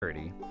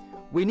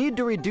We need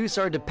to reduce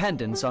our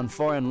dependence on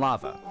foreign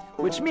lava,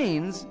 which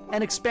means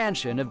an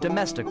expansion of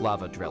domestic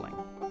lava drilling.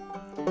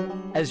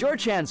 As your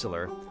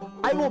Chancellor,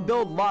 I will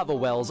build lava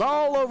wells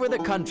all over the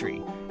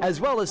country, as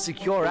well as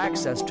secure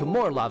access to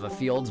more lava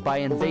fields by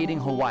invading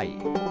Hawaii.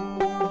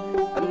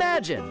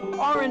 Imagine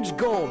orange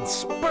gold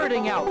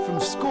spurting out from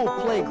school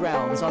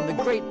playgrounds on the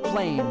Great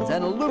Plains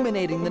and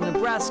illuminating the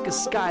Nebraska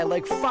sky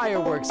like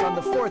fireworks on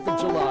the 4th of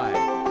July.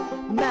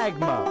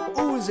 Magma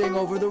oozing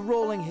over the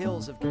rolling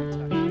hills of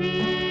Kentucky.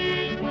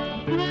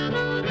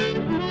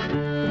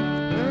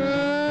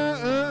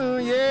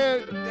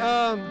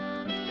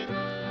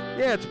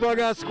 Yeah, it's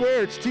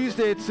BughouseSquare. It's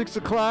Tuesday at 6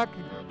 o'clock,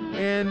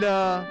 and it's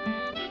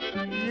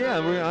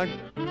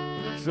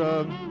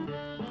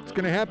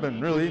gonna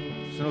happen.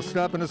 Really, there's no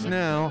stopping us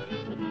now.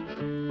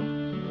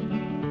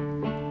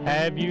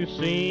 Have you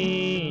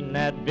seen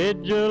that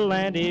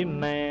vigilante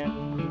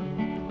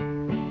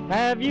man?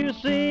 Have you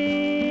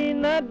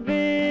seen that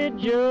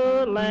vigilante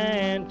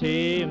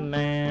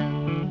man?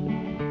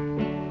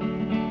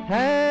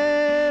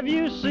 Have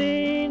you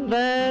seen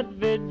that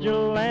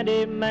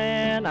vigilante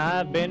man?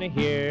 I've been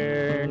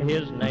hearing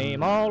his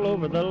name all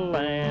over the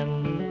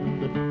land.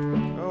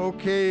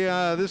 Okay,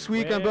 this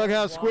week on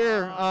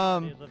BughouseSquare, I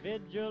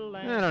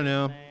don't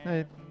know.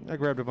 I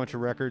grabbed a bunch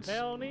of records.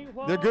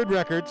 They're good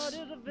records,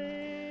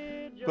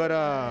 but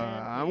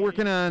I'm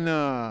working on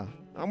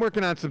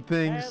some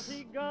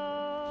things.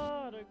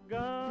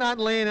 Not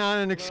laying on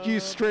an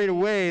excuse straight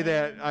away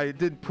that I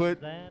didn't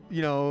put,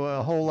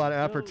 a whole lot of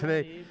effort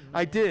today.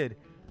 I did.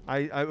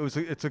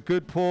 It's a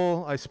good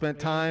pull. I spent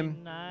time.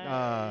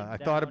 I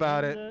thought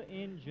about it.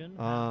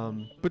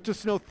 But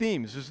just no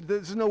themes.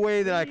 There's no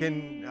way that I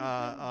can.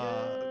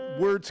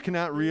 Words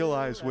cannot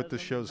realize what the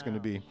show's going to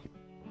be.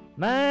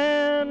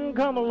 Man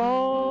come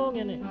along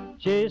and it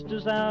chased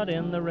us out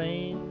in the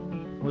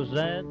rain. Was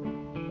that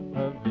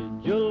a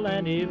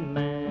vigilante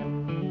man?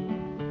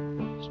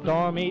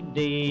 Stormy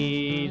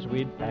days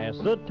we'd pass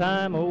the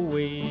time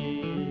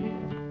away,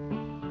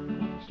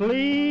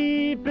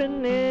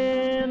 sleeping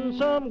in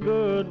some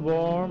good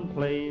warm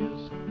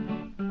place.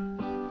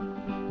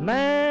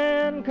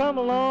 Man come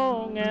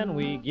along and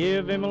we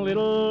give him a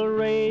little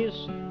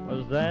race.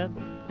 Was that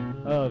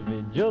a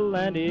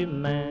vigilante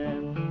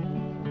man?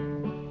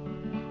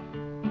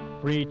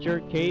 Preacher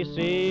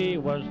Casey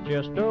was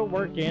just a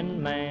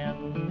working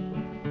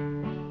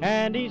man,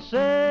 and he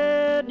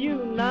said,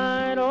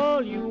 unite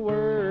all you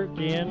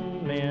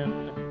working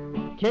men.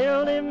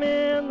 Killed him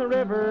in the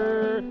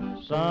river,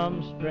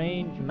 some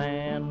strange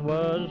man.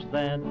 Was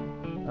that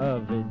a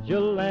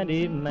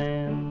vigilante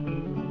man?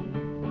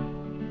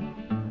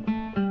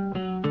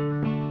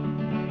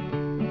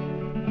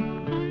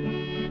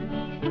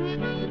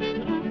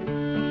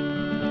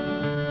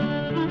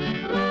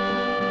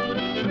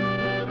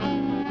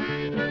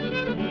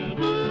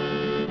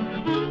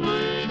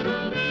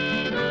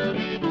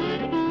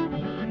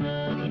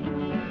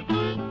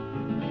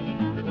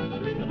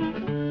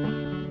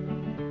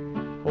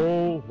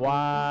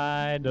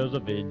 Why does a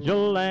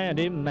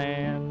vigilante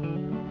man?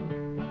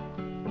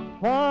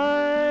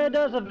 Why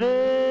does a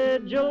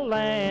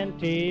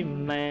vigilante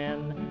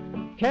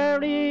man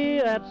carry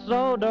that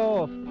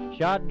sawed-off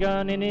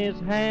shotgun in his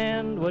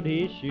hand? Would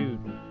he shoot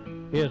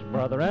his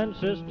brother and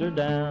sister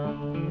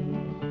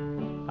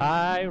down?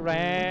 I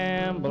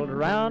rambled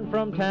around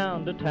from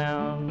town to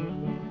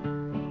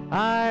town.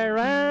 I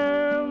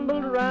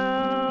rambled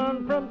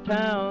around from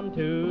town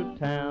to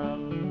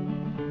town,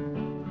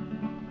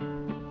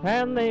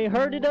 and they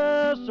herded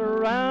us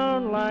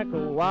around like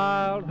a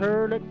wild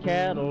herd of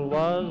cattle.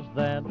 Was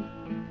that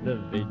the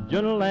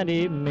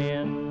vigilante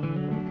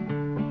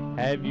men?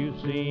 Have you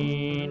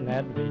seen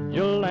that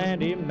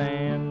vigilante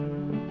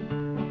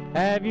man?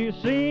 Have you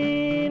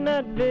seen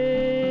that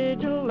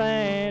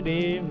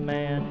vigilante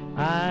man?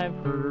 I've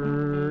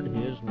heard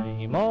his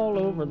name all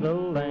over the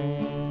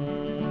land.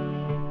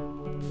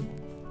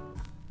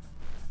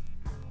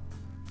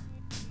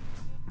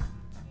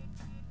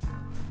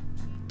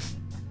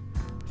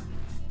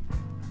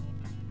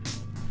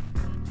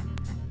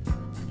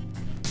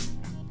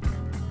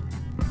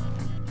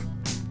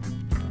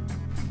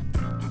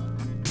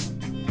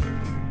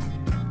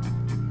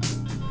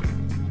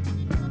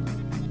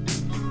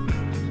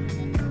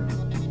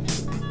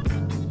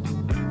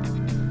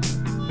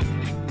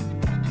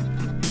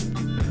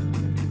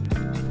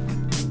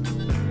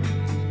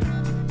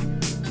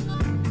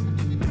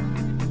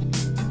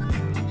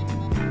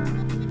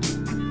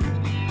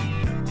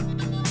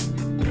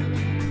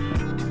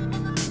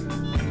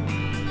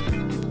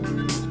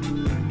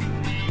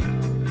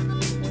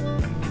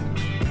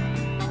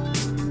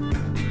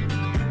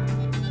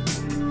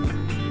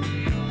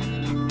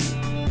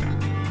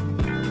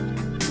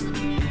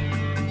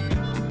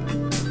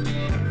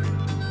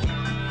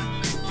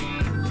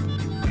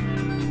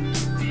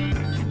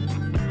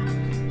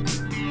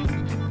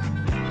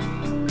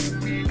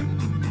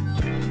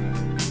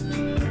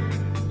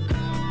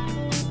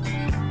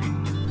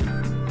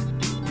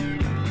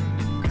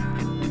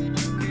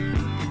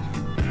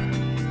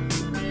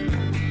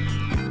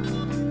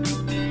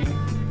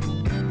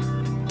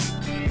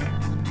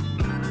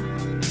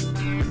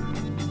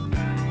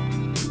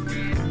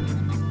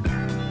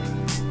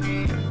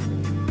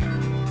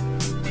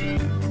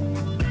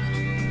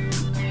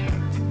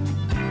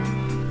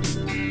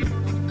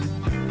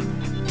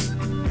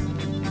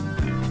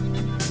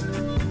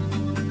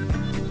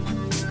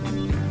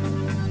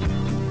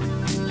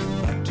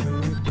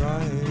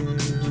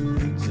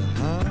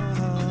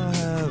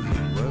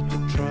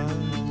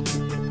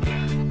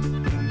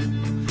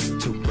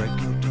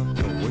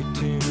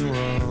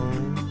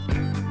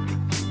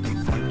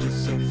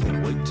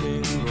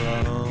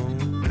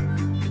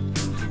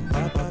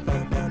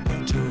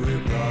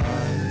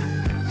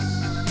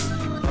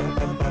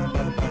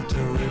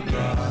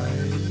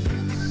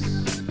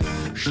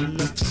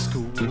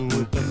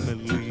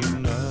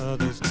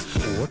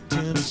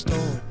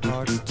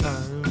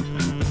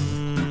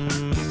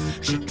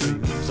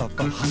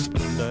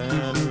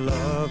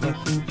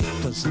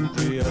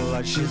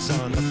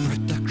 on the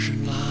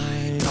production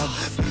line of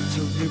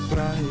Victory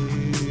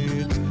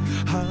Bright.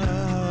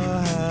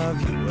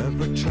 Have you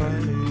ever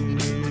tried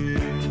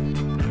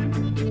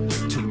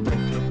to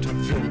break out of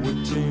your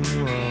waiting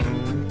room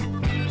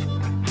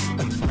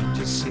and find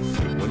yourself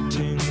a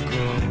waiting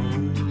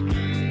ground?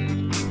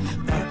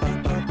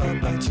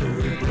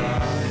 Battery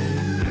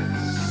Bright.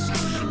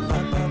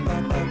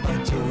 Battery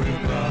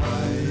Bright.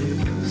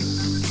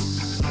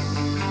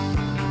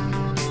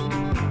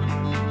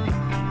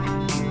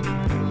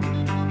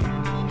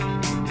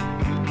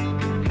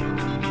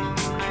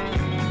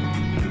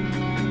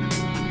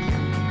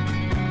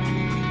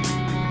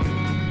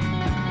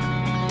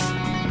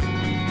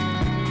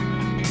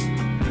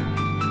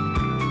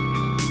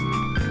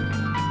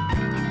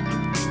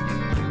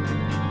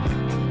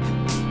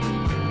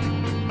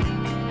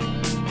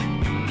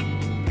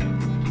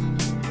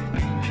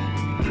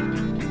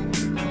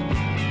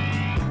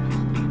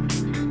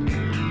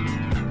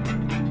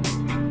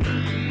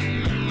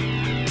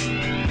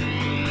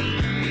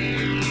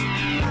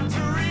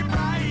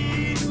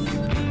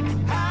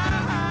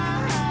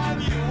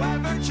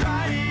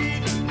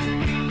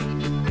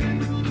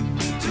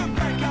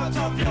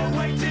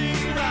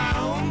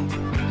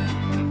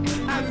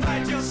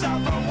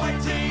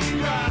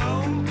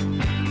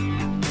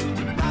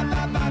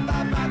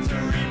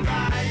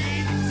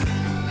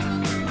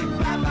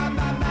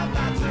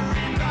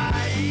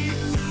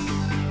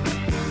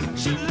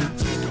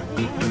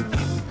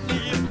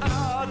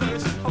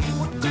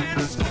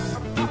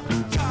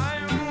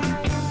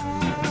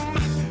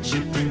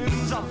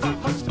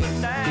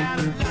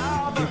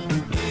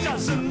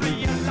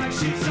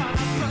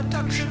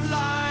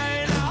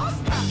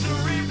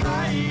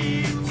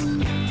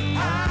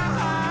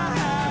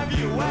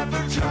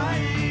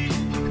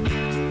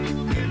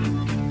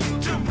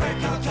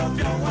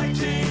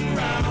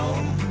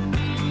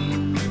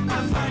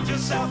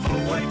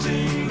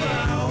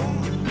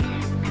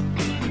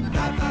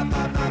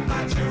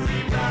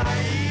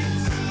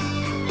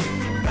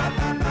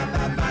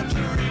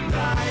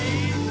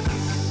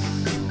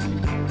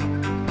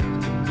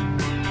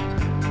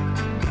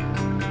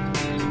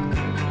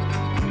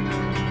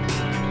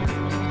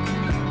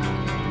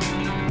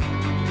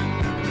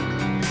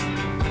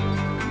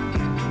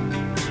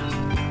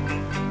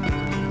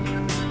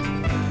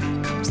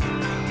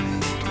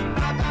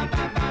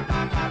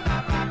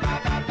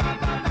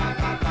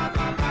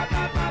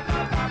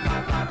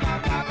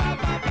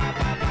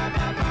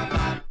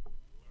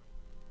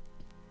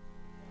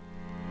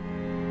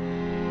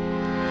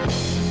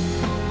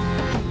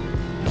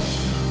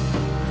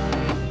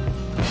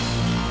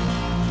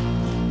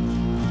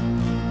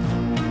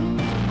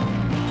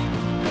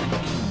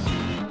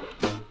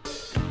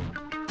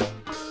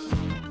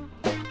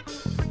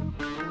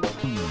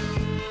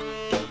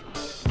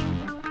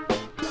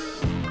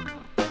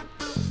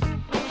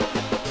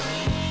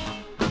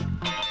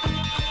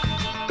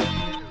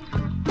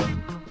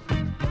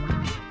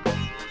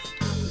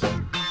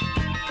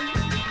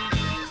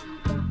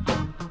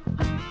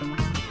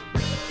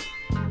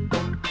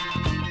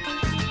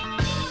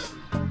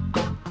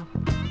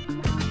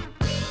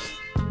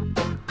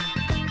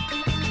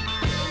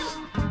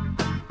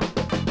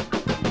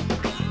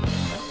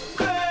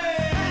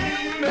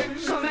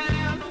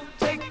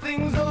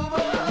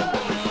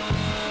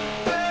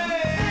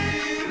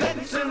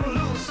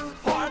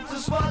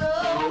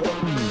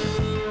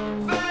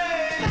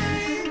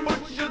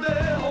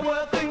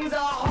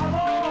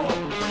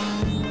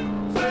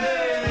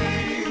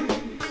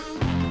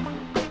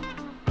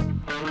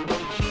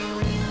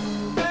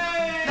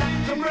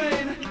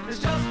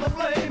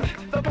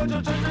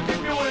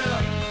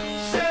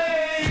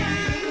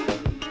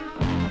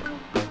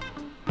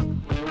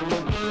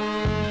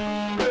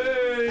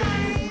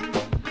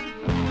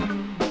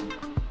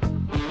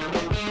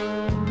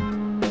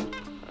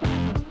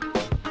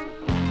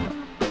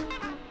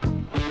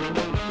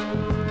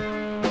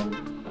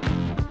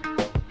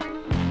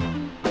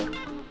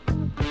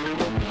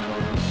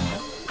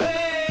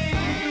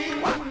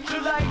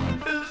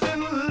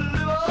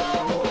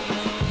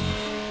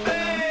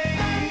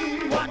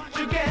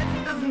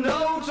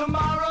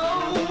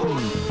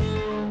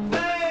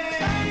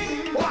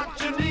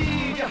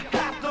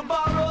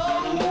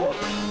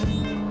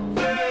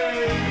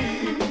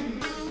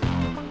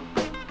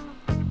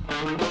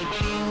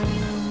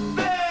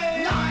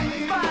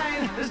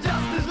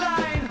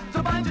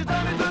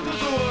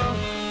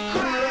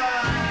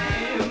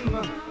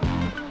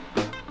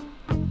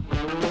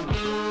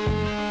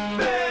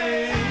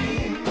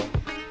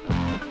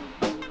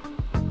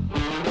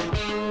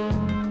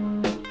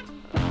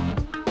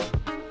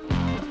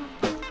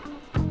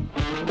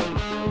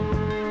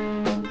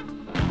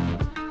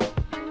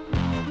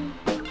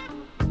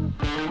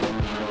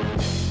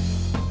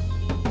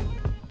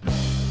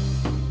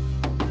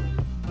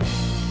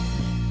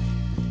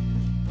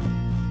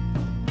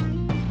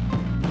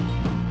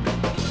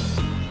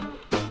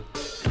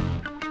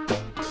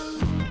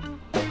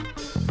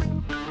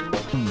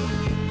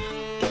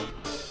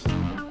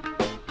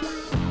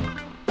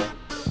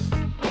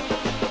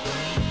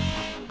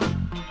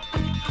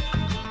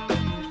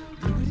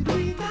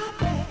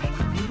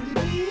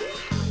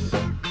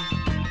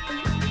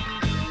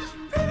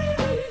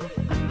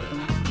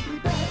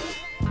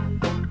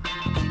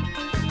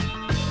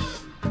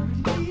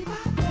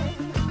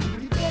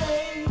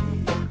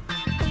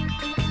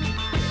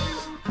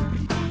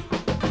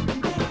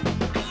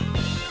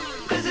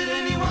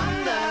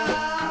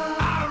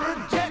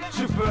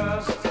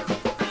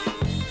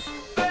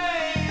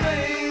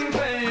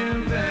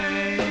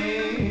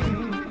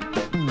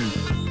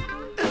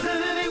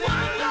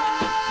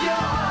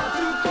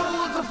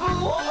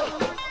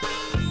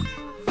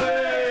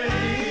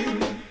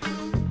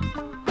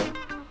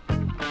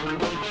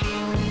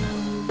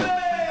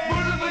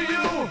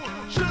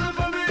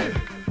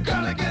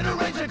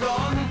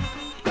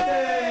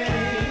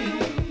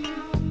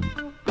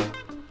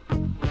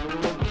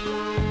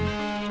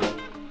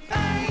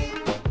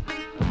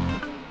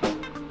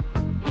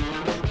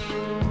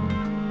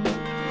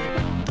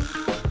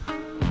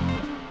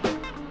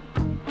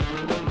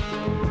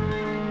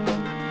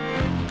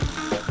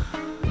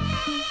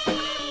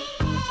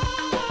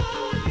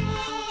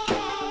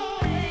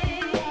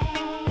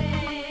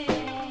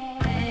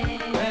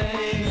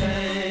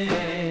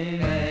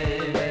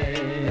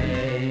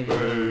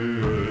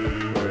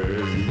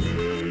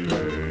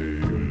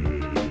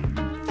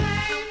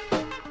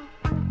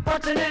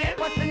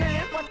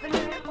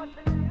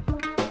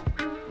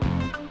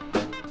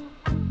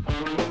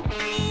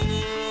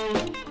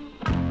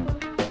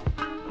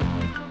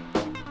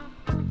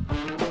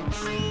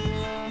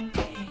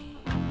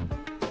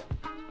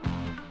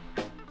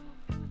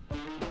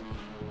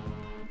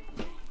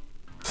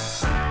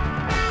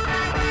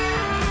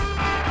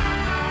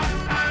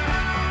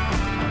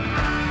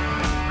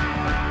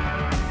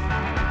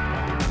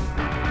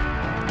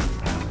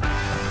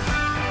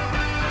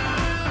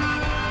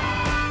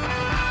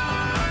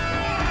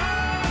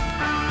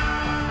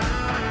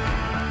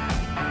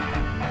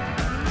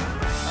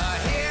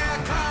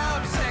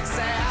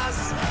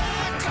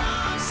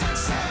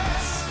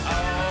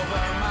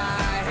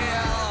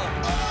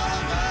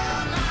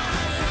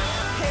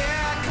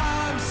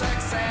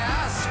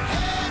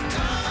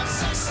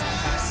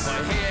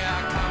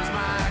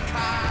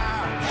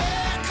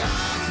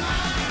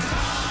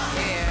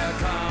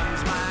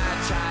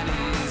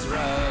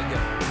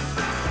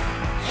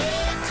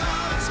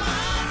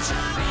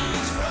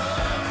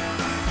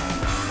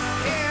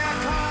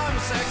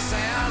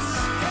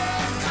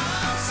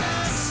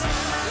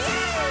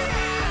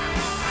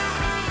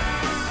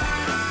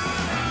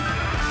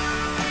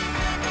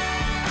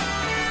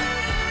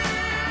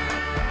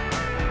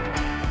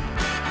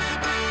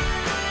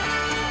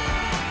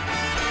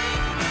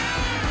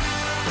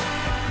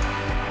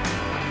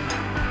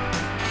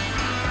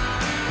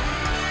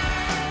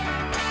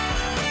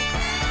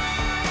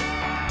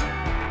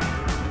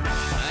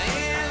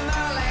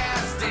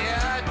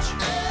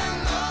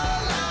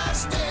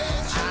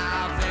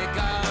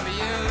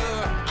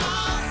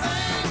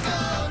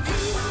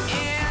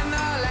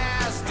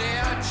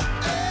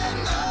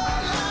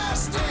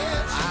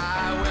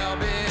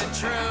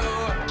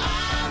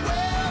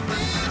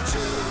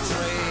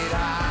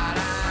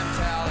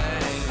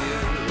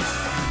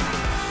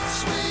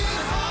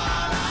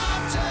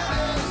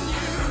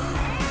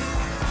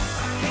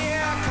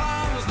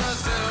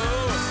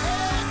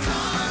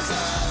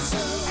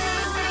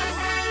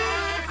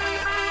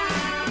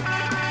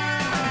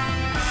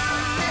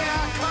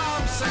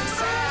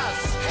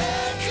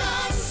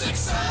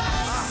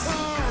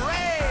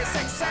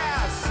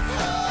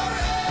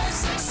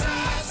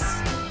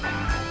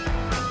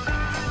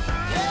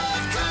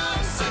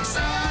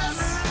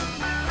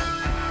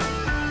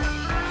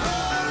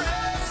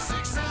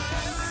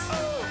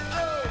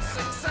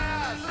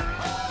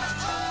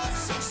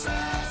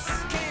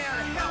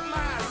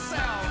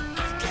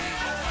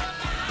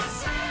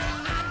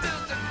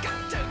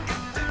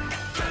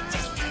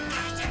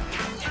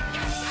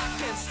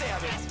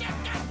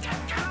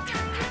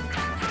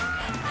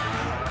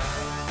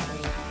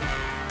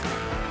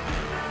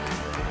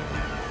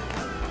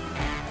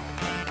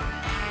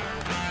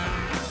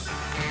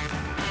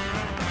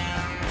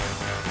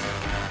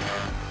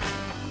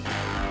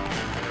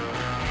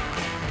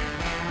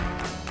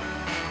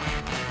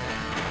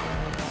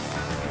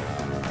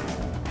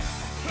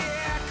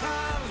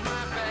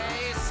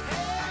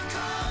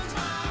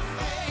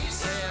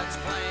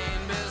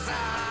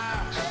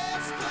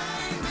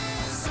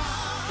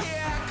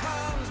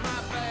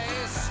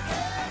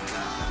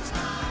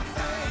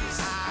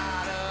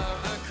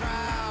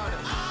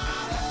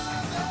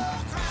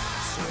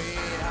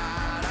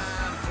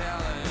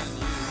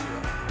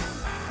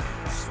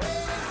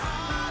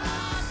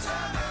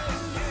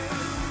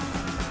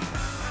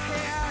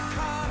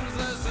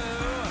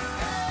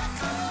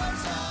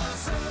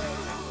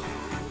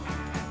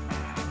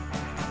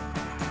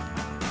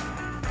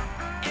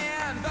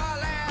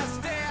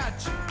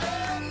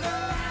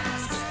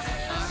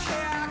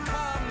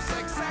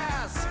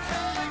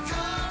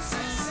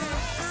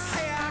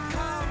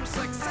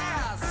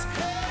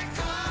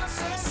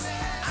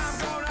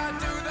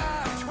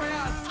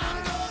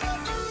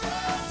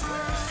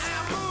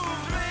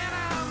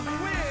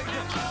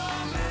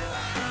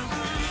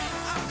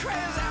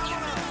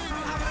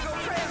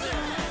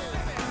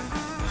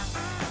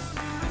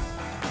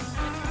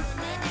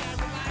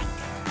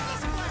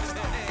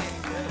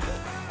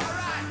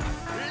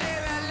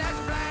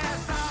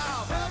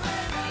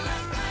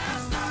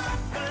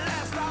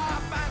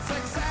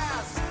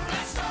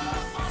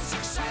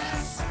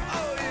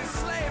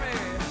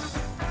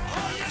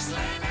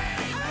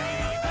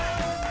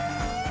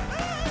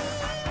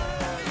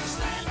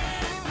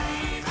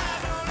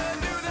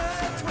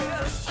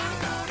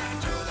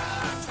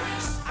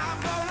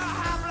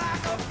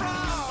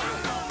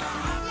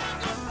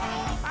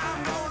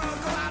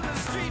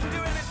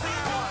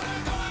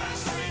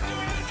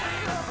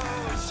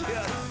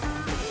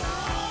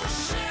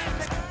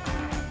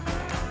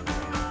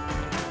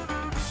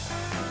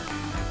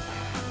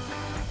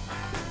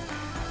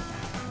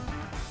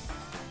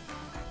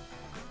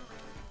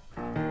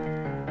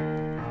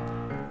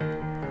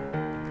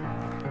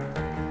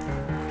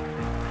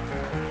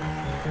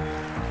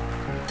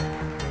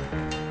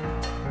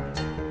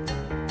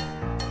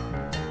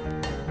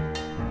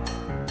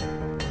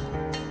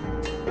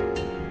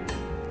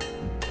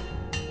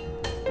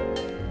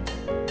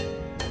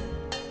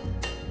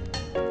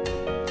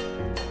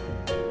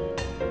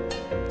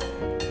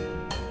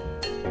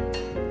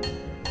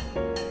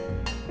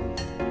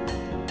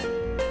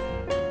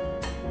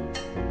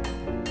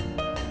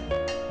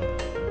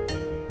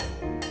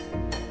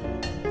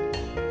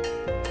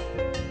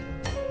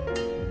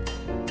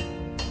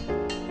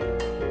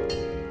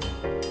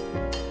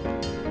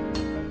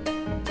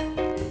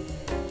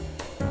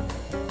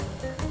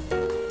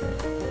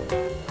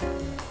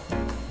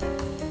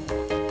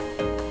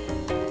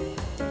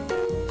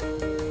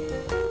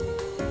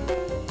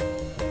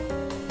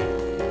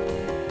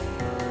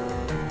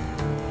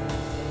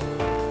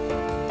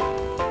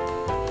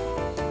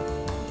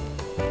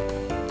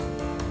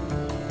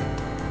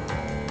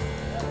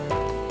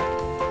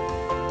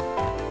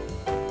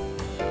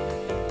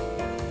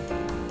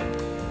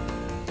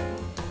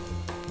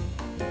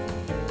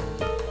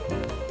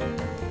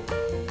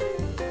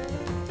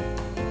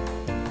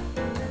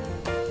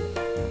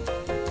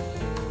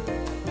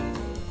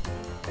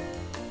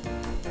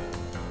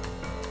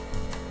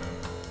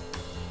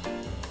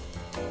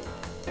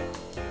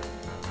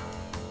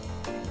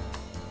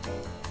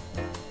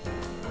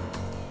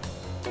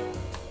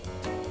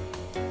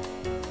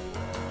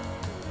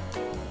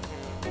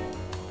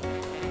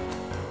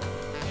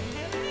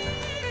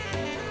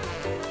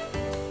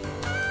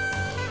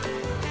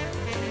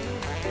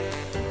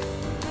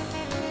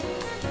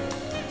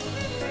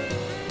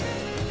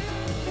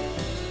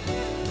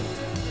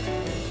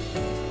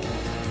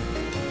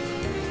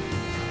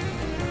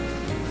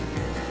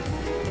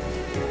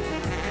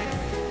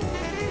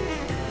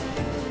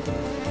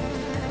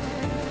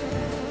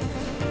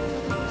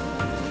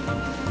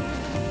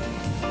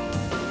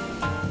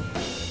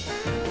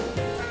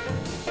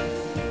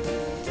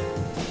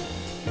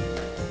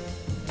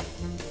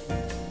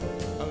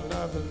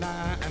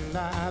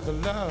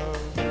 the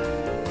love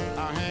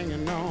are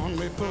hanging on,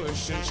 we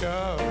push and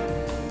shove.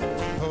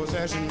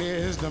 Possession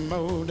is the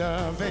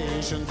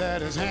motivation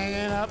that is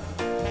hanging up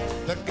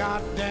the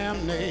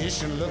goddamn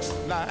nation. Looks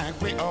like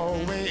we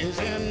always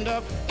end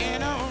up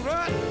in a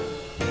rut.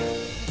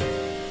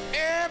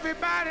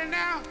 Everybody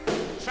now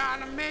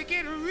trying to make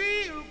it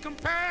real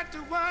compared to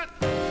what?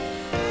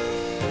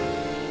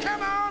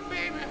 Come on,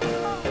 baby.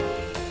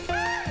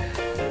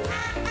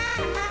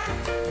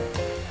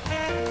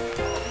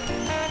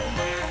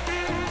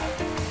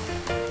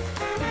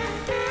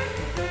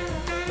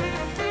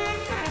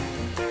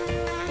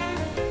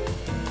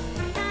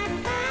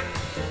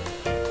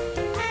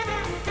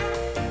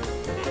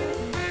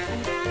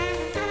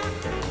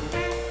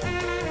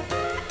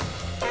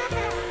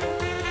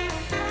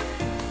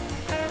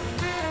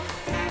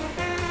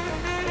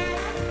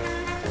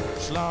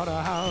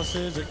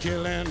 Slaughterhouses are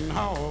killing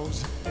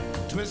hogs,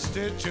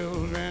 twisted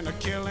children are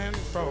killing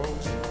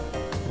frogs,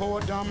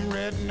 poor dumb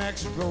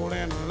rednecks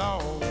rolling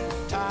logs,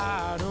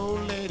 tired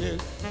old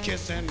ladies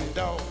kissing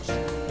dogs.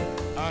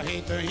 I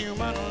hate the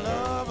human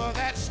love of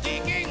that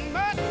stinking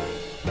mutt.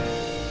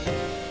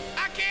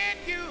 I can't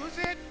use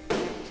it,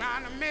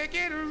 trying to make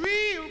it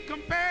real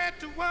compared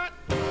to what?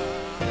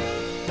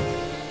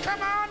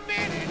 Come on,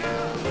 baby,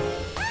 now.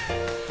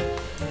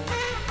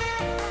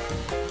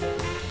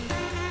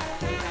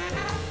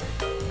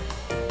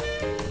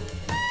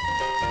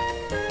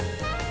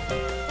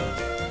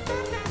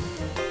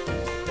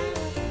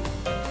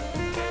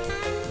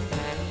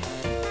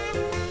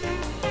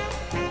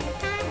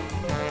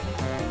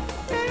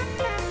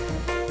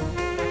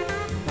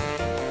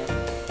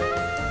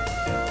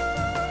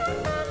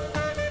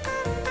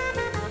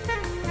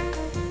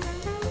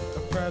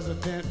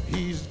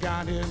 He's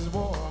got his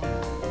war.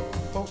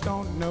 Folks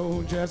don't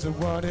know just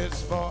what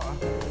it's for.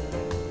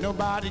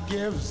 Nobody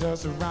gives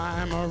us a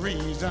rhyme or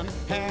reason.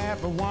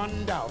 Have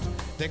one doubt,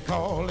 they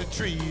call it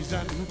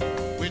treason.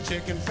 With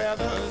chicken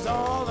feathers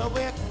all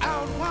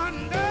without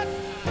one nut.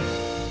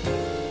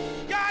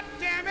 God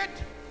damn it,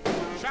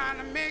 trying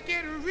to make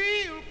it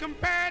real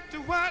compared to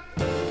what?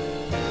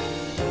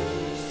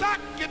 Suck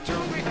it to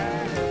me.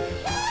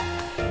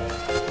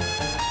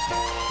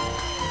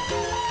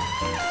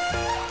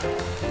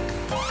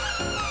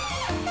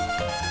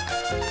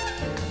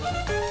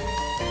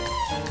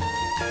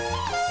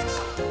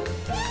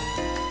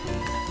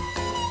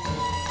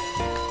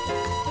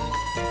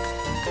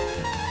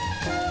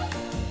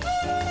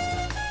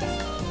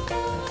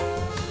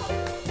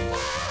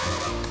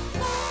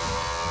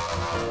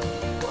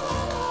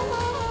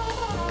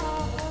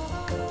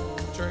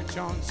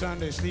 On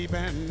Sunday, sleep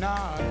and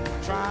nod,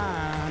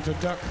 trying to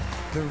duck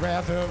the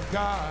wrath of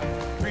God.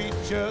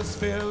 Preachers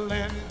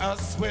filling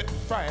us with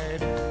fright.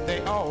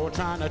 They all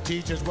trying to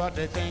teach us what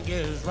they think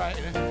is right.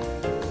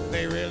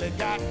 They really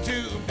got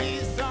to be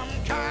some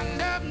kind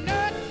of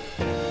nut.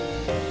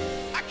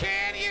 I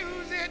can't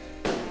use it,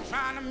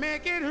 trying to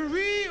make it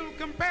real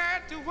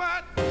compared to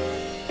what?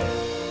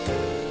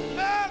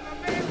 Mother,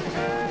 baby.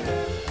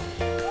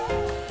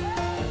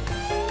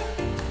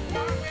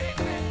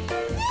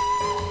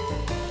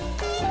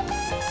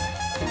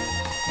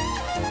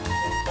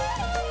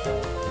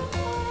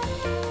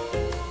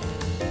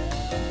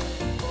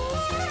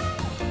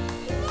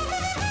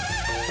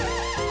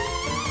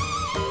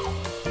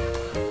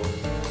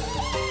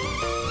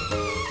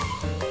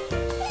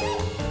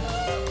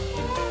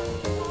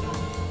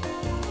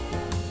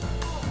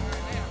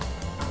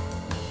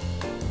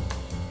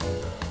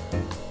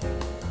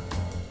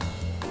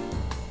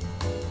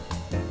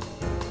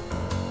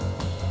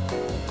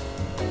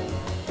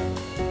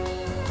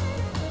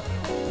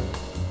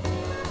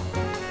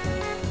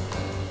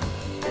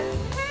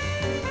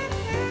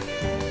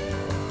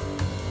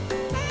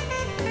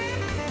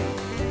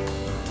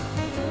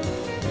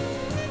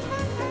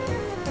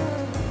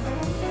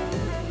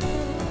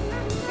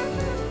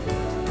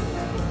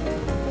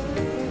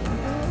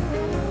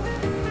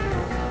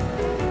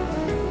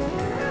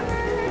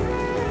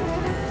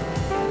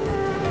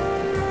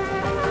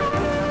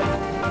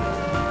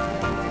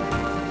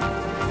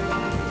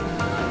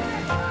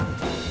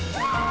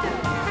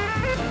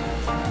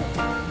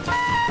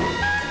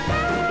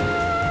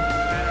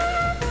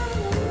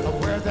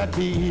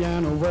 Bee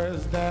and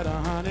where's that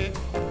honey?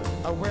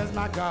 Where's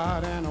my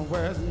God and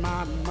where's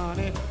my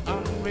money?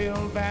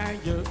 Unreal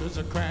values,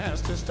 a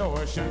crass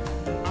distortion.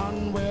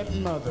 Unwed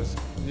mothers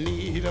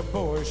need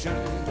abortion.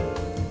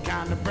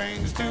 Kinda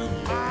brings to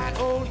mind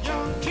old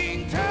young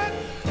King Tut.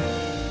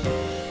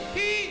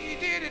 He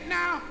did it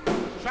now,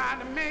 tried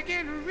to make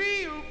it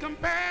real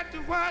compared to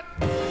what?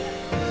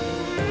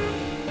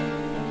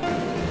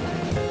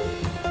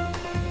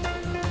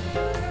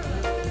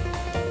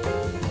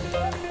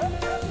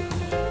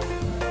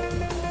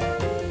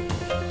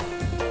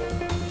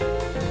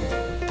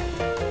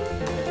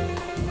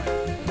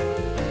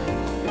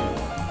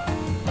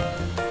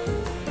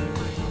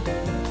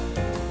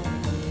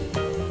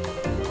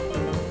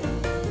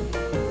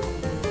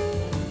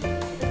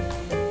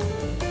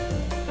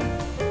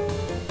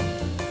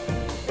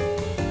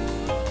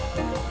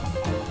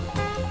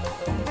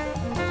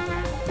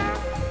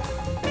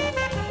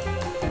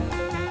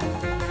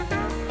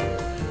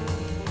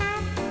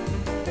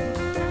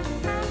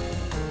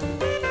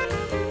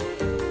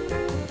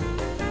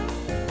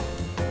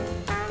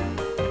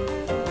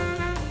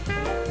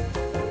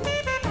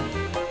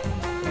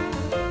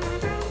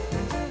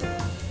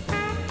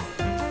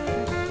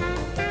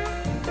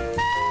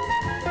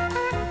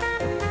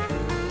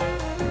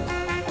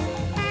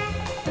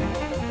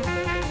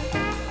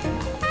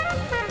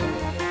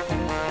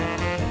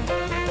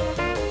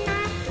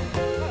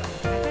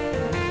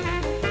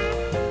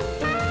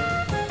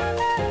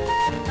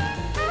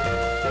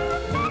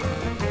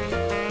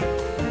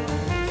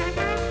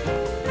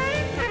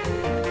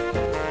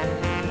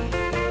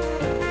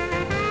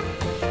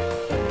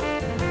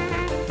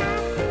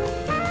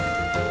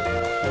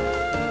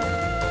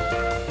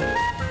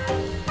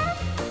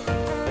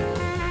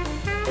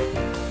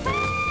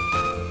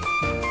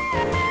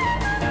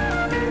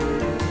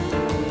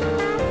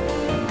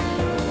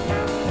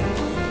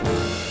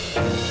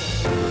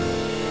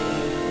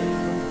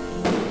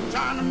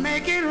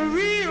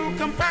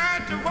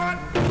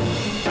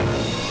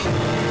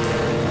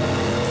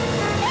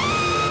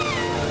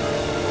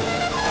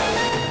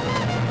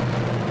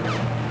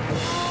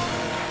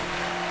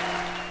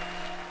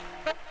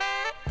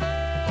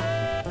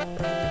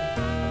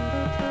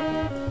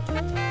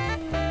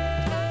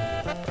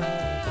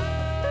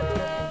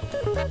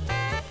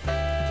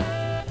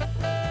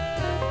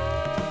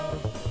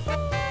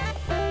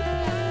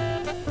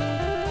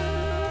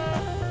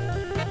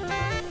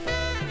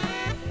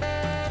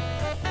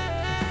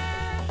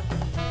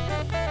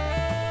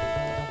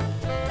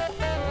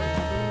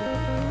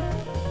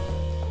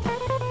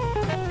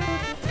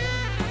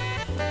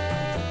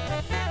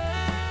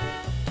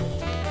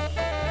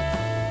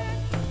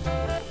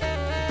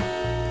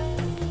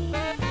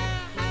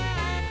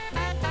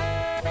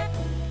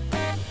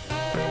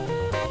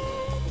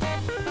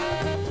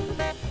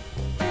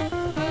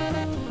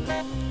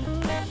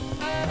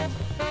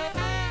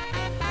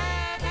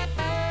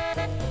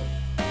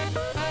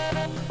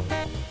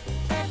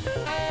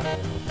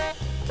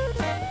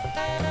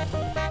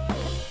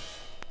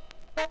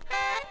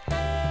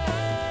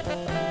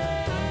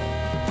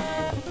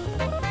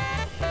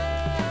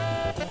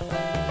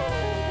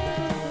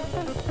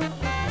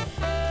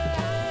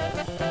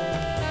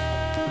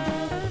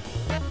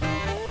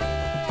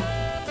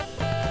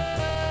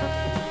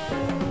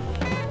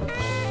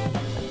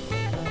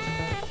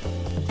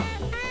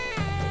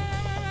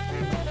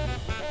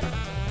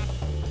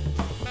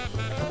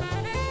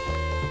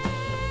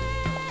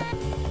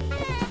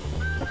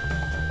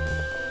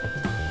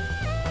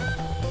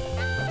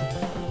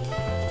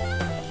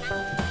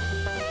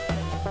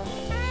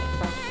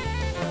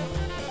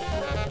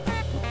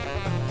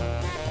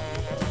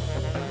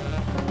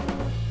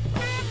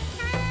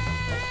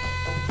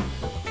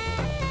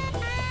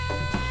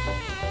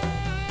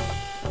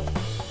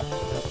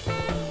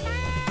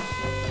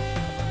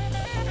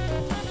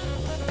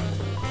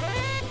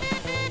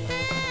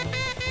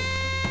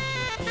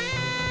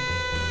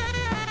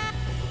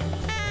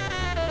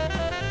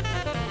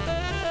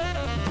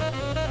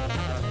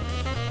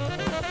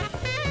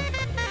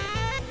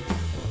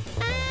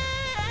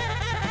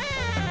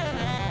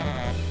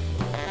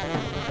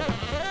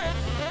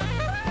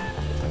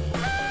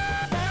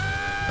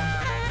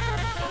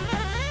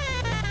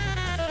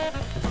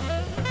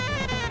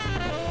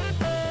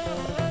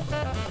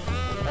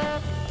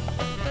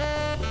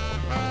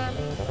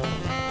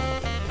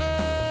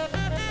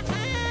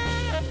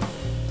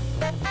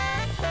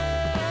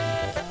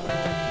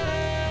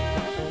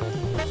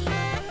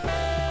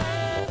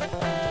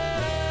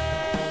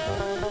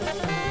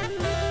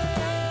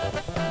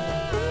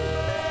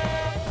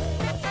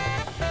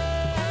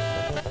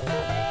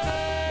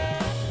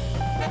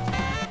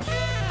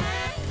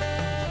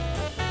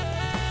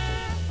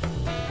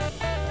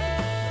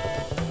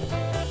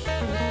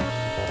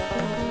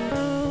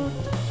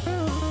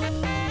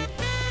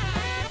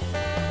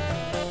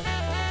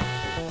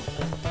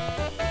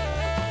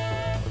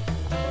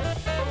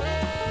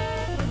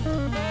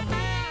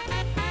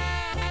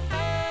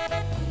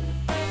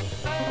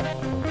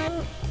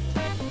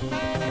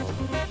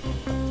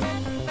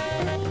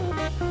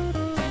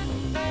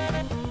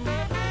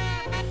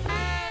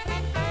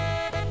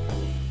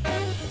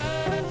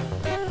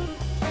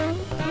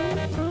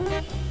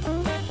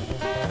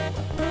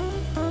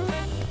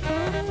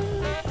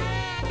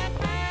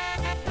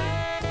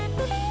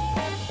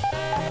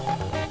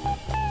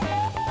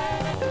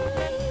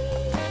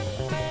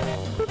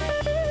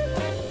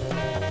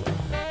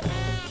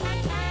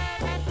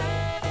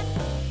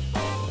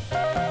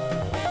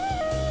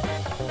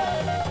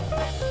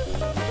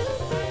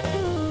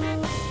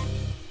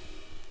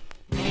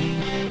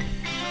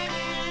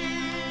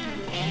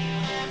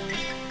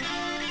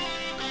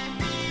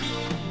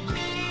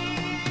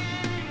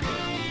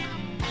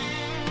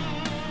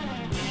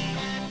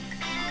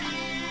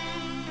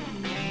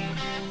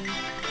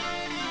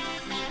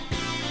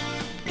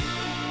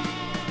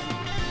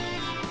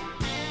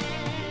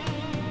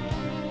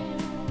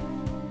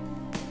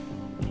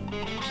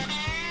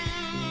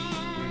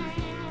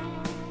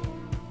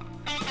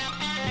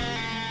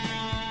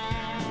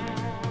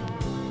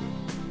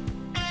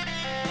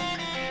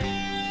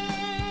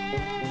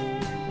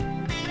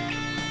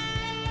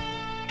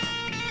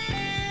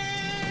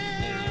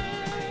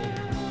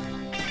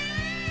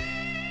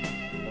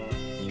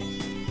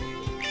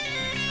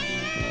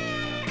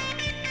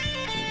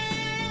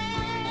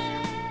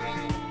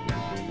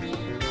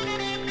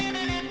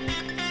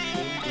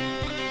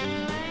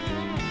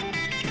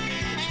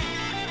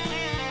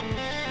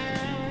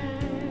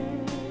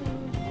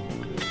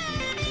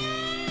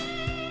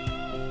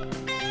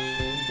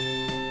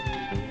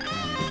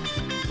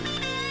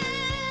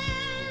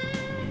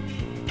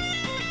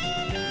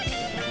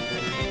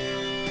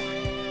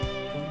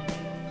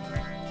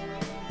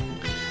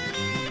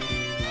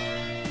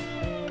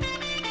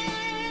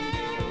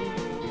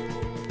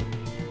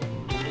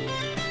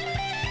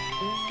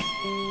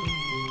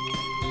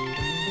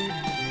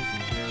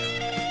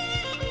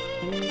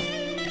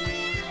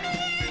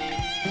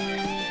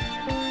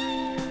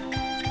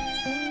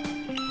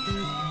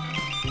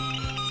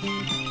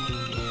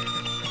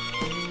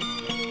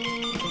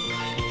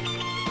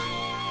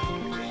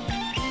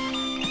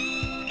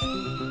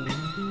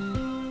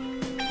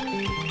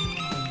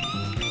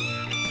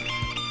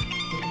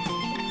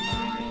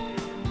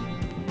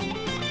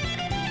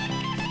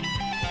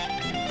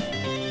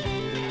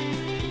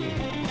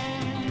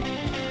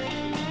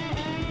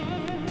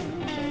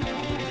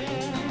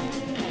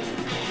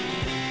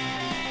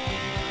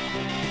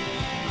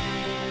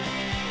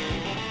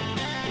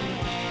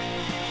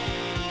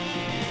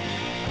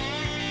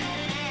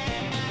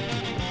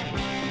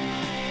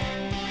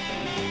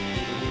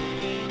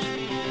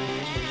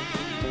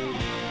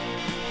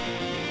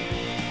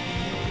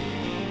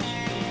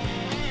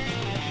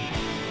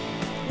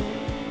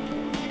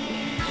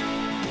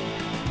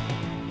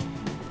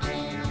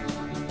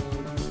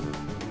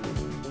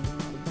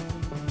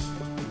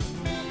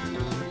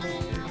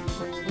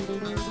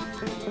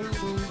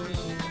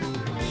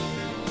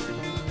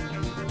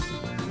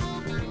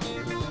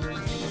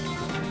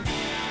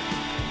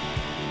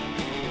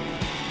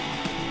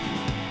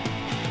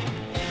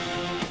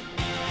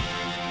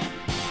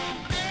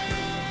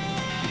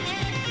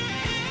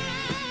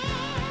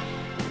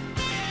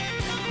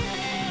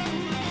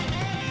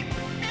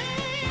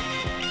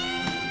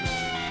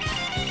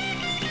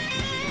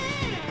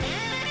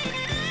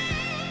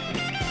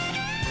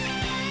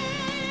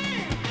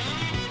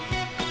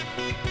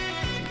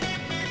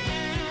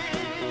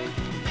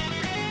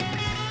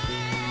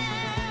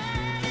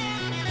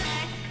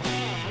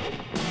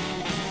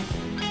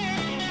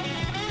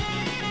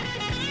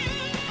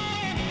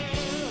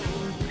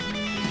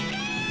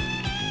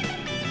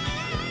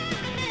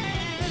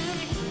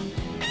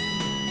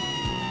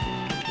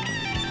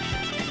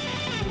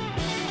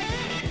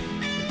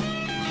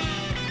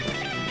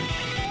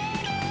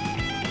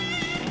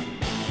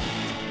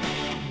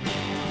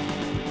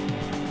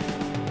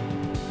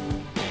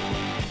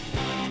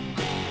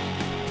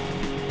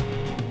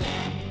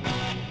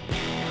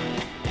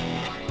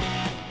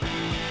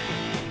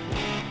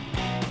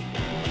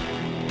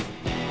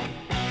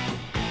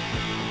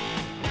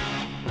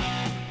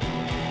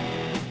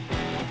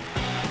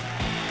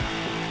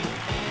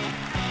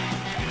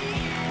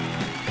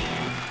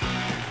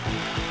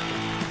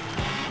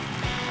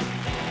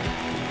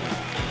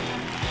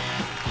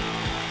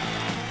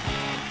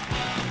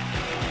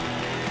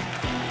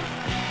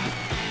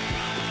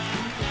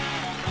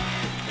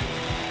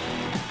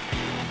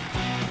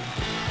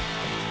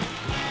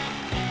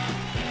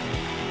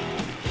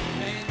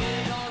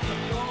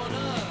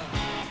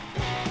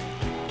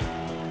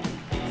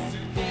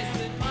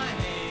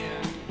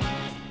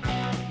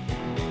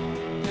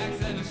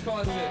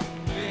 crash course at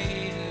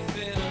Venus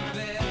in a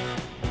vest.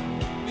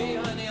 Me,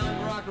 honey,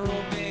 on rock and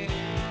roll band.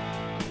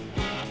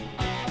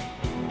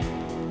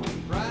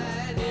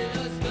 Riding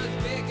us the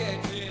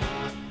Pickett.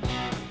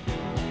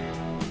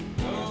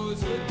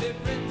 Those were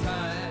different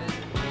times.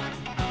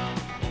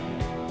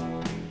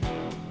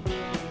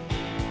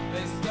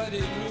 They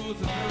studied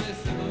rules of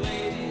dress and the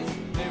ladies,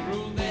 they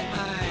ruled their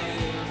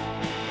eyes.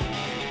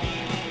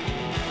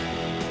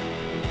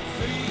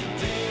 Sweet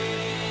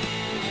Jane,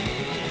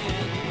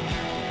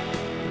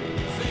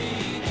 sweet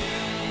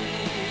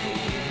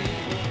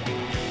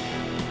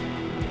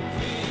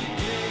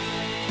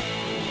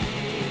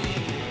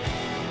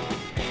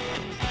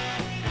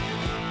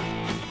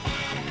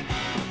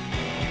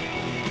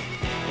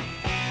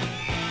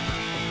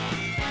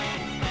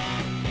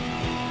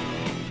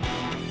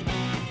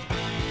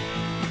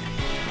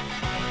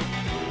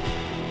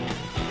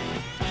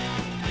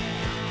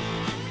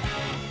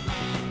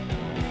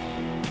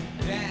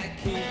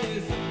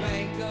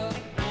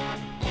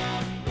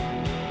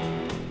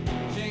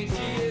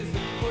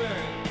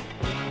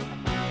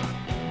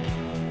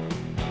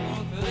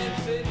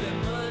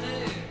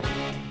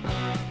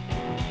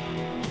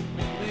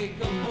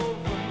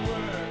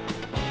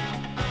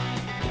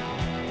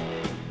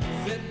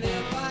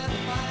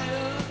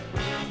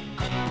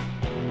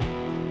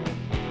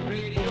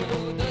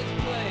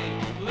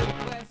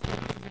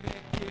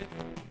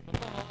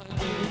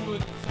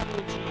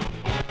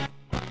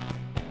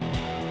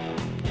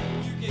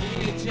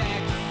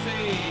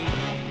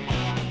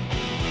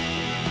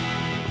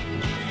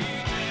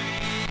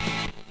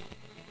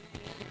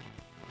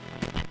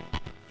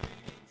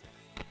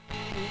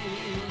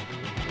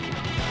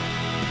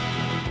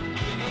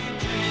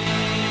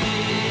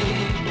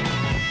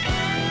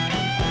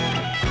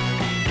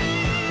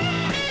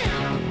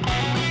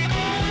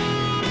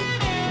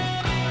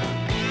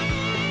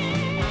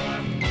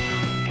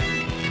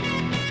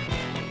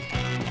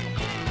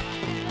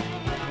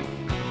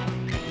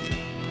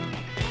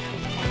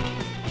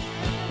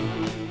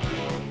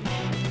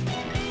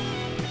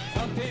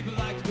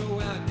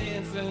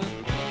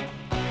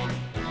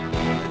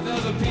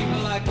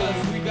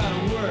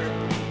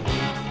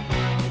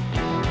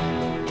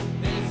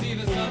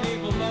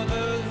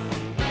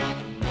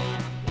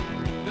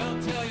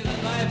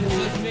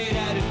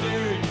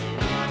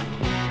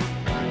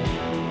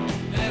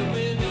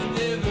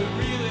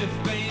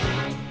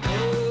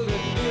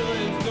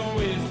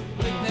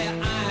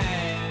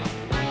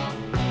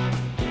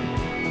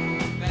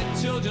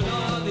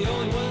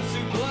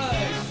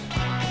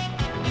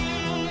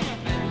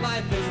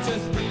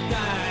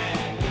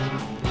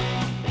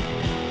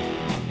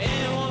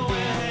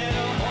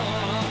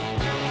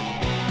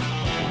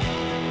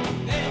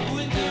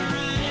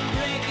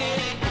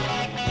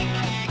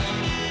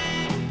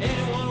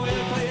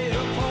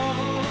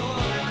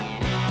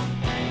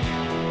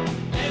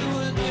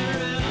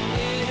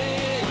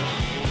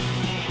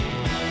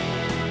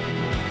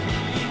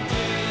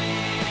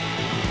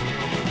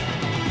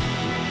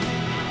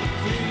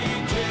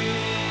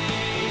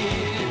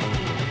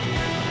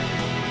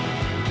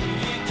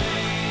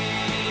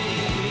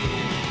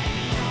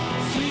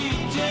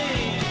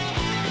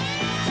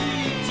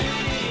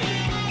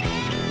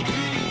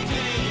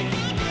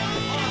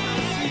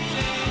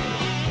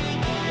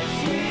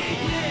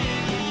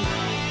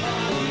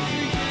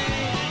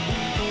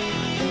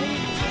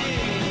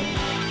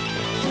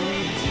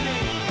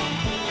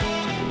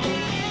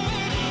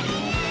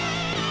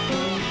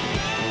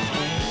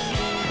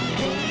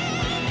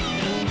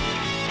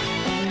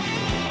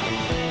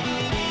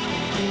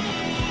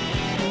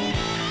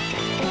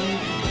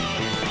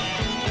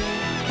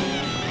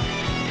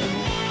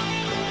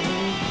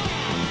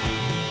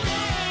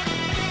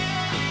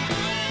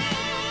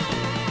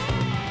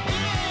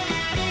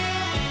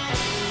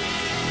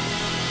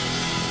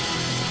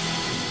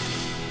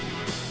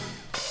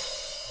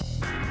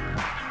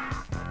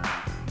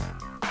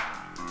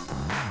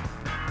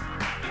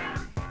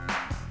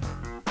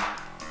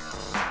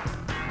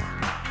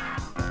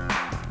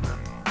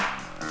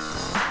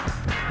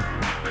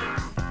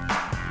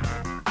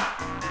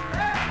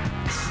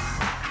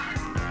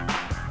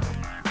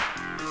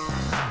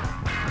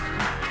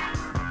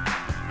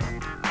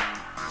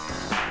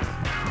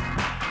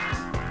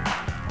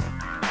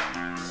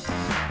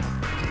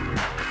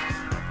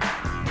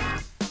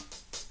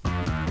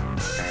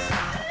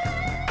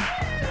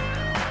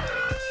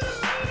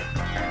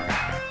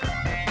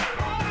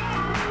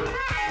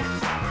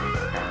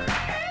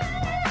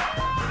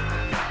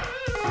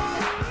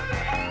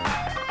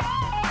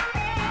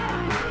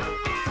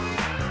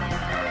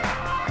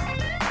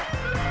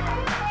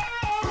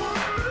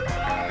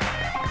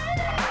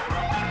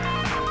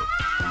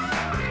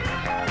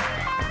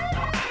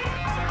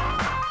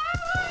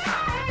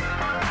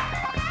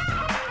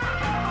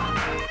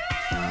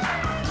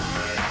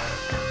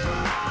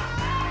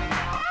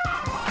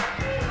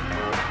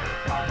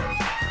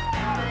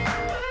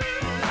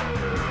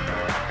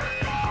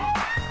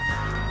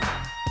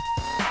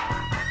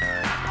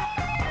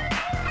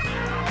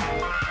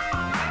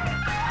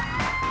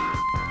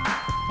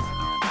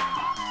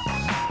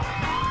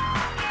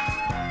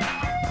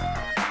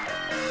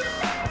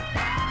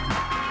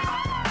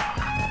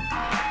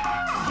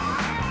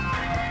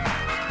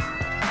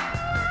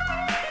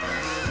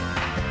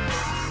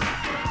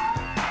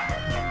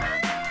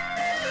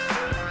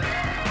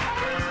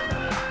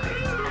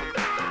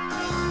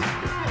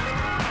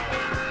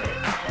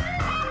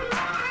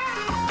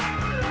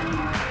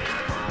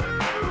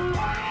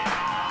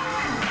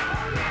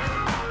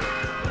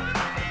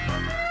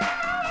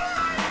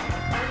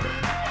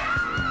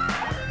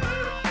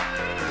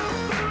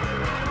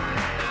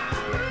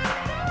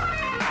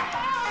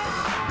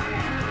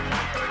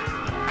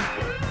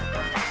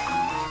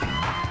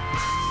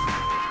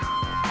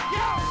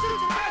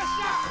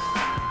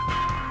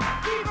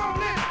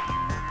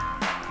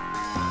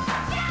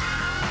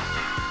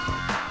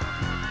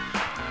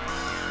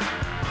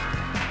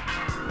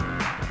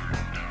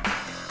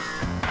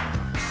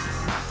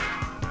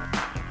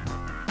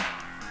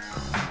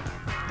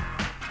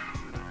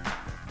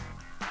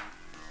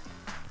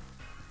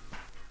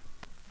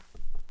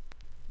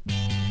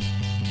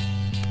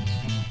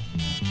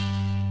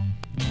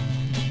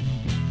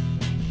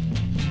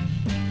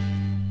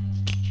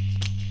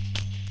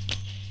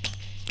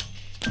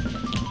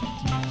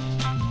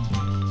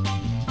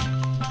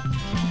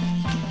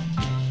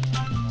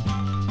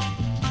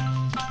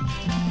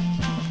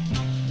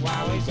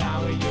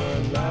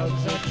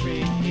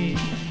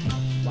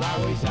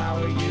Wowie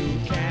zowie, you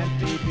can't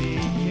be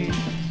beat.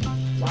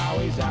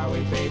 Wowie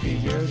zowie, baby,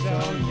 you're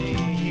so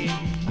neat.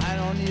 I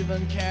don't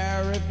even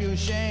care if you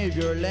shave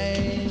your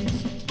legs.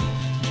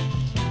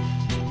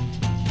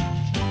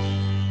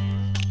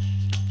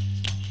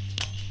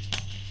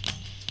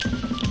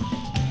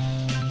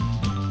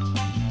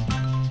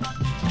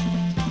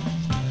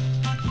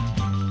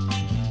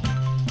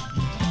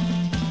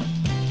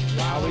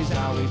 Wowie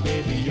zowie,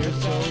 baby, you're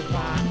so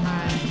fine.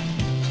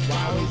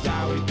 Wowie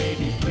zowie,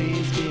 baby,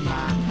 please be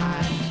mine.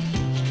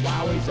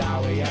 Wowie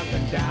zowie, up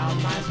and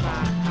down my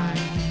spine.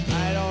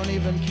 I don't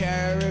even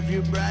care if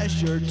you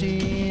brush your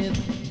teeth.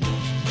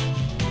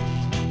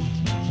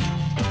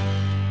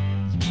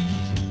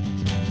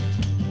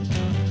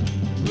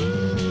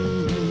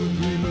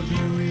 Dream of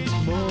you each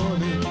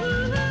morning.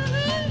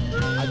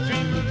 I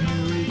dream of you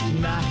each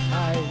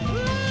night.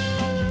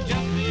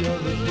 Just the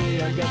other day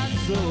I got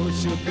so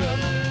shook up.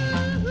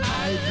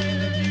 I dream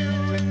of you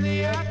in the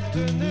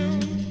afternoon.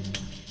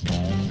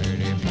 Bom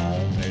diddy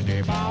bom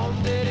diddy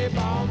bom diddy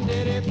bom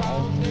diddy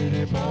bom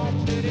diddy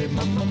bom diddy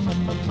bom bom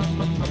bom bom bom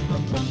bom bom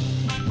bom bom.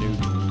 Do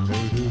do do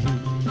do.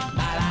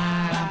 Da da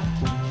da.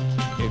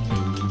 Do do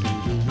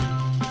do.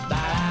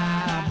 Da da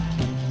da.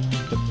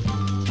 Do do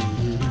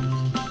do.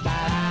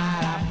 Da da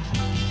da.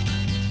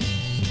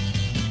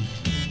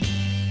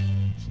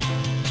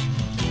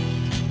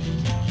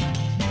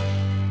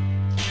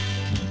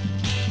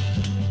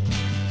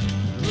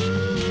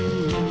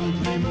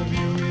 Dream of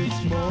you each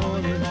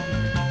morning.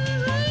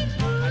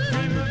 I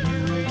dream of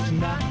you each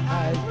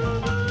night.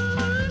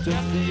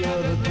 Just the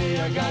other day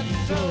I got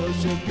so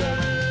shook up.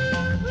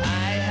 I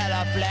had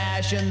a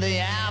flash in the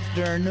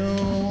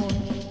afternoon.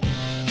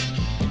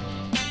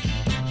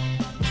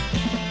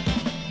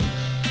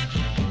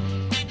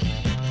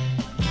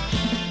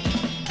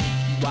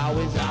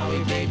 Wowie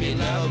zowie, baby,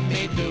 love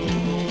me do.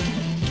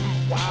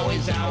 Wowie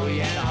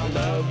zowie, and I'll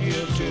love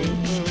you too.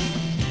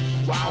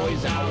 Wowie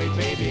zowie,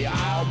 baby,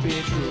 I'll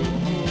be true.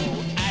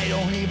 I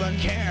don't even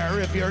care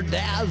if your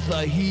dad's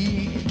the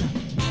heat.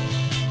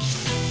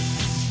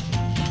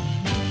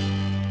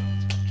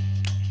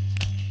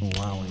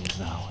 Wowie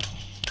zowie.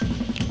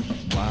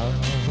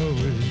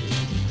 Wowie.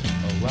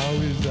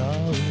 Wowie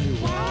zowie.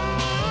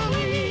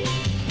 Wowie.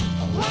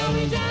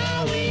 Wowie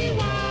zowie.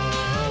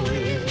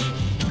 Wowie.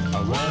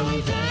 Wowie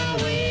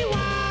zowie.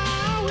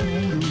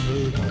 Wowie.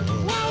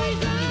 Wowie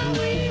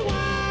zowie.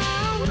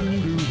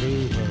 Wowie.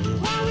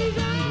 Wowie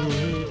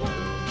zowie.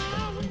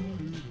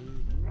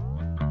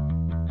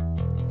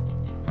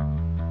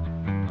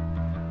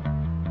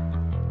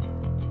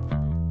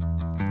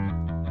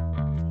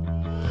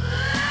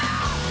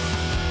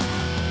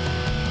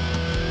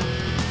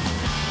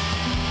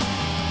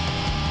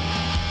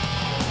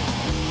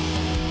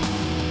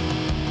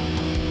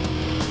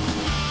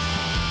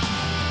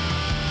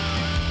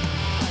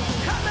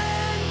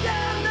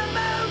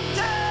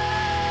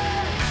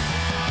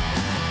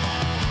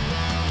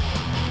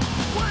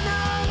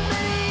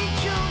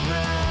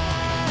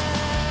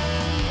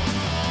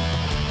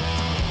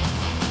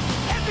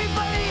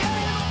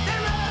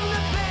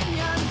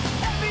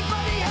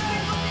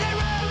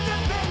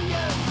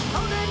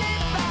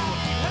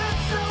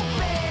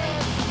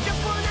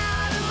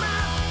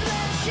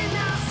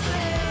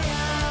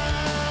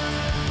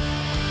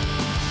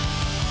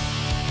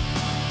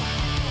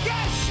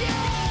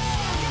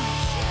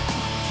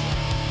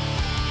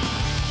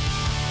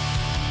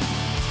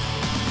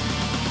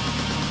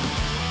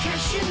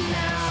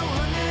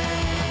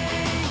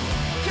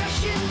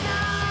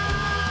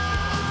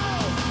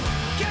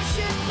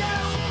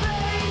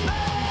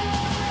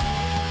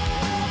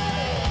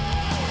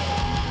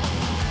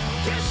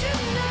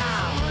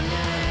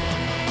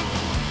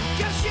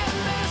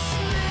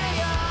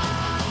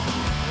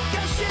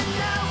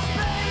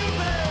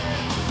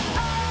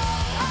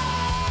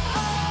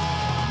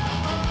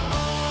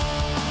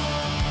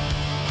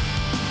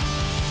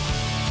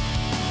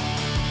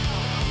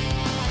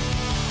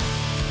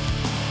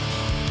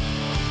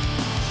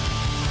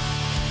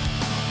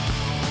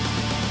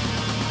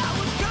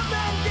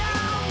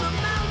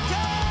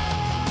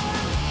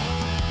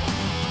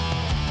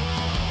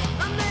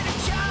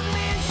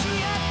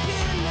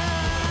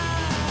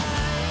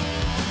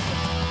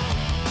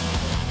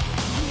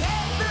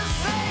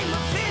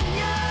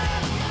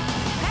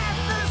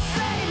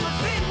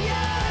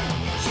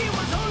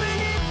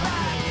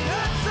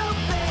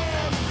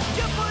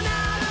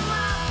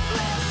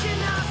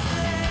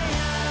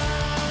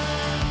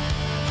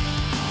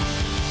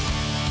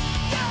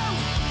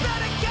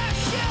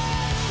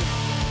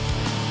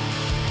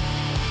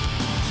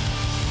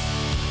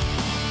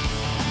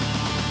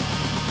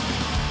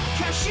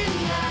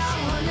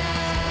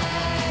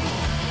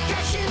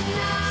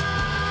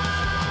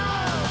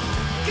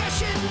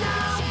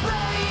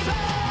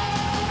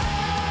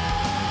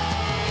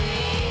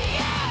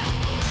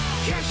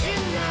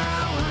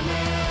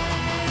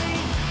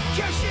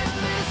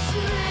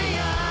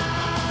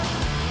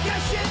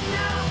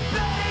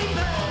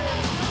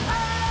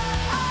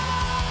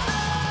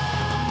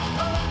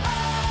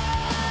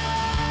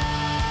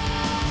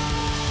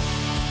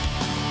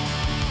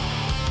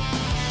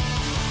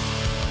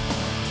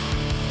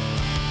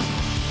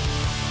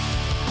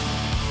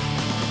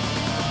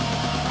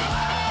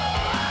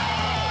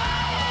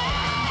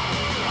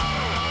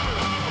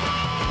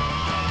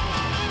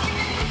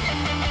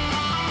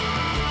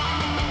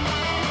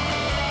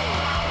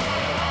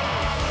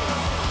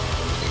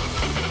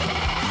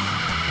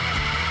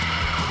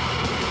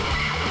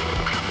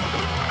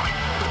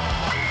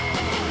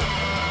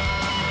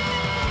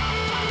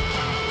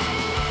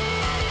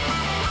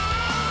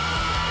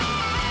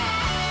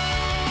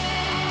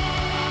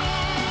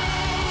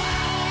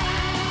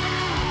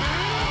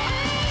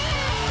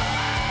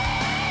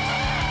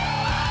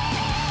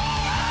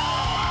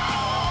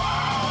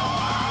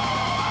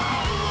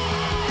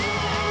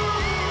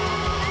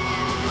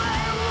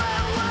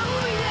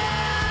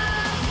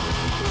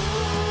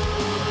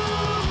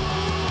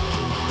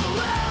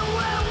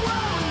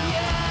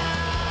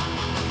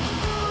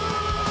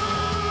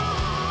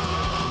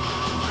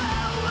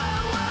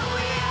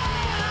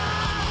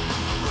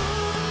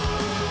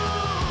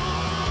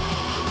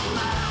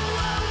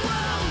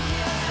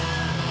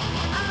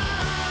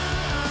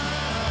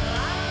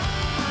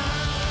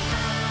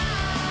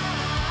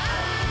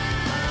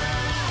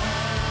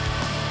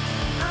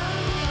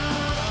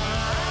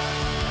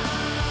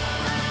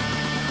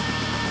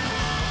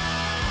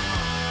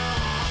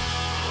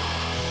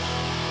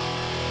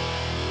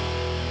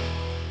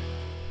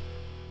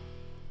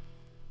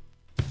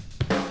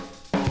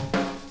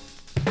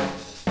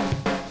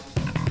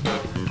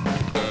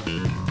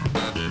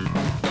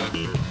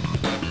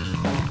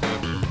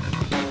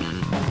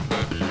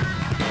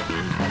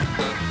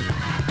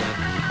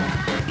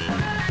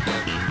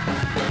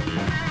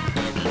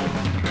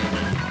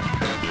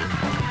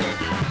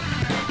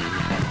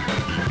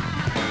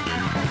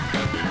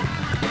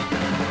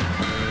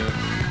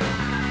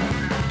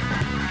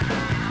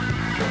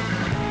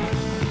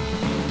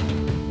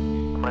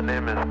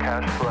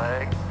 forecast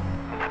flag.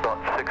 It's about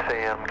 6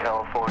 a.m.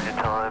 California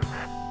time.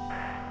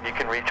 You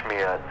can reach me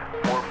at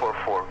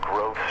 444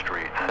 Grove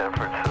Street, San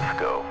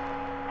Francisco,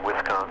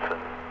 Wisconsin,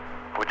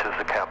 which is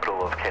the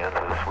capital of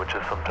Kansas, which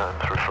is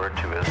sometimes referred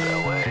to as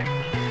LA.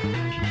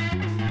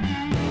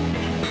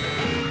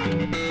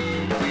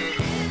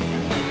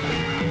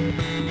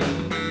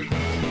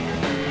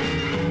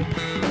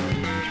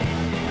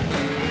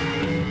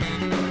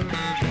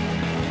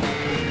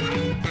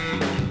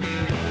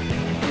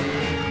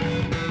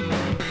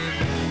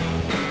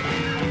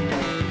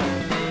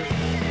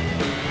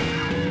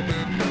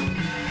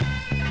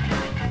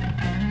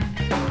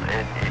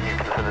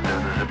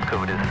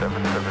 Code is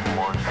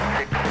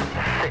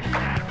 771666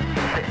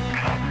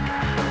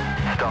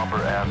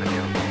 Stauber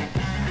Avenue.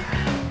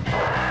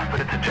 But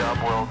it's a job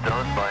well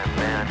done by a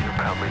man who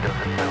probably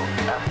doesn't know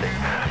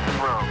ethics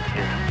from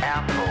his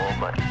asshole,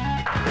 but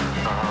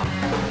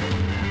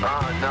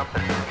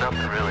nothing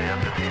really.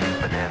 I'm just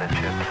eating banana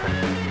chips and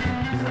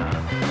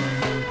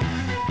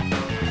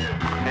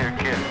here,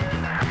 kid,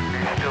 are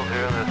you still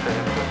doing the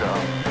same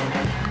stuff?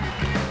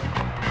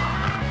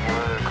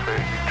 What a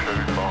crazy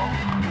turd ball.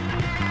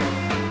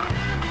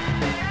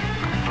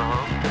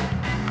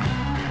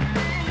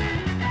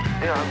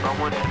 Yeah, I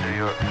went to New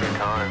York 3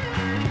 times.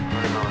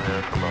 I've been over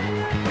there for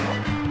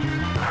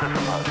about a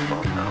lot of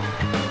fun now.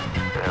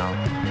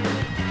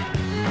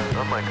 Yeah.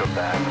 I might go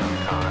back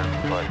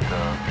sometime, but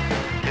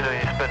you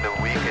spend a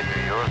week in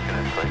New York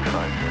and it's like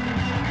 5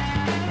 minutes.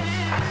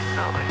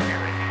 Not like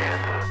you're in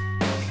Kansas.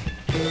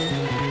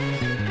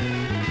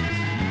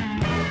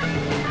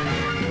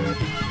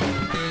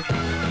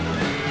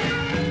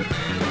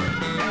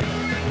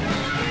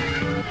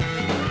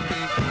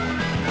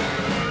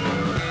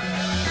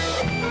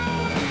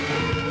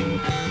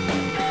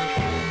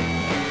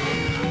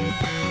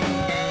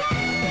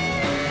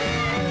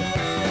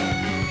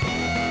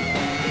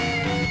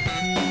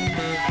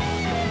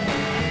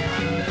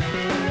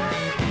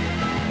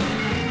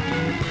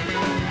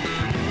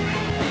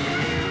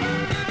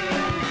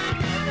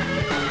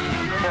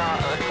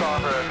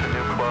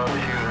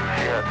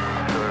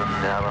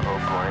 Navajo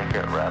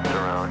blanket wrapped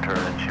around her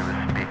and she was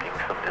speaking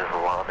some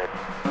Islamic.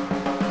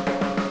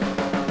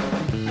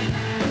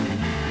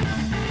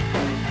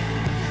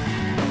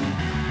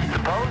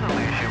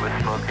 Supposedly she was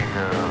smoking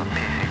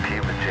PCP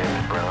with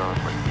James Brown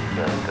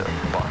at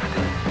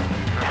Boston.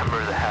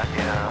 Remember the hat?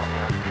 Yeah.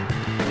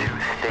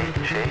 2-state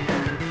chase.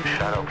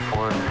 Shot out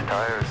 4 of his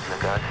tires and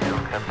the guy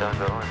still kept on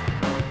going.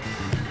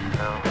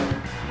 No.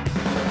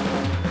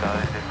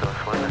 Guys didn't go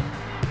swimming.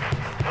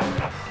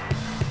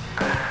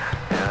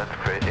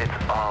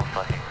 It's all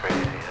fucking crazy.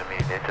 I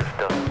mean, it just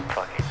doesn't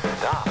fucking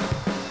stop.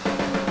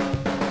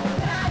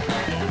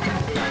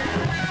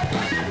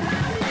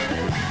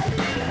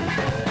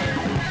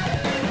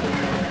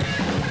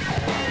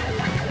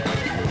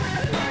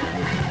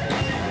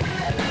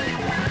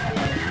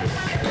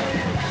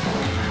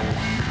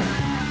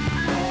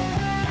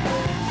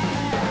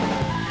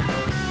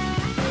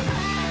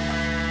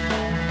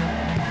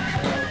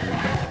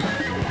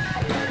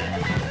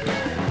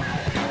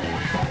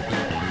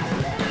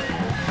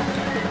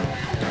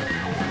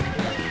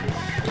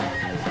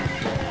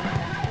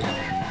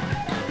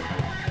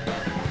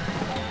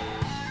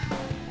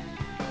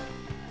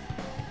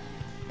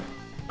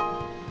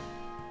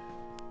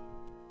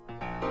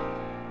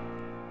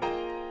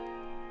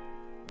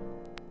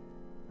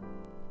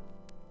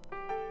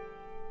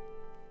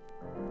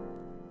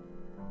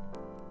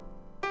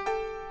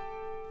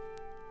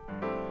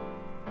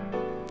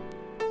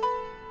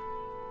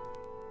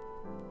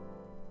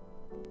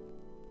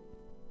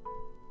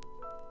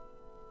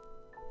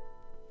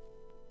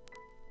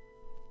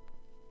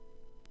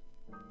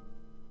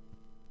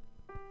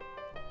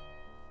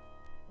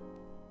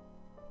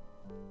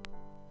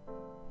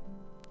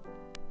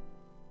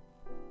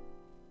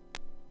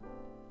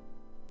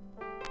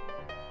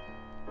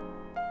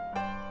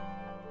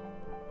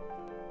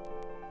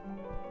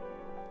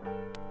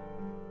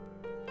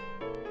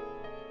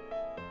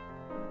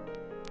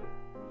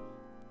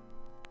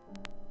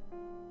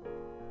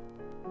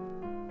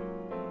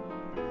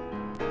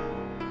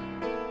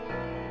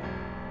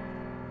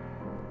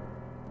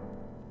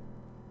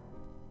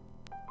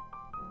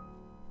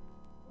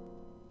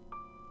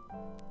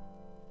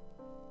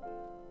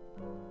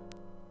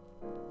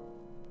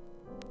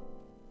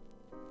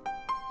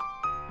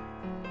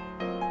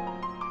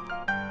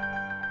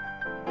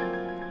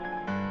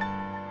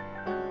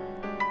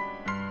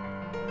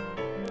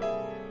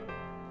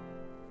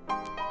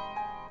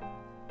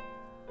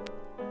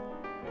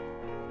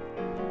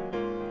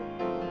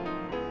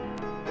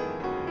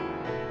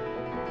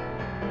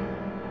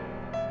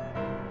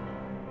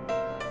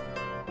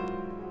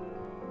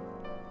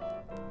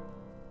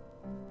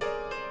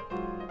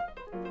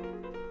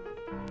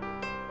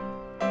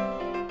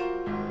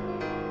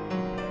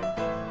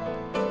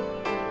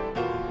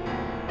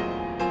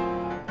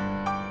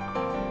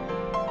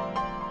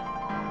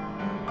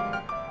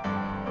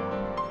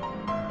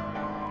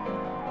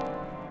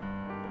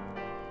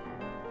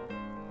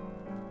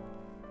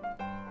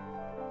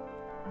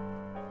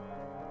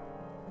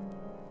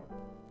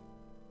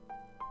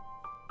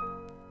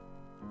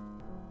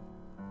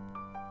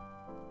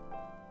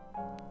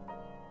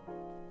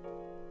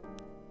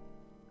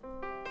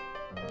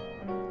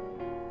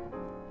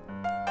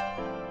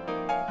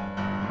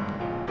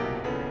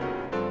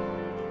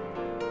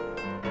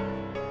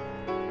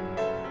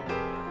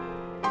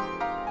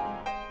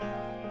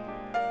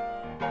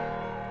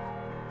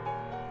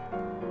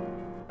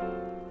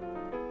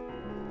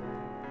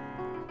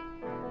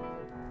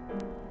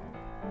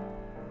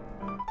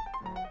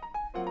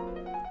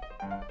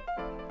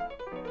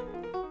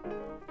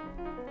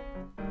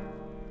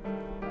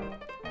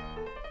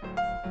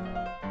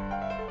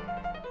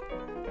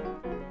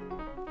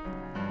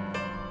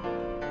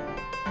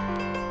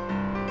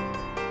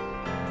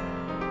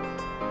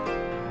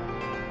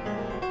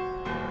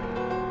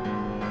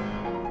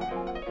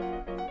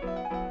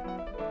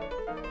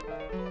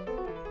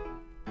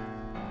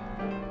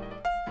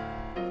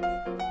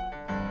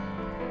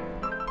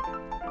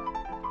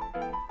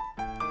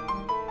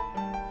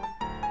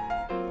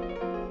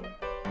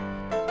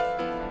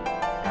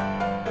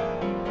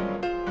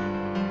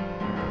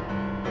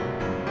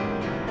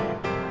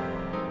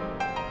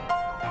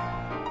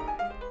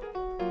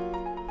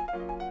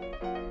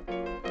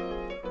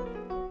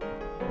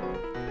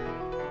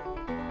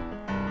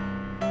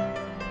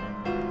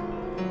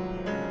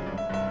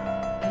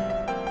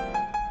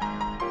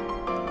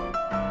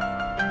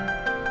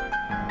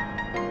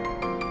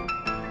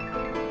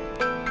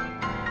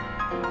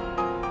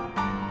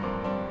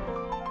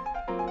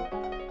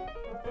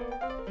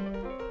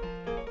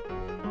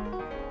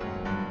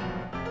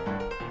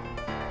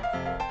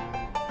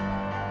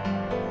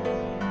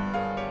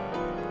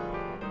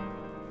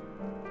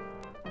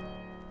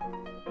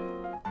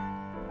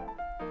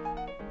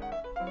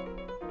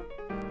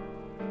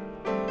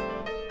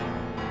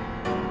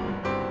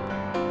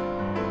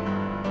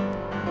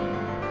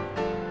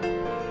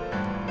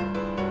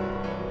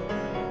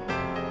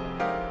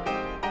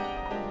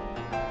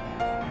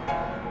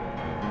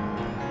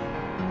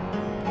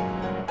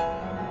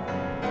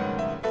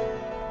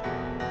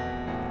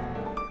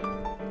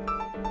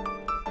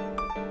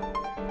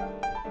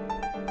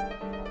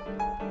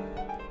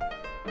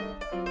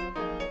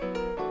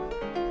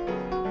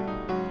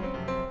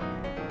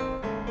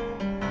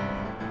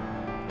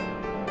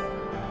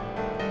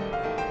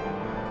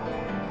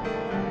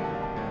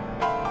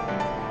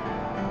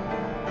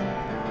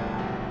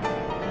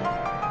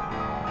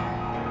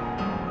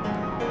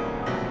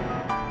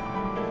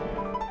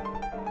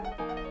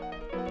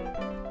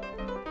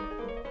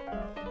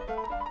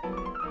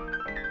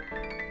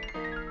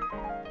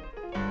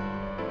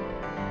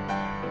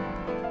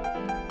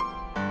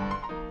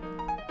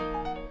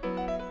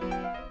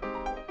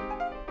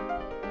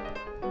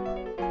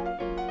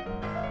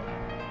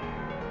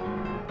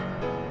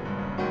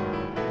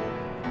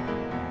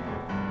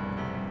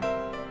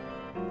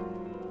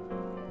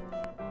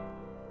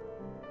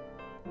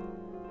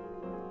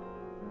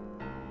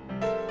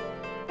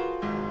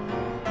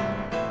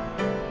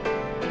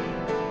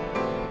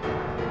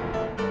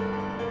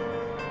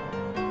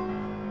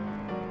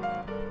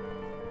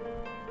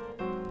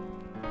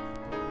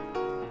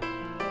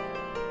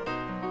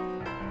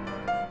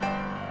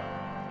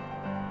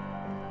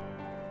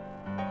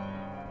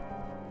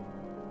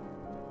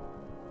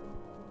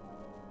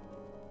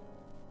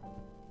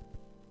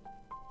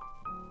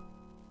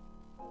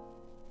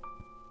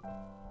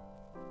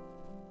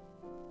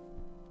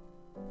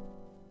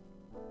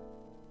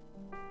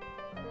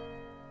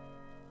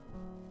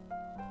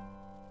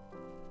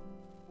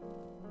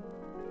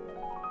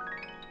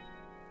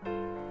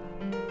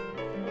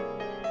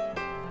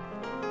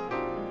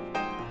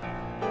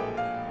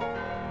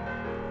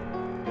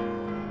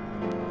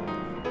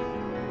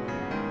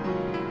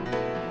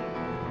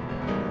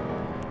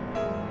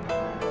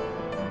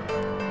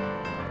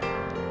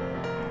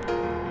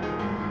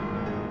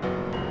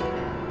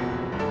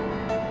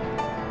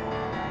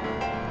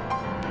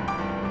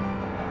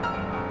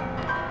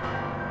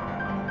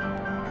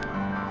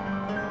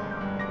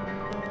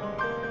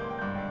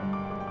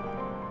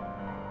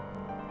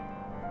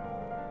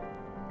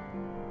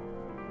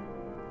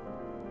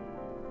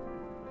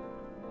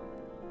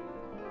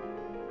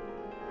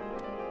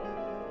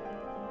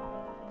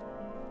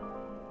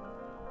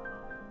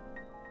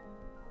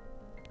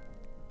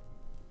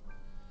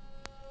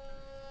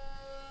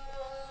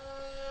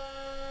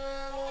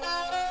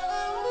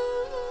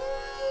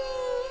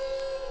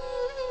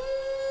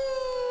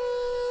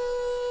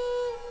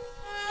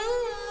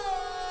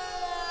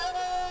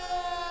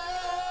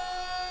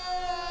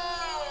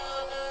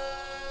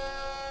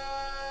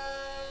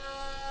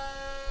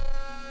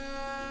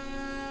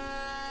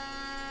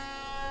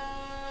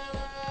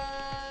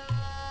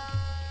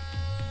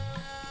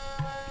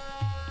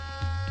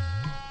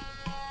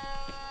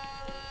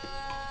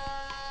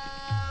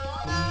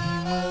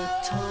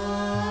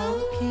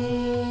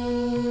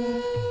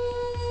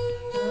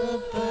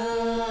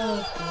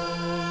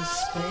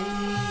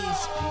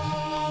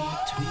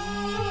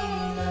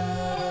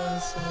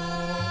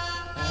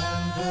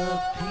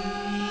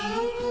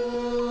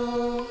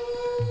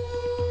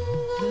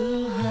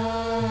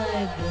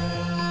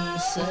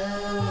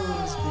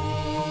 ourselves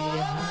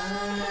behind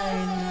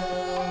a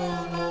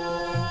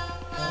wall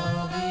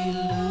of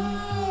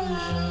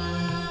illusion.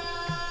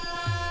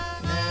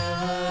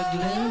 Never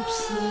glimpse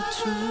the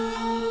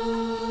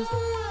truth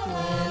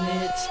when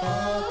it's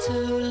far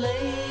too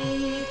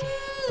late,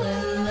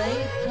 when they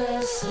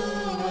pass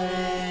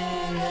away.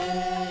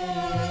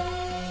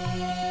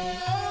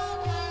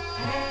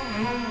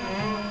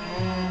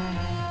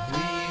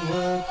 We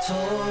were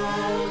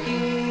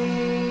talking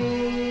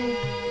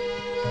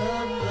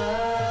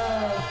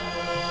about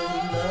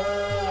the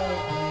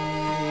lovely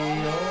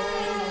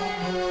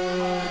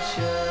old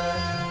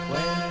church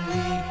when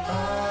we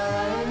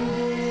find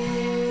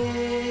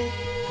it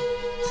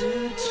to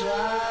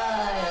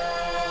try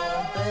our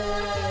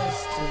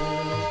best to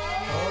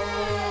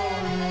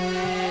hold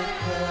it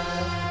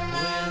back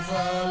with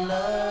our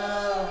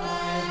love,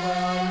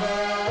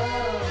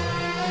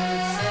 we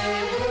could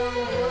save the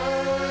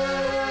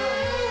world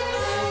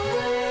if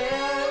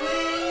they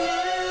only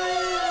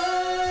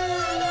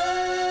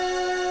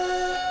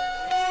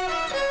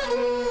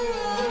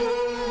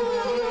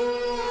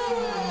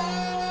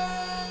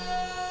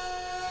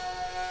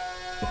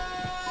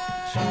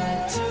try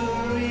to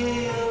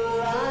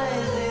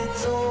realize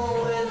it's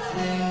all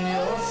within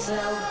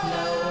yourself.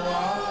 No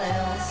one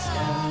else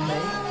can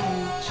make you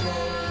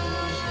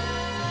change.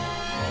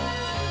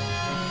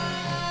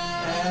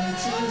 And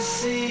to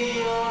see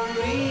you're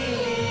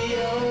really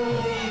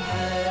only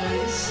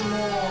very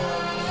small.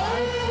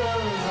 Life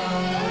goes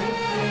on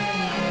within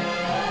you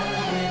and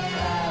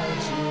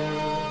without you.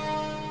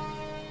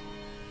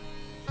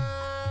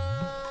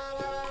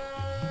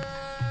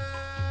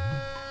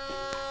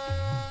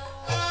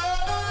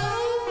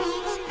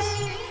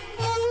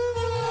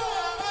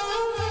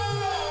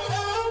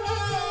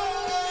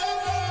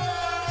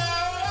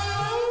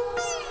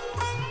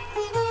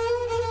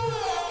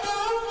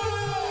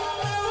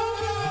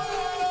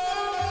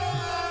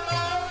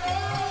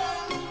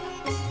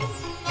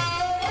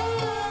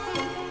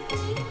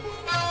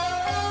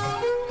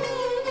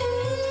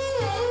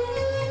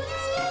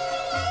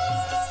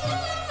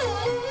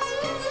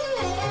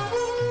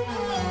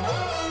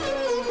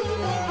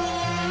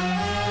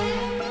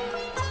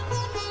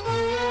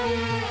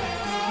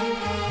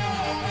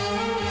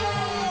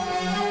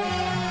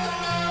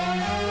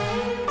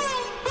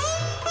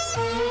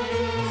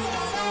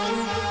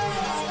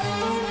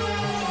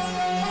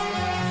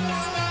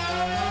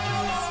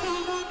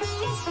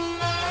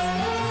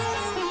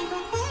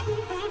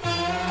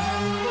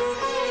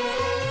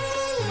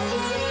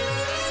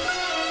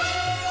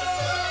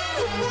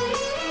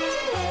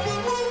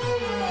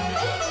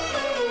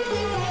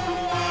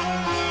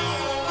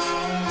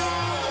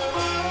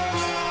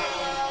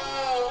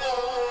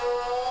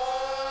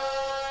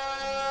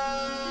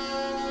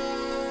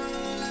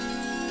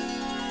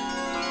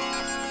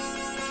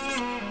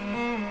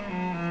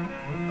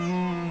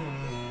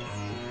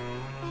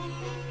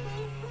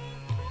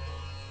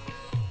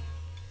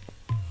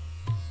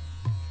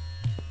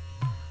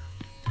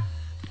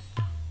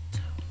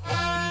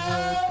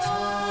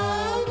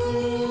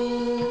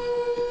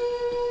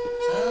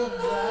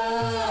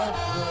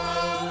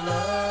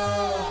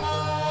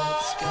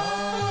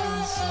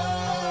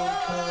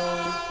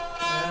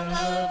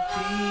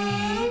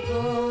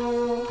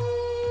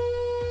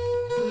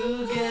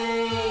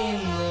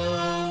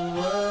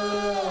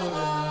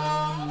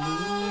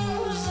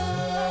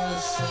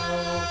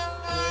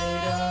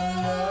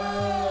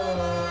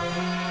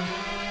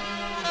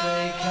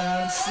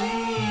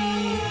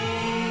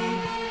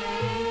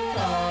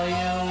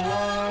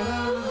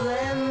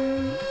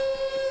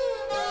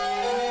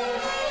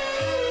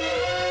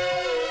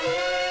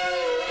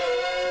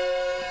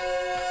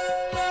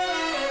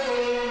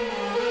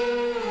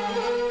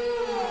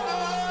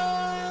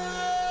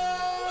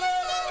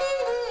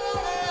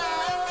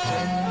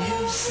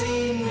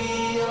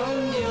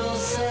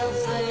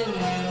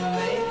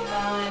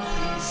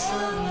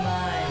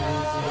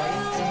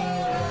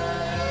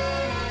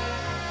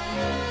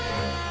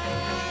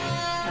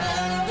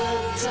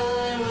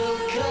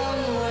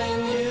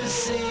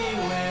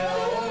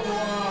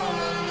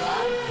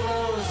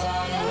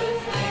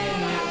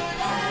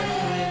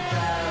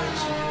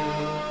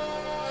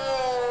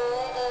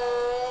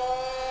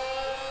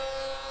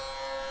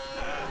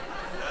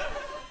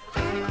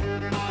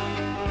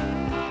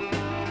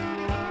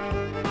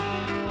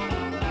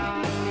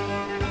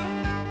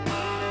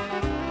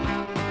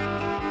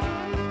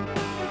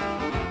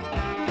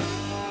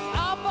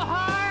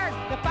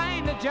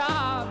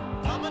 job.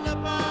 Coming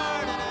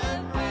apart and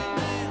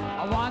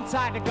everything. One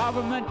side the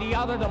government, the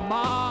other the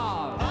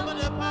mob. Coming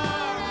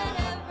apart and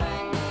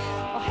everything.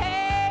 Oh,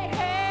 hey,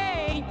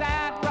 hey, ain't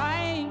that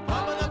right?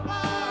 Coming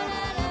apart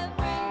and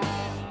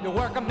everything. The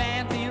working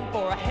man's in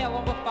for a hell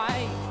of a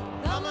fight.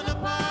 Coming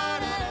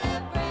apart and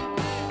everything.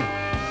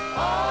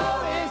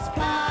 Oh, this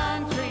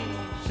country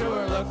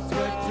sure looks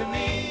good to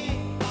me.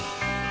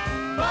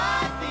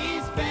 But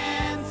these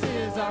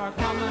fences are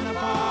coming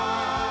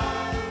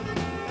apart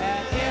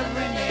at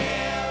every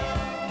nail.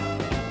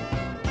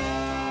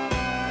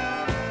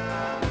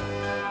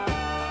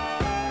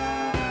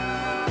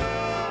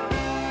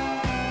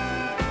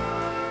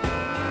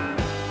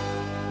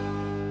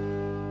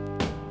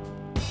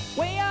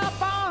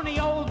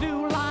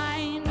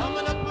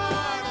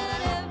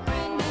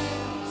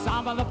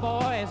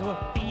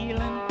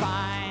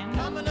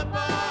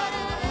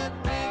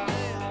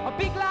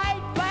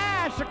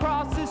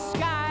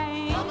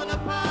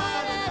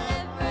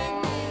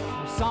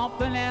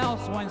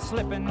 went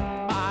slipping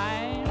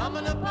by.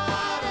 Coming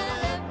apart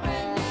at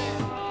every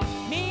nail.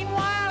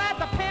 Meanwhile, at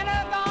the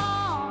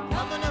Pentagon,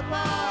 Coming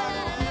apart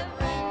at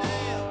every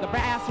nail. the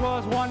brass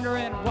was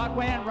wondering what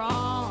went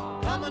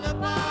wrong. Coming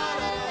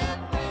apart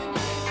at every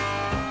nail.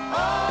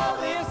 Oh,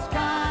 this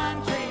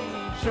country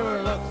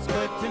sure looks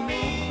good to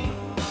me.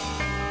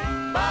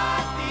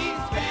 But these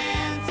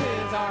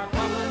fences are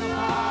coming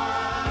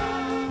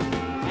apart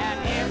at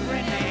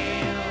every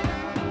nail.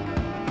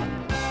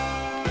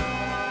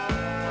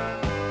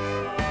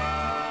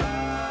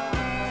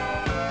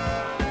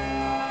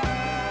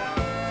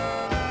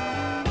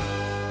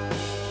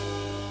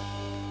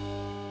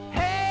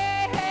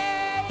 Hey,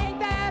 hey, ain't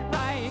that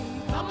right?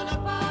 Coming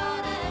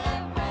apart at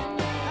every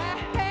nail.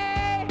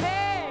 Hey,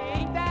 hey,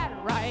 ain't that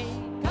right?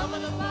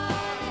 Coming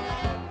apart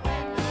at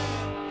every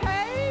nail.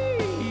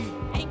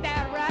 Hey, ain't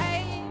that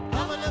right?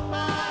 Coming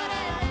apart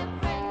at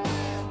every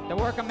nail. The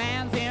working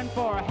man's in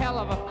for a hell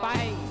of a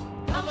fight.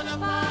 Coming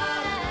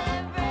apart at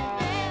every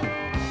nail.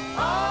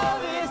 Oh,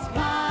 this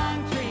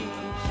country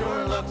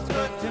sure looks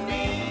good to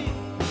me.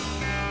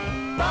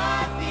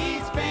 But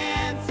these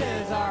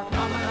fences are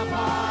coming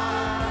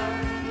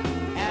apart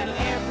at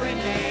every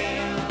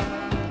nail.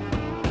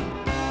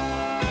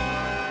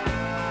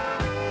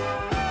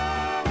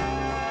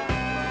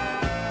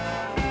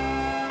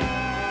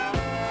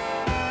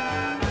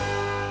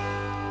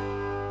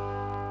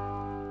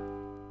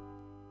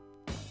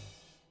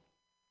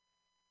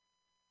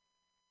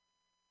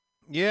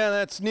 Yeah,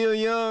 that's Neil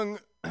Young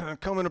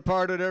coming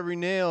apart at every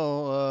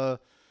nail.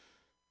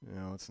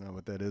 No, it's not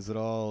what that is at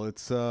all.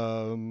 It's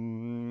off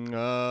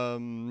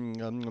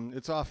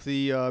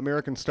the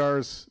American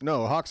Stars.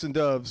 No, Hawks and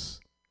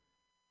Doves,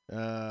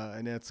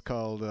 and that's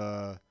called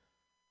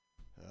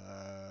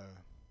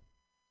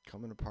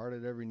coming apart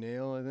at every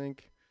nail, I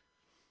think.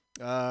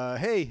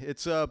 Hey,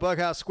 it's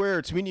BughouseSquare.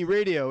 It's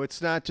MutinyRadio. It's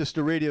not just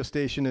a radio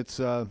station. It's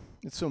so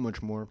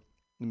much more.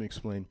 Let me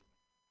explain.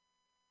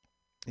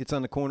 It's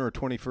on the corner of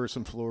 21st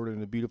and Florida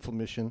in a beautiful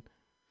Mission,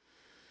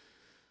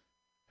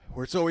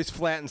 where it's always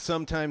flat and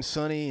sometimes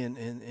sunny, and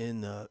in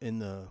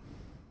the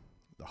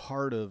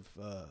heart of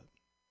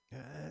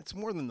it's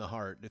more than the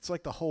heart. It's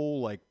like the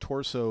whole like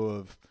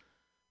torso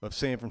of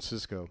San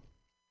Francisco.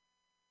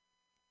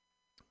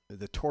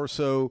 The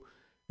torso,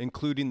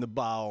 including the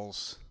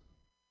bowels.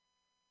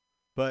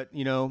 But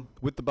you know,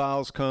 with the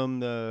bowels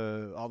come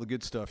all the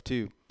good stuff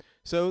too.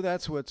 So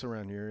that's what's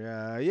around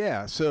here.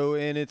 Yeah. So,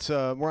 and it's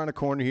we're on a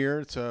corner here.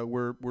 It's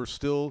we're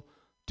still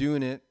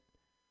doing it.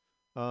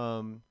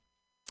 I'm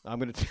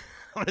gonna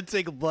I'm gonna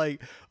take a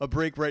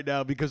break right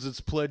now because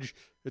it's pledge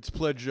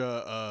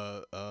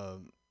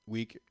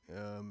week.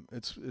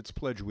 It's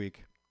pledge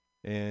week,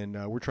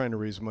 and we're trying to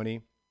raise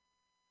money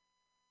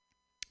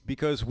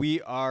because we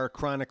are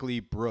chronically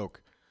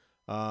broke.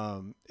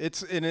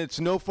 It's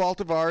no fault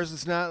of ours.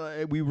 It's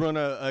not. We run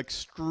a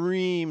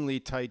extremely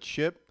tight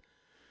ship.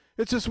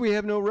 It's just we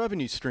have no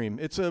revenue stream.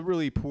 It's a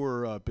really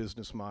poor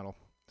business model.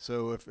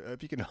 So if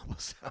you can help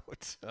us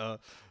out,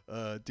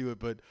 do it.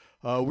 But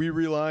we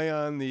rely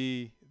on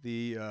the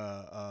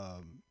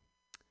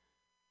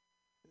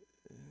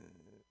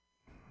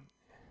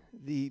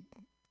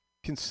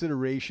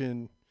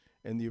consideration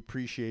and the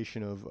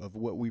appreciation of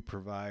what we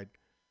provide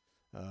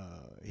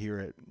here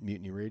at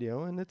Mutiny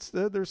Radio, and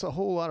there's a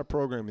whole lot of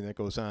programming that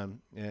goes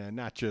on, and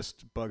not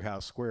just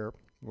BughouseSquare,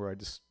 where I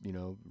just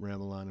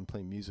ramble on and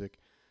play music.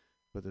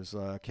 But there's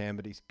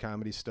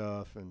comedy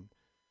stuff, and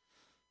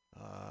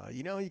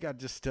you got to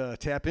just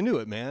tap into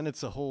it, man.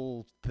 It's a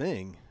whole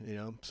thing,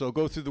 So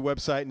go through the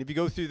website, and if you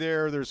go through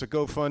there's a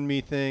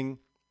GoFundMe thing.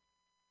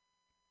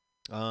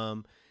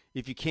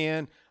 If you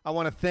can, I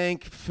want to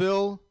thank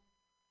Phil,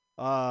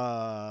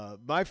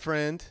 my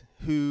friend,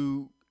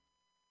 who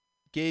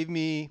gave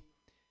me.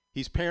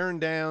 He's paring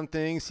down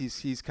things.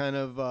 He's kind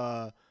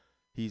of.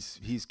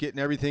 He's getting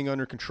everything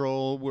under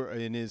control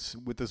with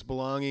his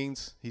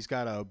belongings. He's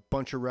got a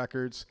bunch of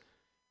records,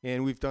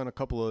 and we've done a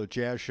couple of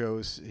jazz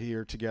shows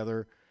here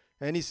together.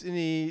 And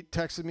he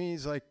texted me.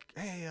 He's like,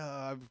 "Hey,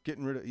 I'm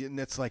getting rid of," and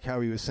that's like how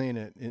he was saying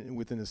it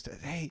within his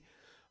text. "Hey,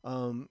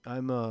 I'm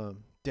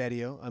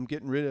Daddy-O. I'm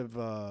getting rid of.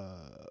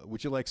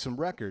 Would you like some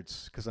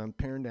records? Because I'm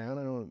paring down.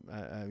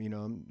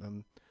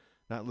 I'm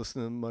not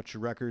listening to much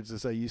records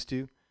as I used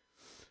to."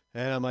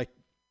 And I'm like,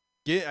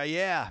 yes,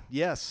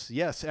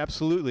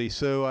 absolutely.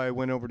 So I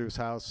went over to his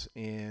house,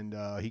 and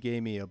he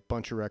gave me a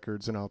bunch of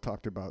records, and I'll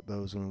talk about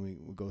those when we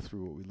go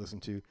through what we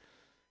listened to.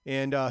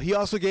 And he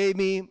also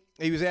he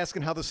was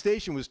asking how the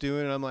station was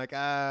doing, and I'm like,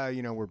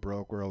 we're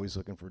broke. We're always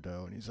looking for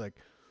dough. And he's like,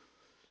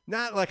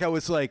 not like I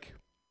was like,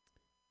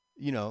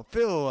 Phil,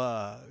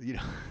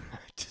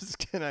 just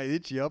can I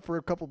hit you up for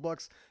a couple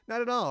bucks?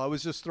 Not at all. I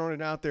was just throwing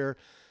it out there.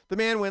 The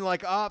man went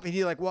like up, and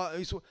he like, well,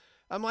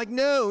 I'm like,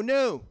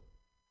 no.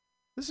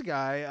 This is a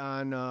guy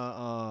on,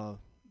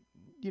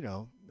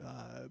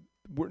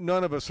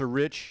 none of us are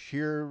rich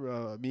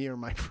here, me or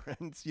my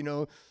friends,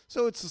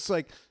 So it's just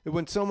like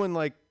when someone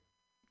like,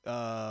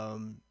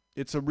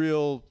 it's a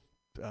real,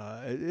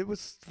 it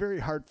was very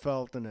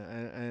heartfelt, and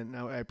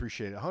I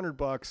appreciate it.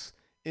 $100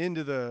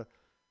 into the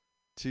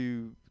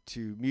to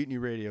Mutiny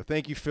Radio.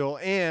 Thank you, Phil,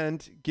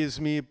 and gives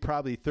me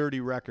probably 30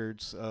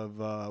 records of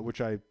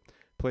which I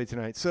played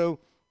tonight. So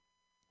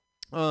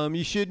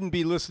you shouldn't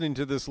be listening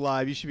to this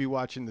live. You should be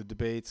watching the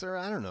debates, or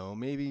I don't know,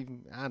 maybe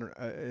I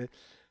don't.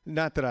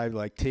 Not that I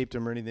like taped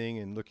them or anything,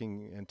 and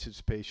looking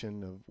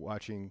anticipation of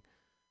watching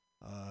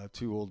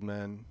two old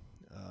men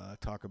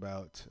talk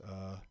about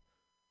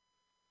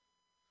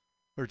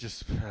or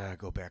just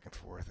go back and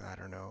forth. I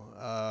don't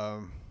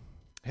know.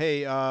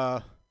 Hey.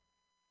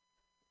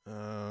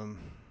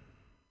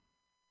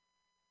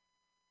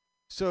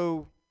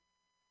 So,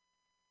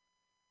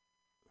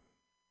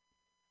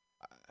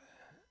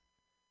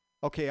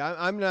 okay,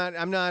 I'm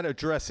not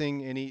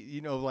addressing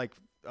any, like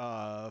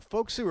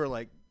folks who are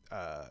like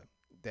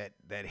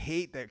that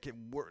hate, that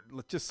can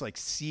just like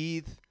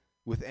seethe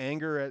with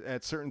anger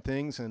at certain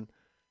things, and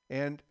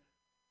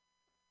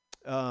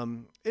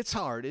it's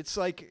hard. It's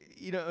like,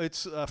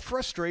 it's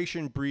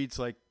frustration breeds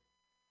like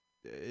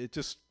it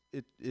just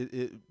it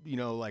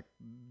like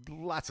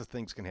lots of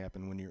things can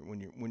happen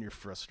when you're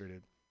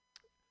frustrated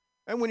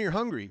and when you're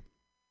hungry.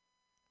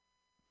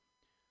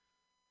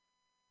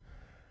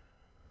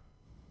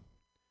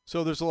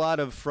 So there's a lot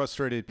of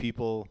frustrated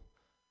people.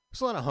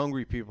 There's a lot of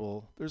hungry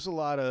people. There's a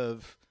lot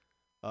of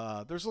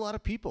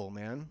people,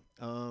 man.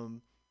 I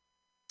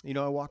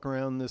walk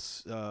around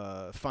this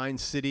fine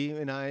city,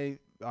 and I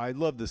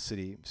love this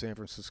city, San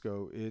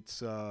Francisco.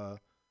 It's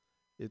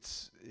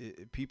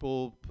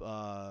people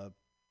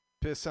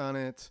piss on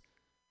it.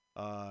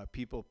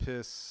 People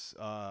piss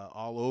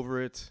all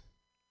over it,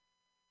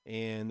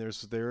 and there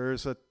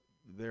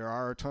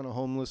are a ton of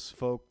homeless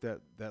folk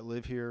that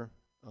live here.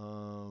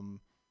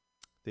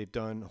 They've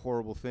done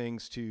horrible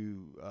things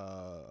to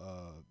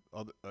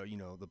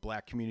the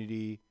black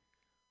community.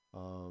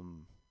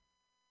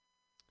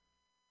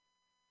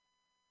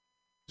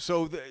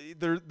 So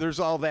there's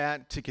all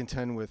that to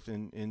contend with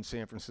in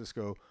San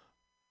Francisco.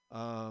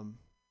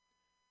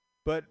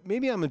 But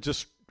maybe I'm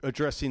just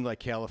addressing like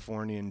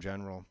California in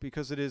general,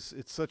 because it's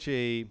such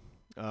a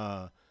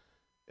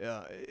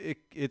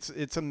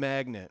it's a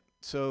magnet.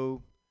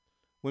 So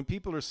when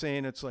people are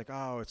saying it's like,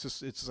 oh,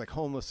 it's like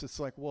homeless,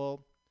 it's like,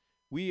 well,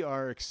 we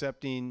are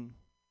accepting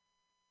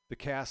the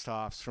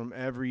cast-offs from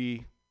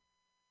every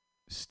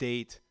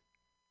state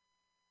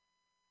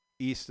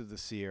east of the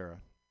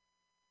Sierra.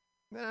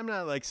 I'm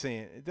not like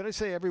saying, did I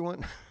say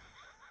everyone?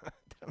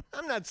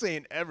 I'm not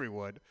saying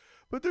everyone,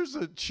 but there's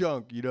a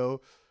chunk,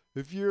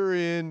 If you're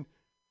in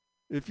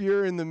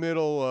the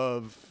middle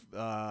of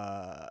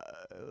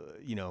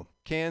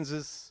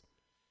Kansas,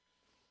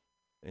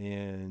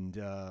 and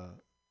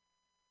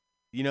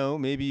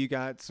maybe you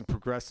got some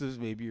progressives,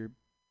 maybe you're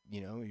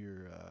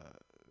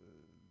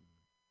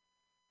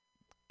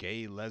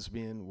gay,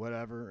 lesbian,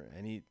 whatever,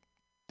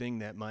 anything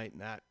that might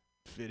not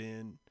fit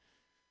in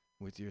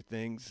with your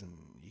things, and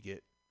you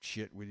get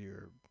shit with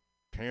your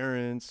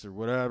parents or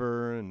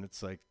whatever, and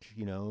it's like,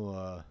 you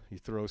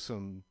throw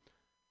some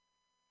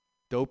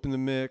dope in the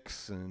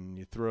mix, and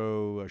you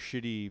throw a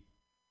shitty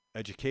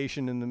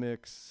education in the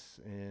mix,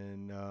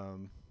 and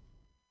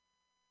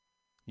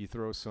you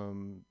throw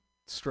some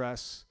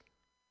stress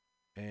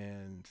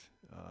and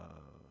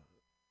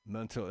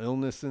mental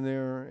illness in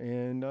there,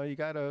 and you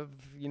gotta,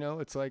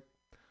 it's like,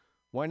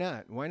 why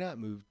not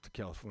move to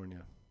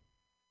California?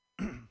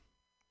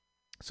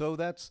 So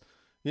that's,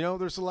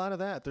 there's a lot of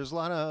that. There's a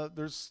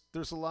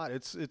lot.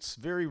 It's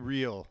very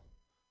real.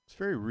 It's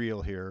very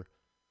real here.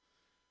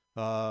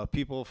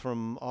 People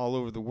from all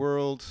over the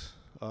world,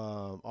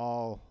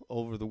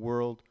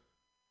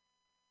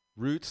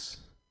 roots,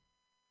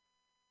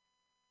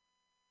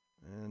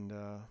 and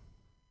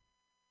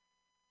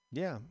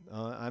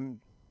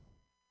I'm.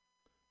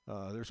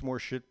 There's more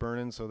shit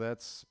burning, so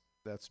that's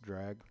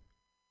drag.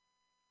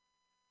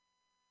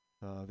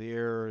 The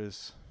air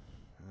is,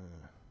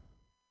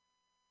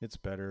 it's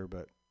better,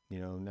 but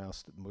now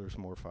there's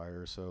more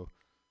fire, so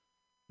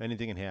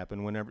anything can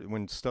happen.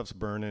 When stuff's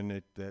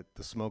burning, the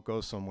smoke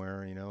goes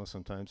somewhere.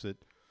 Sometimes it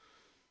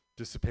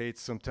dissipates,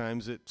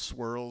 sometimes it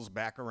swirls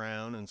back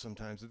around, and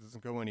sometimes it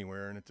doesn't go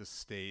anywhere, and it just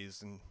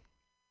stays. And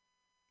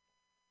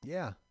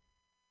yeah.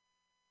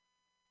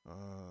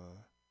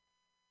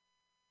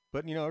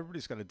 But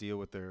everybody's got to deal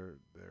with their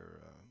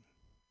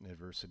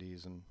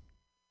adversities and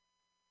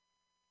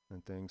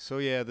things. So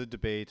yeah, the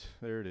debate,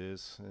 there it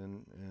is,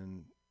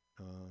 and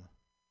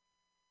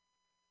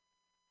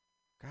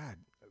God,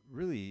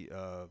 really,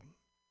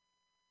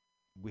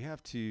 we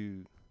have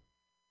to.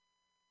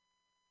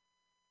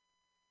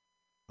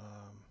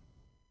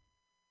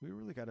 We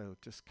really got to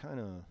just kind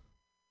of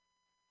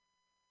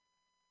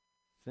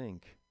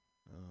think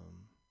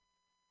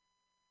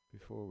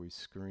before we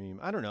scream.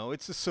 I don't know.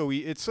 It's just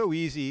it's so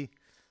easy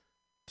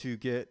to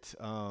get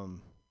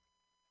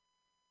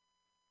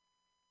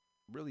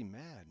really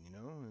mad,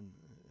 and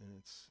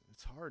it's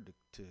hard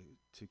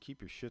to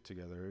keep your shit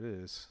together. It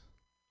is,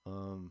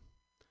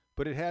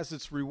 but it has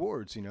its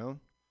rewards,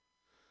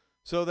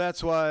 So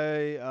that's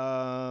why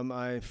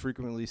I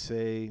frequently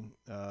say,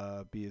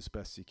 be as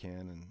best you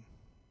can and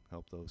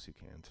help those who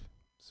can't.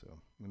 So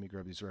let me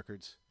grab these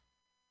records.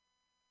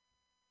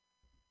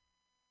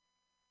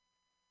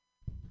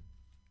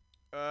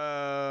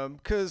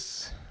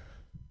 Because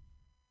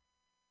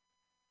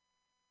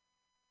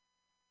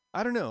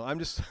I don't know. I'm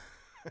just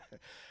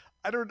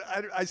I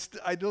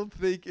don't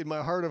think in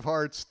my heart of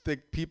hearts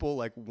think people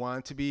like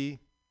want to be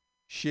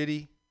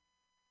shitty.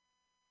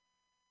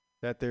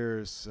 That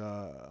there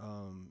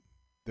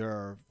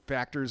are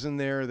factors in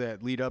there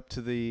that lead up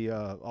to the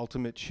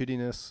ultimate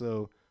shittiness.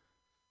 So,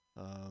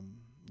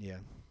 yeah.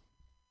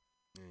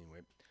 Anyway,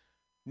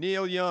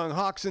 Neil Young,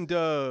 Hawks and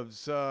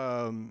Doves,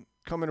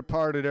 coming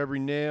apart at every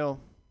nail.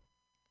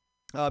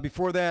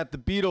 Before that, the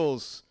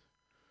Beatles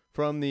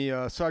from the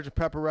Sgt.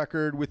 Pepper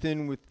record,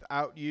 Within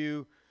Without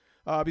You.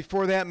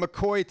 Before that,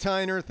 McCoy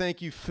Tyner,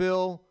 Thank You,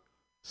 Phil.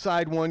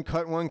 Side one,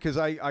 cut one, because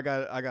I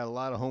got a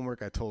lot of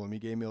homework. I told him he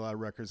gave me a lot of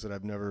records that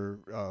I've never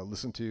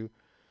listened to.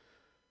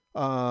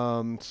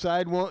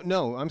 Side one,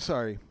 no, I'm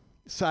sorry.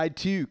 Side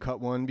two,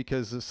 cut one,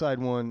 because the side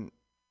one,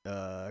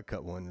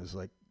 cut one is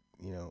like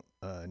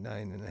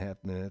 9.5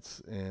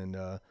 minutes, and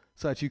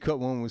side two, cut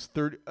one was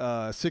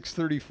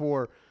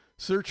 6:34.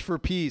 Search for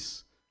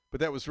Peace, but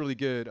that was really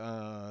good.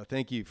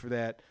 Thank you for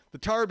that. The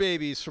Tar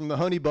Babies from the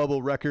Honey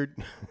Bubble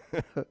record.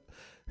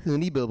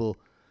 Honey Bubble.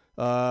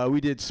 We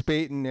did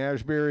Spate and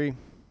Ashbury.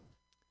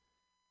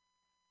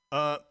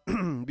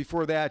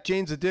 Before that,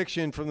 Jane's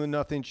Addiction from the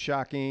Nothing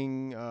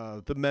Shocking,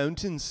 The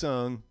Mountain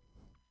Song.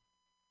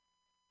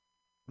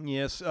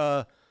 Yes,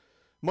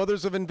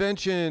 Mothers of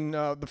Invention,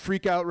 the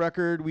Freak Out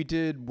record. We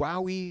did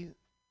Wowie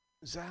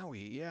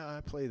Zowie. Yeah, I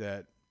play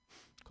that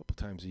a couple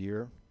times a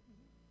year.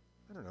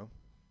 I don't know.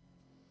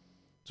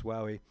 It's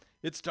Wowie.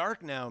 It's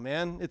dark now,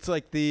 man. It's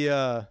like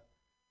the,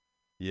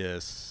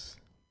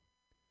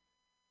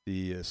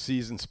 the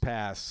seasons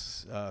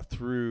pass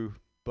through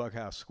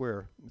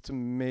BughouseSquare. It's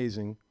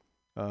amazing.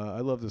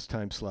 I love this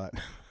time slot.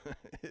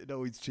 It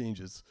always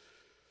changes,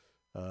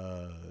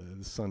 the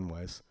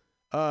sun-wise.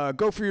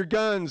 Go For Your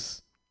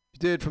Guns. You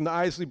did from the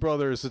Isley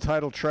Brothers, the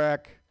title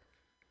track.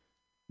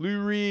 Lou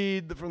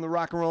Reed from the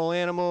Rock and Roll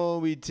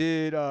Animal. We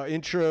did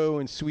Intro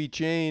and Sweet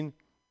Jane.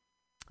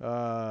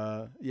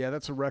 Yeah,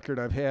 that's a record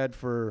I've had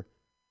for,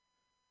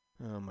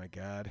 oh my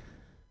God.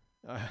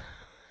 I've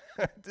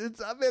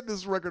had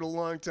this record a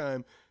long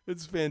time.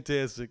 It's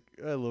fantastic.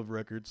 I love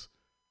records.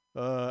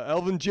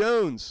 Elvin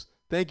Jones.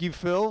 Thank you,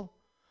 Phil.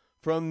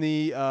 From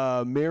the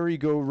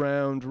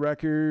Merry-Go-Round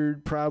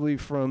record, probably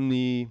from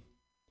the,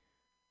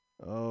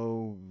 I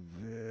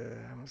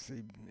want to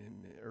say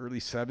early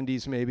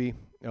 70s maybe.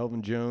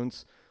 Elvin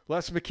Jones.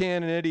 Les McCann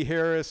and Eddie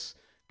Harris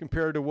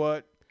compared to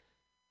what?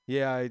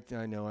 Yeah,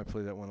 I know I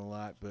play that one a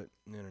lot, but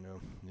I don't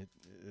know.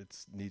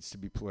 It needs to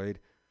be played.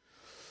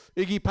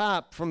 Iggy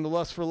Pop from The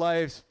Lust for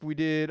Life. We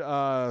did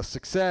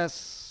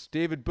Success.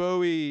 David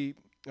Bowie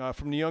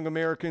from the Young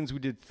Americans. We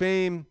did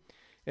Fame.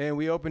 And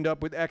we opened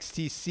up with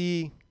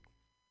XTC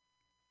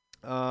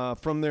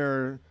from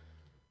their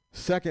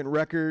second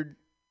record,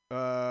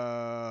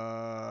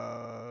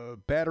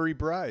 Battery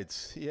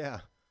Brides.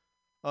 Yeah.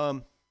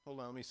 Hold on,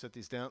 let me set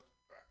these down.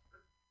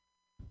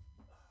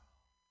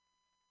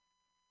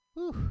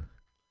 Whew.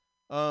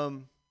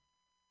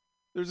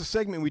 There's a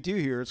segment we do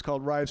here. It's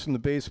called Rise from the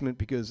Basement,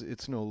 because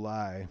it's no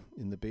lie.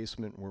 In the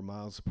basement, we're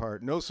miles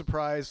apart. No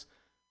surprise.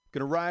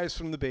 Gonna rise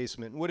from the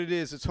basement. And what it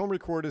is, it's home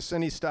recordist,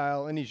 any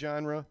style, any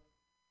genre.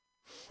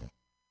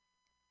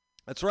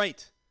 That's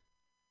right.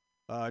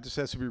 It just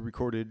has to be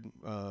recorded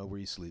where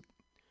you sleep.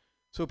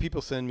 So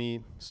people send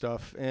me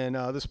stuff. And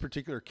this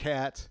particular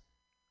cat,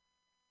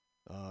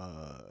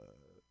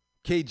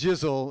 K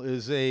Jizzle,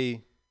 is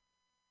a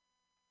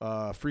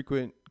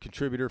frequent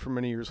contributor for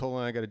many years. Hold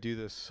on, I got to do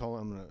this. Hold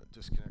on, I'm going to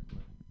disconnect.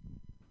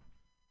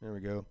 There we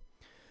go.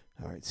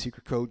 All right,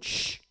 secret code.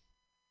 Shh.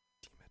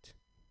 Damn it.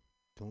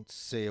 Don't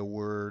say a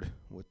word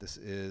what this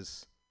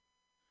is.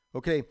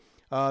 Okay,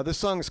 this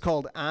song is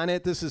called On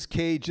It. This is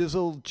K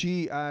Jizzle,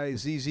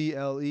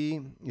 Gizzle.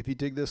 If you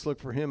dig this, look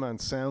for him on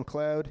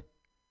SoundCloud.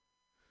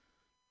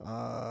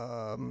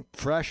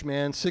 Fresh,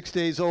 man. 6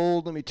 days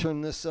old. Let me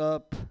turn this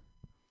up.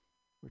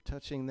 We're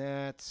touching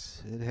that.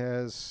 It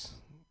has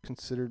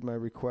considered my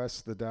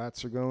request. The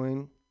dots are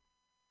going.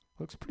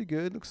 Looks pretty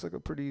good. Looks like a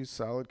pretty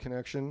solid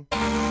connection.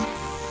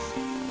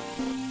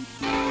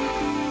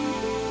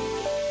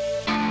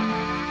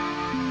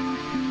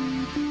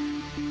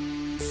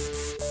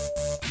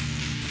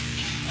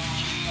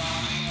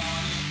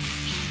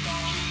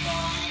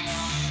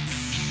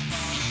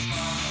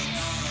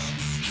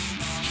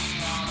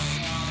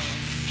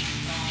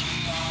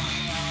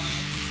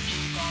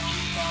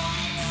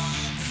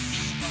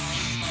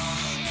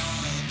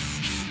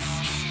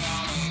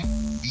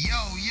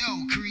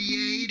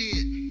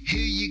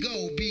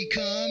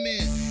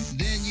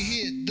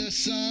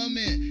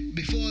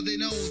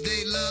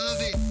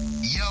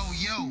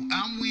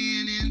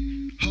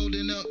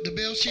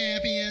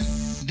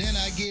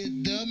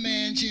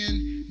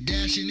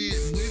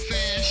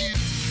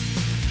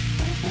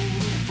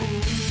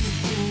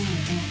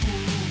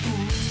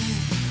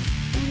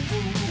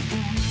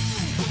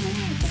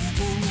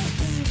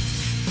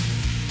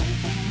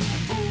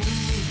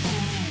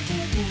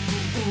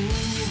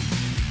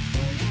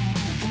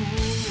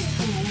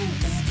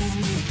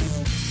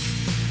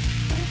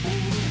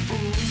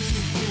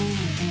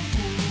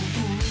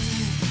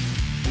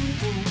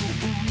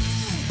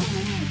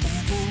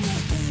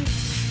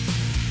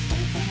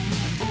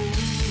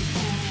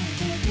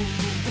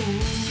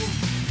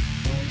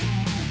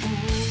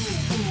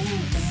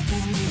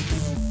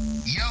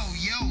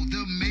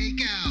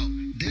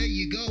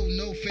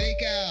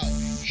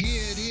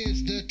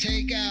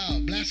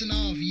 blasting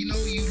off, you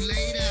know you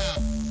laid out.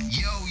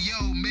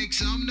 Yo, make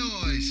some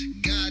noise.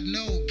 Got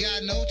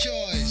no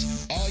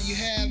choice. All you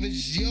have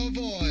is your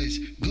voice.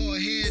 Go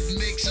ahead and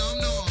make some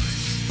noise.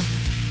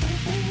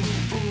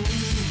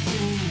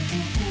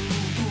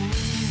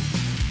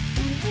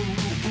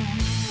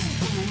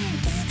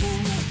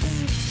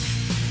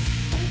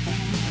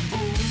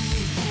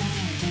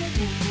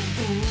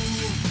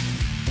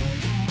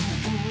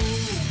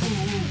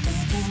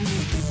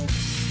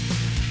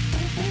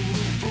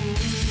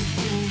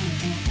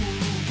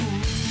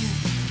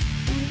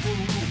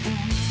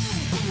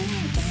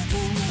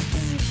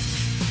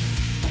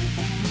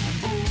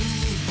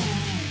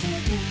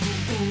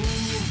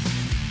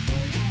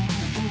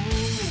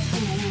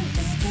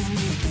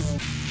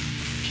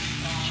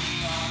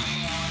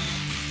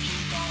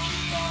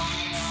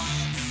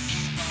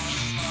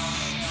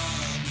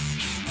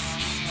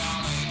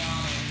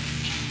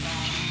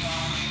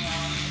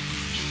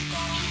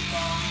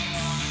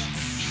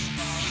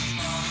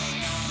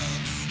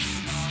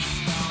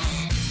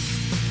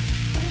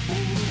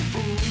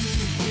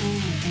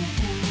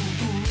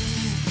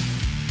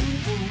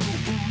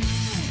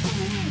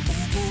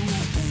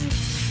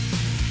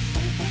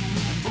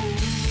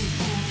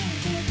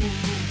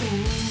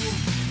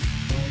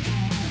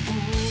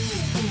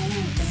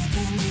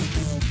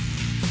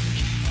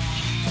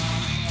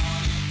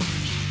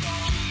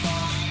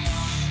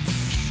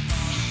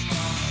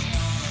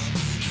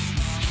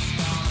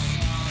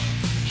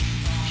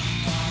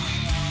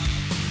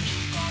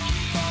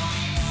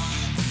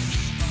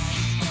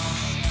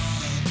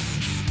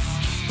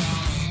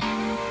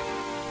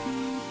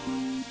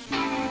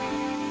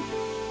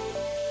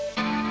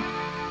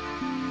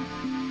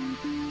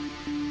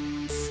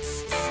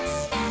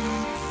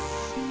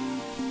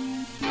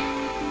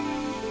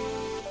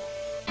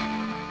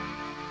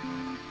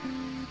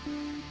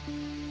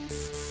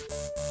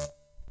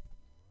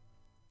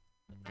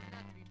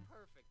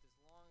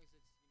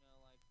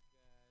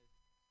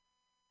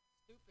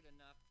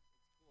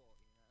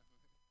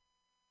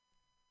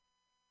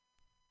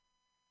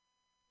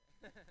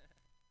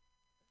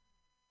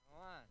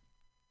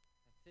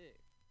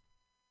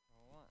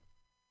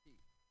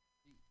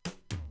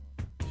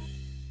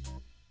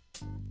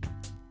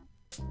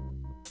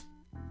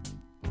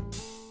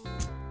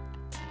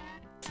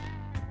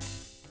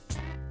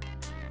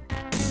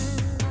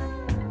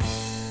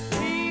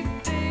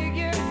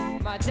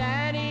 My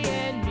daddy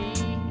and me,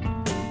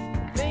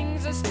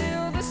 things are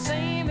still the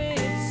same it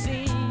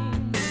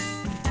seems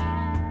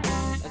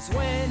as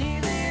when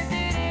he lived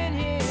it in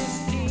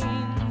his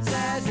teens.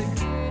 As a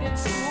kid in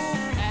school,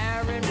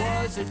 Aaron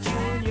was a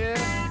junior,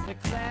 the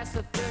class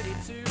of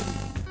 32.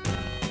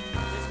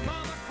 His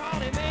mama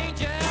called him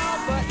Angel,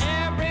 but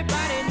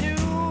everybody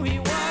knew he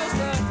was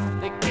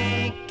the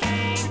king,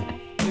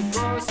 the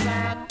gross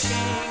out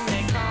king.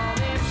 They called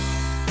him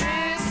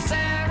Miss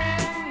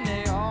Aaron,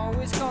 they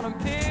always called him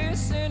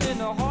Pearson in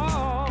the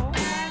hall.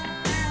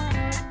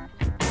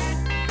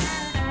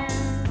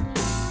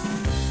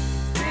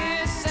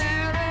 Miss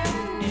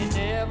Aaron, he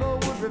never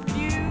would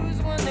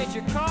refuse when they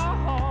should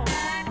call.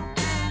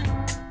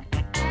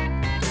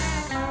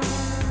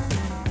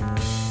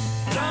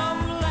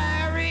 Dumb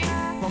Larry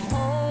from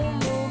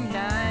homeroom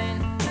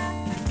 9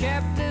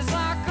 kept his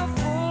locker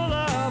full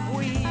of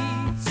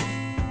weeds,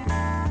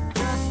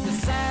 just to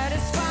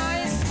satisfy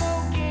his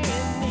smoking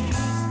needs.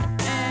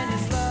 And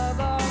his love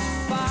of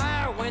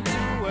fire went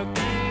to a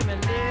game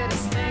and lit a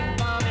snake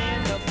bomb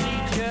in the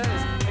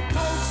bleachers. The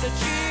coach, the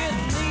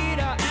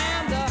cheerleader,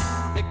 and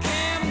the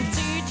chem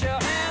teacher,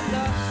 and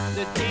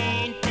the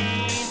dean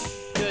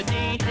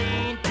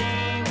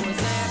was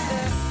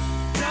after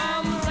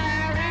Dumb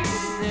Larry.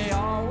 They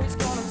always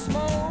called him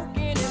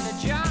smoking in the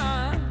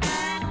john.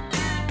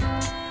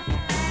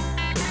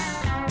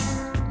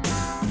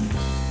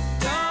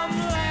 Dumb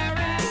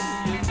Larry,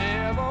 you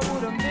never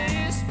would have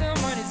missed him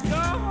when he's gone.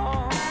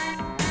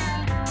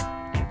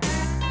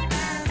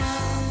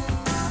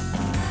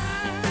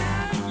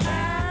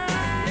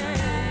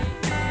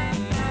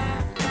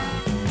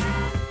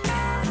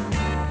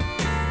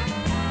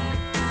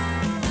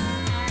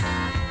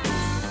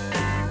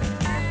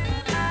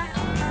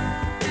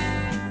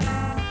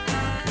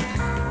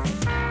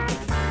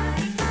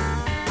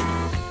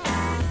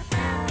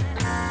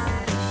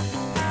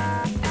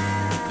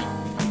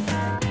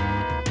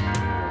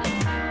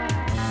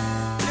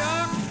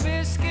 Chuck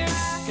Biscuit,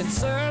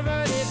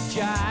 conservative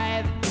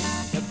jive,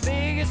 the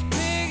biggest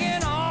pig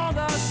in all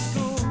the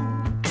school.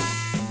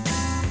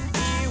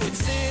 He would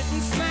sit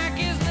and smack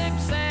his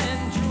lips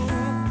and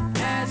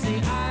drool as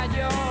he eyed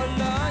your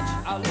lunch.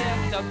 I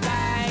left a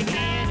bag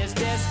in his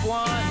desk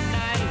one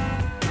night,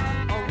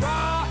 a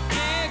raw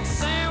egg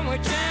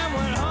sandwich, and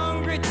when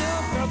hungry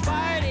took a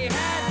bite, he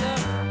had the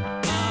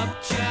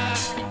upchuck,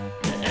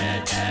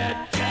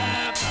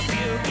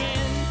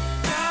 puking.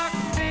 Chuck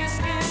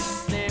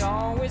Biscuits, they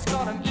always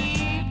called him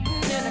eating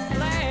in a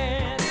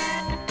glass.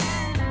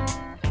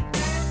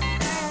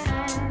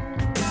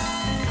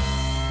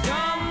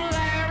 Dumb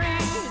Larry,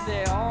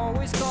 they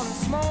always called him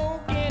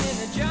smoking in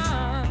the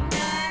john.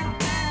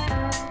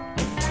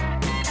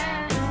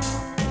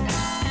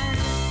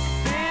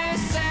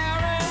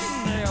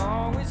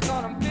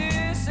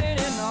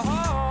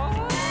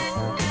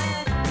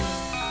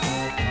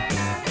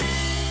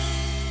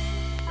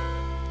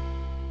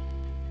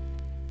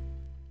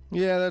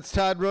 Yeah, that's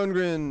Todd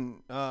Rundgren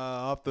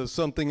off the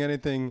Something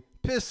Anything.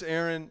 Piss,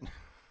 Aaron.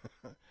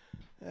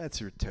 That's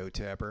your toe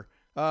tapper.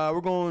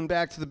 We're going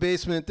back to the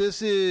basement.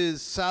 This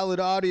is Solid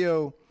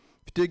Audio.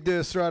 If you dig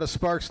this, they're out of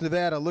Sparks,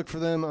 Nevada. Look for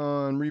them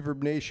on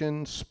Reverb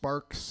Nation.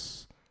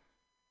 Sparks.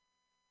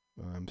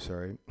 I'm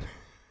sorry.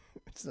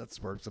 It's not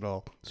Sparks at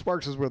all.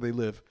 Sparks is where they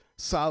live.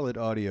 Solid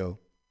Audio.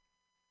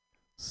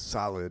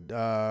 Solid.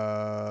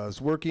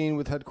 Is working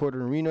with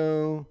headquarters in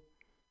Reno,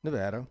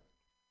 Nevada.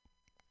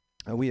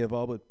 We have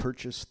all but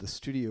purchased the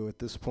studio at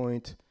this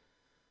point.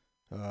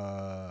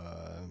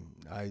 I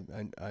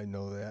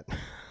know that.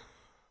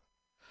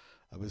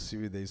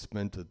 Obviously, they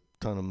spent a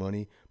ton of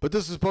money, but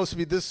this is supposed to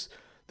be this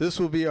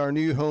will be our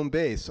new home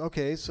base.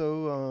 Okay,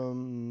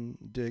 so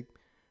dig,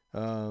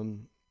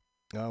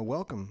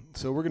 welcome.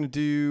 So we're gonna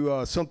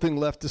do Something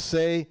Left to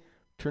Say.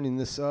 Turning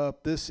this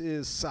up. This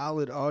is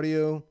Solid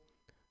Audio.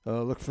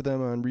 Look for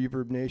them on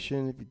Reverb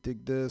Nation if you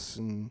dig this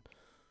and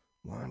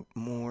want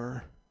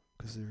more,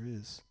 because there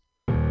is.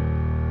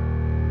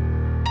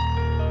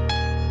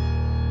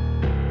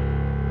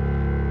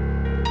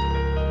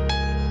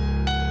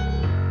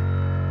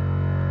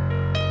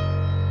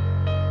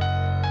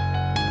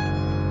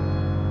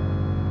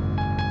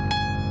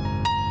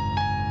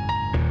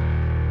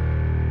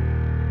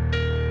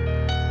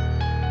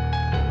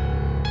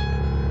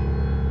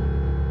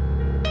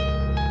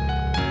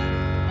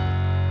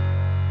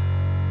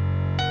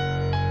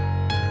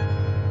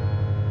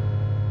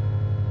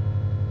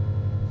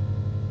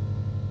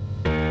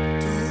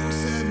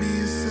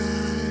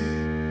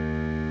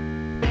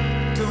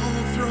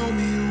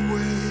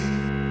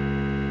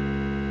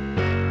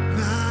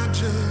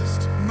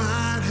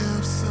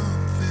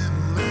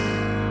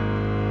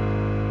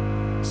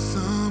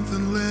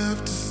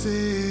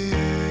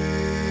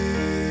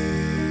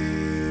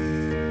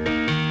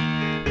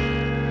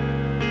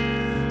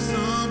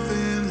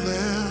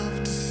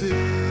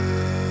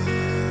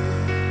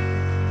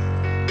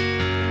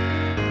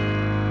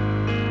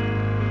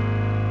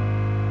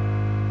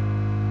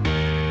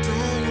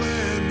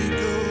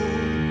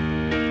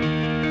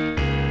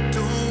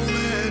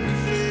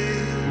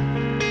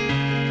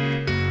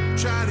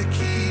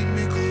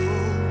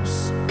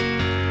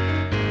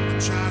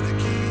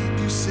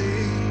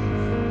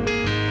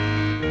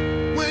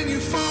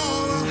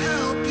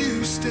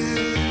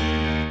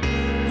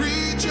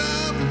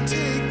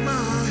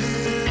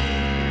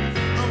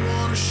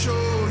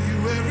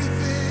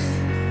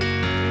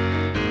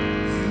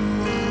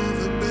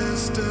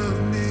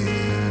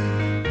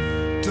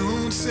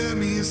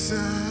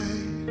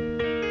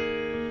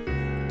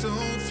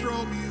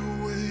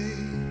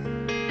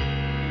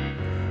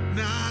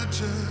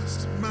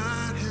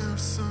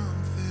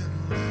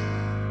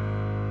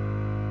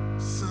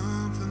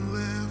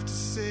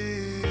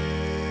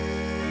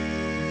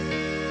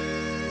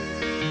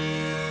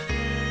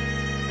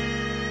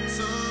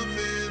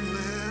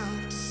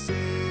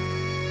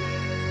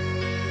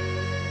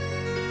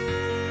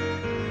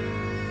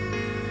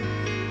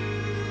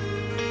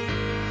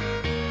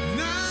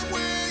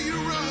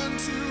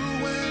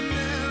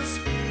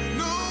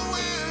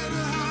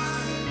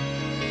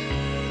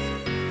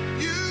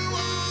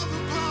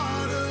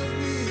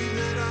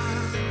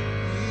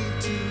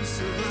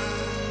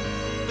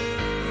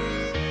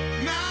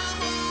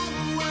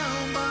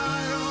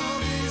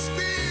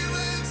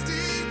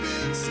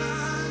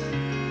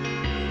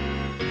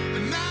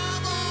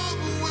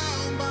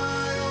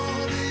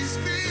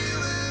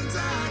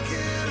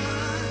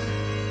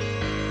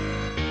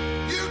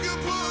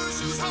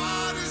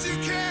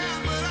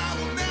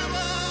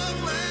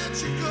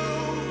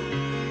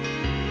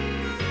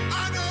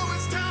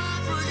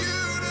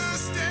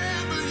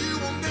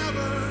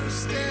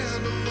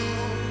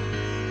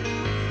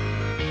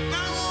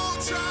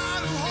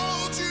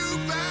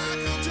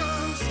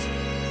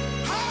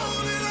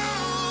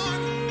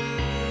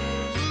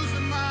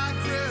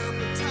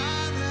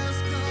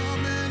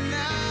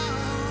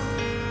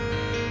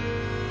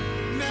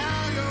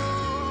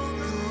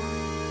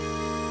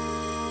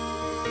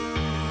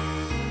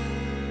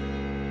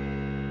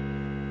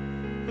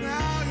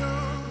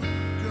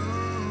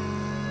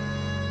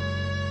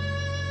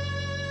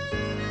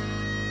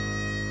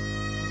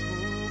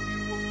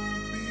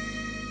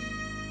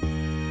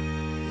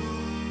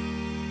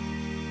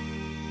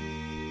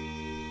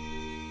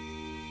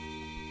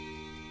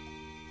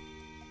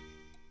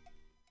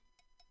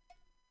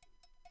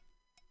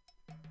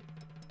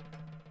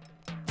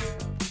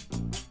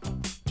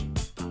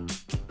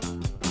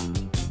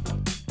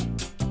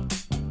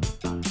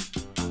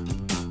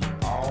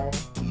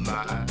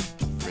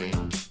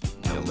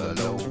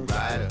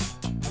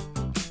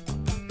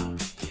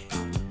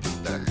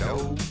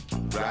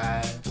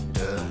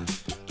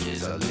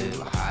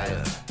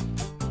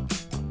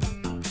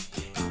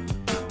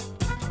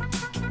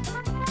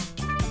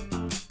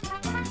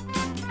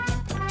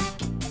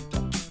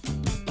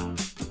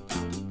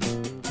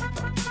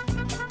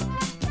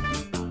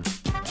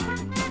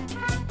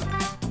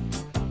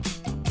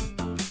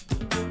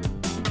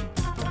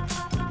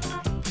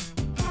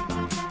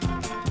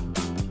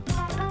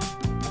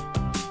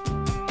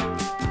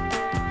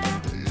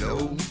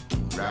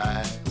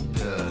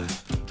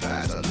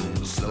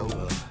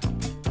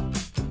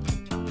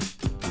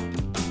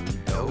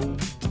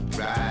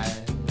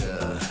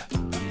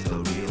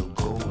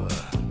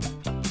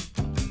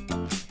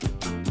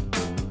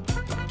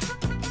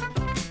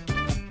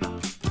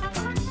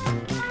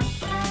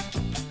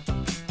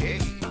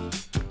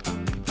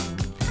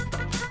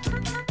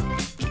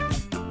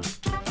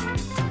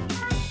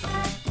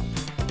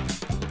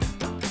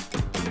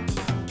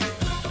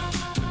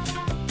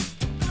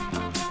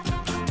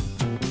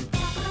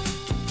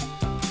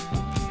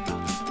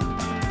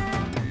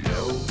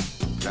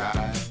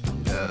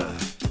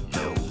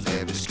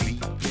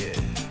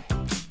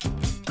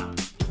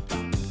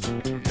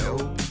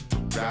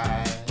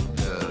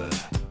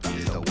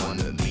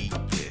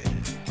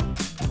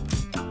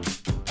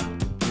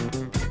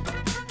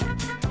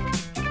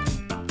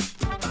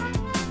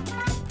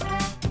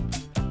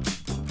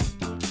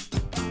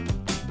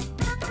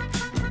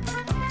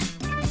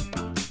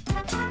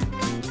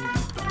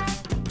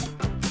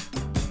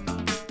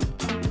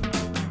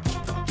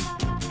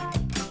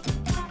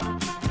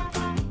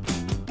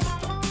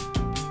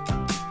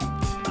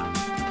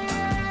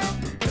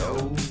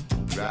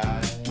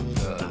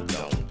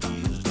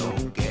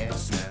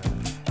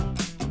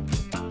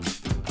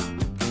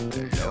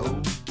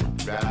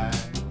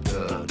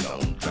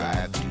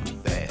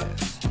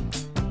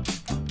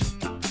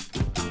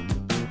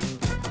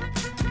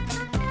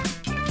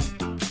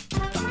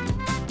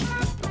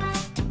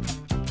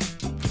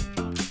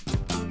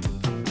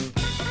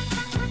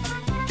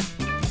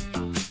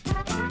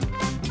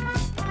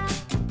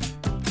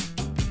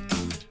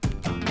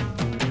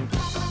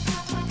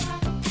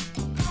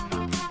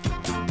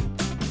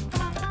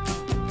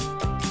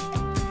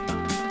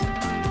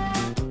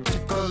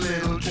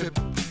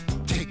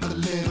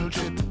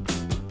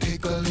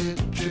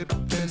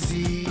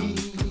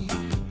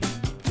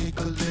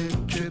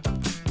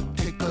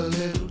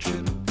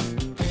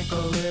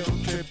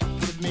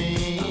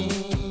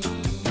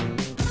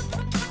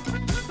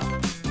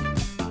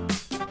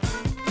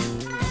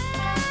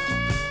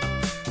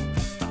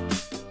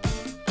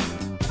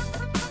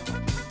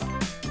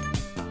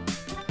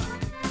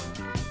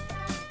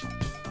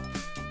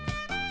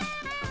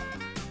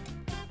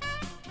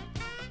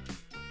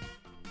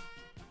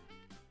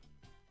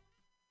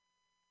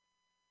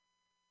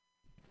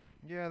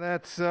 Yeah,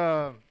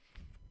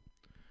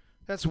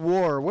 that's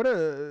War. What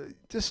an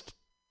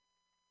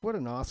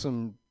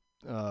awesome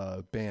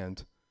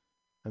band.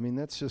 I mean,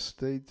 they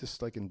just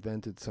like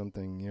invented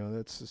something. You know,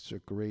 that's just a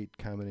great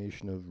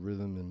combination of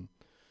rhythm and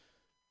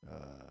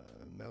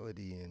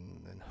melody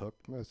and hook.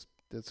 That's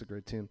a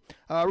great tune.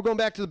 We're going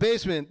back to the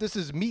basement. This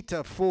is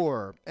Meta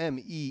 4,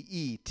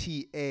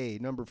 Meeta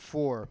number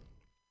 4.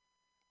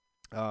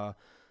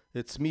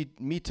 It's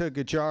Meta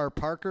Gajar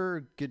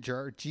Parker,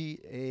 Gajar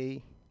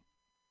Gajjar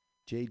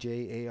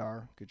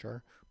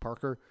Gajar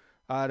Parker,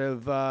 out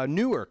of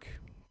Newark,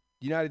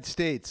 United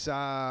States.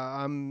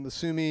 I'm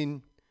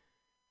assuming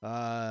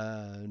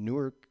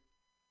Newark,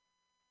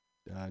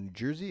 New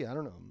Jersey. I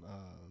don't know.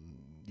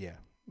 Yeah,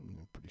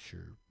 I'm pretty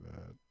sure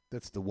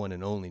that's the one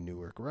and only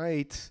Newark,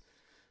 right?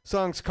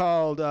 Song's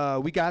called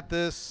 "We Got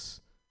This."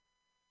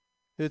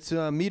 It's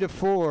Meta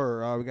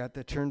 4. We got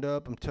that turned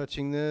up. I'm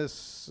touching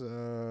this.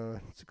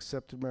 It's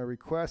accepted my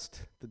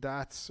request. The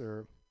dots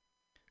are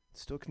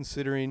still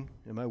considering.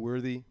 Am I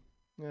worthy?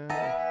 I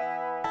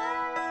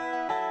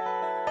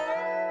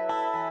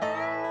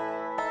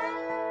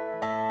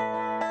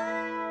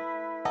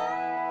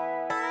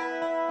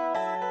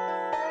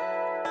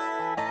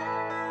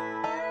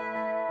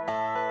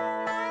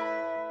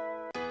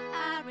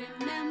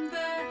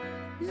remember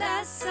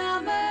last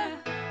summer,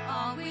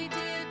 all we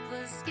did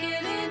was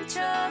get in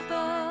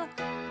trouble.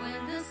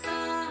 When the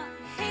sun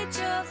hit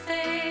your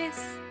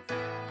face,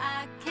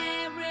 I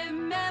can't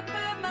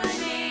remember my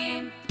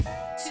name.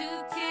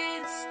 2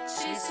 kids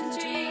chasing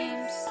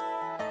dreams,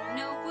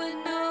 no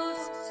one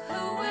knows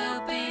who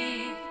will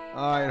be.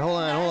 All right, hold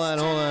on.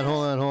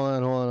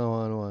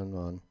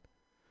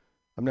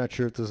 I'm not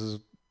sure if this is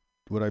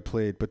what I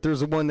played, but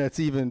there's one that's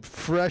even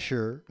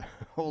fresher.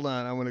 Hold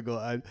on, I'm gonna go.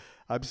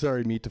 I'm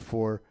sorry, Meta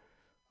 4.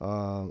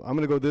 I'm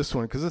gonna go this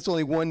one because it's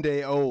only 1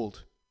 day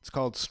old. It's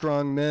called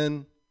 "Strong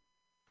Men."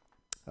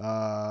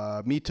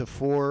 Meta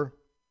 4.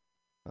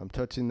 I'm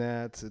touching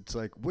that. It's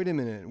like, wait a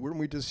minute, weren't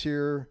we just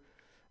here?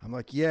 I'm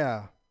like,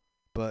 yeah,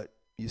 but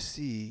you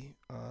see,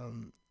 I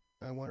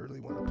really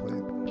want to play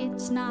it.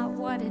 It's not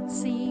what it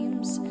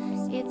seems,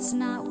 it's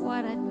not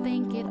what I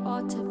think it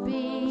ought to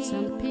be.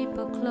 Some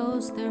people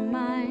close their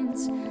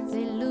minds,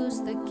 they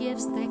lose the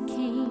gifts that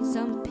came.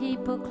 Some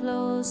people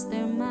close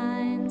their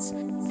minds,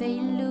 they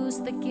lose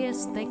the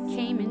gifts that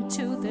came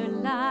into their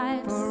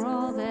lives. For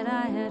all that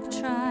I have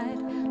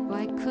tried,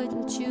 why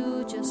couldn't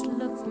you just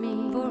look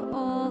me? For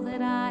all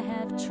that I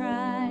have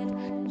tried,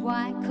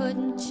 why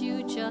couldn't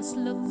you just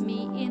look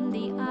me in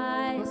the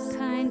eyes? What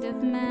kind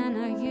of man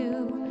are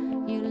you?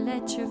 You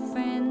let your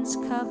friends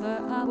cover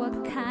up.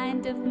 What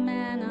kind of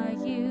man are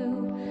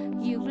you?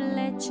 You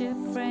let your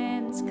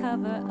friends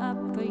cover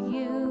up for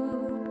you.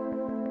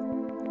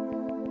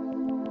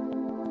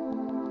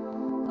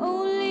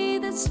 Only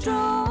the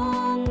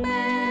strong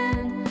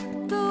men,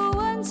 the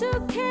ones who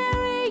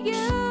carry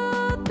you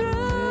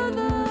through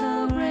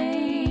the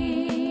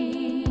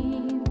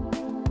rain.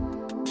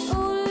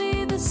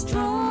 Only the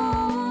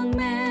strong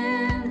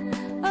men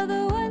are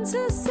the ones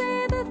who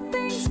say the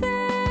things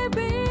they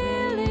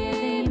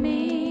really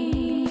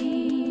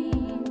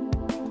mean.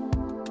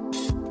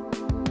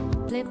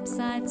 Flip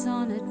sides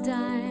on a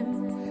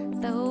dime,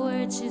 the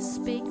words you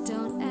speak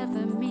don't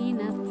ever mean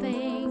a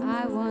thing.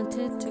 I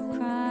wanted to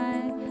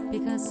cry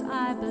because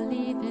I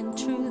believe in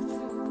truth.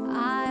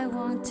 I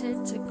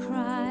wanted to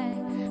cry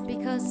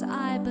because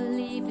I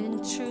believe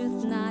in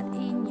truth, not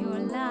in your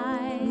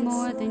lies.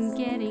 More than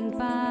getting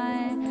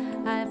by,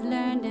 I've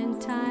learned in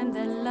time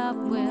that love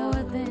will.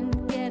 More than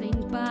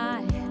getting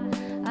by,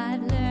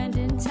 I've learned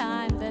in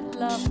time that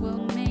love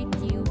will make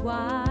you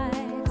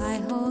wise.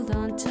 I hold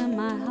on to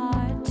my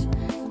heart,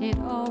 it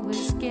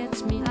always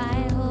gets me.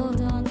 I hold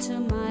on to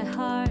my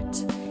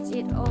heart,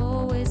 it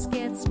always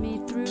gets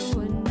me through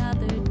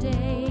another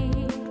day.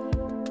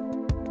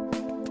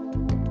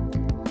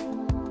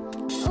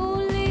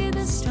 Only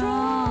the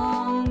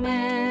strong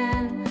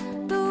men,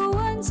 the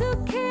ones who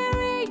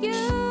carry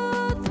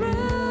you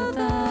through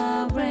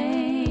the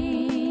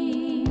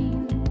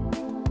rain.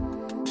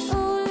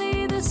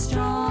 Only the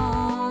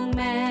strong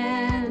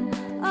men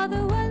are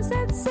the ones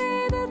that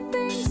say the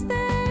things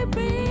they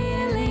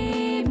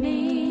really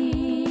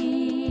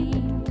mean.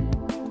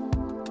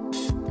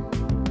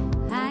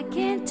 I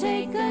can't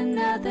take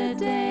another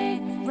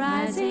day,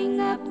 rising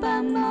up,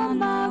 I'm on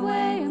my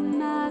way,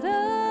 I'm out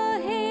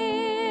of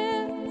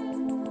here.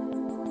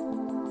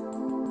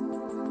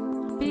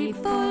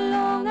 Before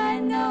long I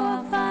know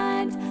I'll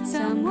find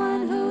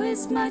someone who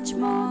is much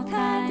more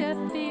kind. I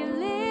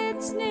feel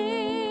it's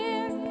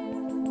near.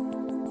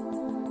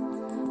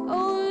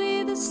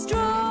 Only the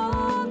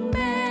strong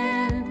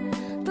men,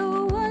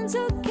 the ones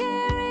who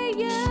carry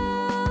you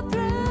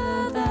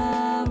through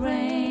the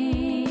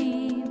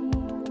rain.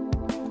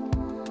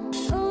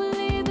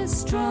 Only the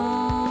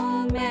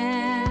strong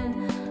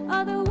men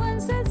are the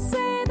ones that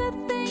say the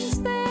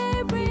things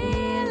they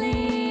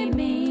really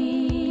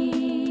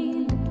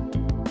mean.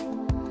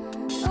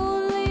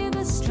 Only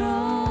the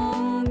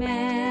strong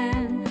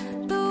men,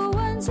 the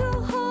ones who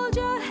hold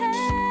your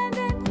hand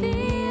and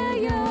feel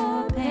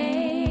your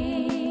pain.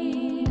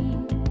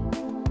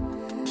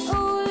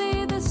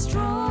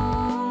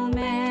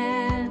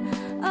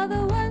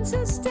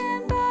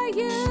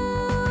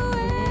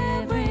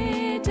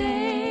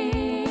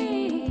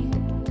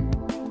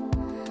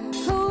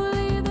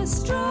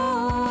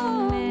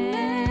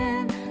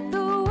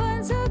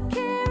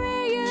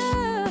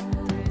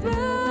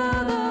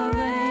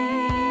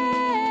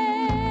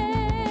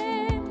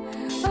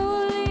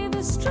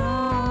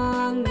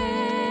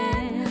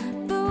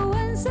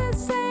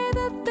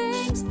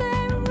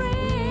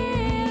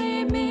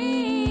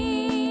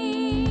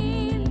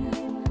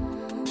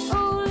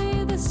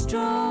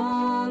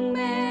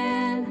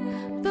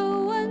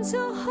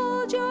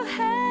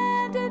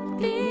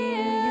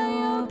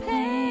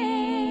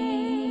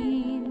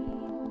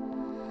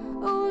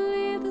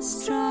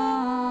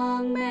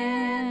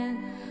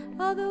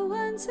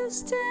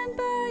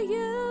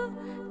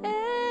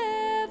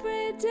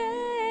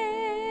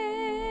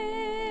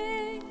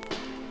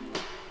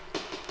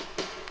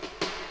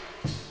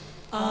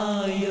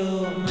 Oh,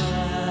 you're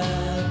my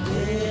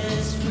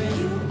best friend.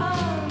 You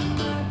are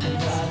my best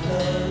friend. I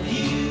love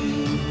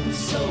you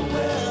so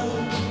well.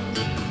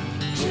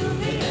 To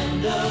the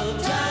end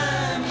of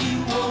time, you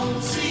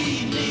won't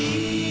see me.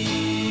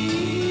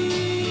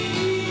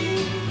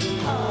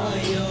 Oh,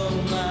 you're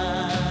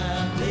my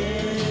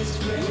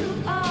best friend. You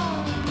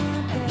are my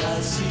best friend.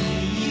 I see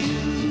you,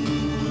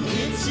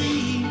 it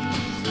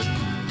seems.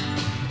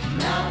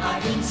 Now I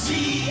can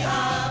see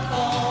I've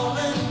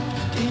fallen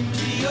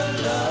into your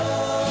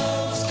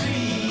love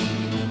stream.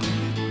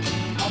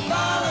 I'll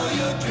follow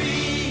your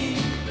dream.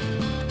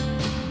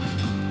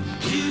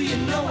 Do you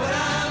know what I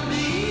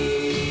mean?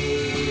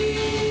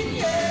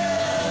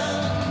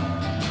 Yeah.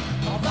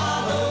 I'll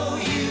follow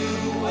you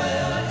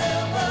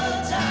wherever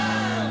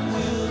time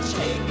will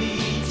take me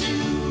to.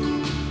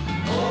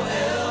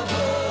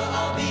 Forever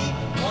I'll be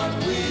one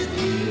with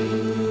you.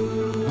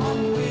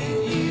 One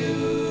with you.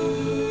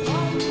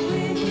 One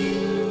with you.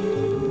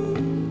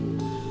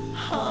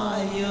 Ah,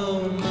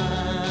 you're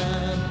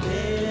my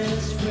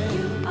best friend.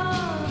 You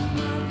are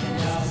my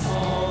best friend. Now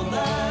all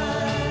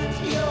that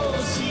you're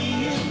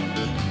seeing,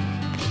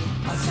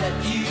 I'll set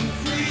you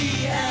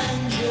free,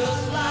 and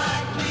just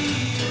like me,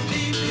 you'll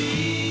be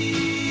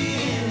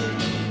being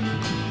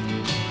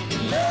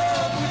in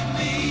love with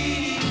me.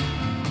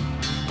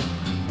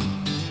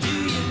 Do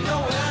you know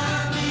what I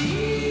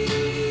mean?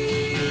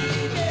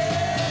 Yeah,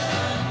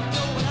 you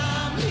know what I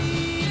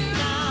mean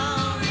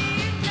now.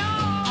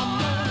 I'm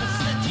gonna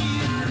set you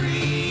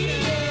free.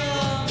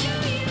 Yeah.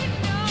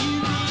 You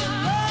be in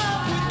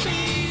love with me.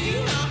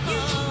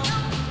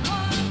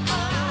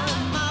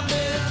 I'm my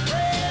best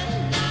friend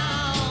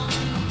now.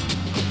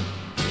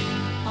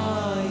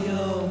 Oh,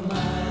 you're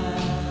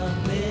my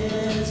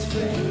best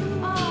friend.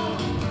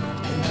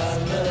 And I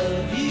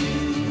love you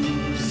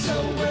so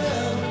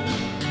well.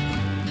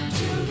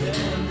 Till the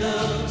end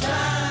of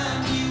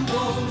time, you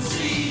won't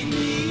see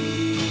me.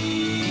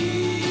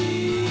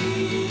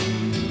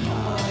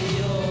 Oh,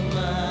 you're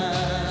my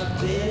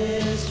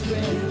best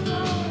friend.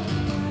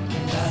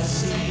 And I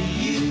see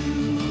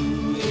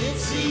you, it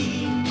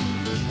seems.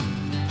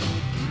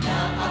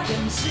 Now I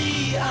can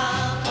see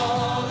I've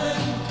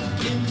fallen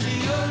into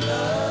your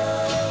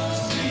love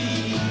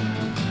stream.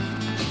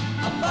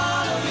 I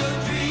follow your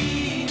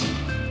dream.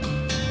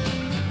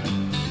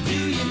 Do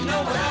you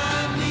know what I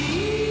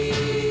mean?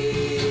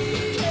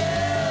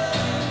 Yeah,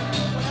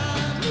 know what I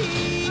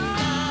mean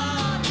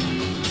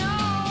now.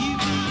 You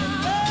be in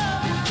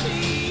love with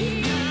me.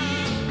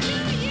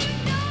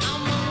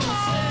 I'm gonna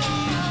set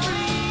you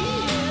free.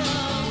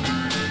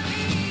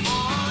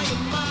 Oh,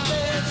 you're my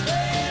best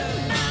friend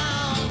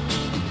now.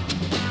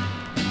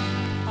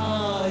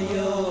 Oh,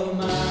 you're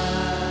my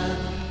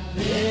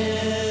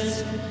best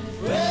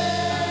friend.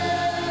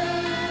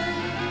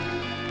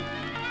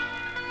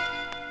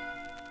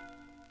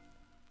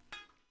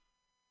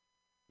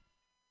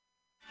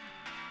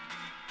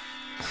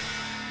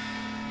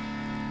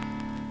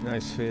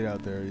 Nice fade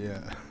out there,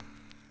 yeah.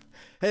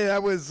 Hey,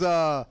 that was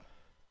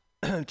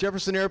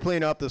Jefferson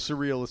Airplane off the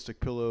Surrealistic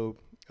Pillow.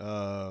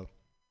 I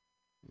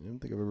don't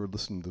think I've ever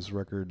listened to this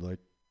record like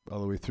all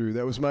the way through.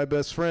 That was My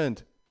Best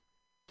Friend.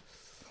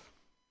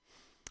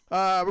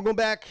 We're going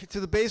back to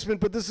the basement,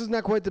 but this is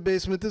not quite the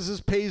basement. This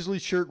is Paisley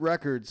Shirt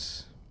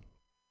Records.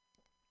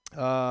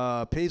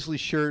 Paisley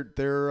Shirt,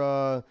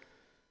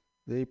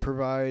 they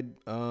provide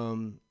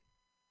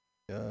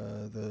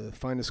the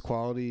finest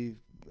quality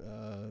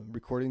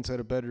recordings that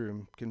a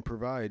bedroom can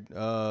provide.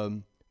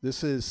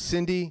 This is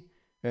Cindy,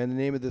 and the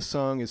name of this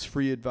song is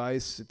Free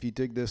Advice. If you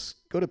dig this,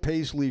 go to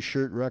Paisley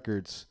Shirt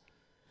Records.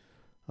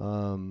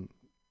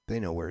 They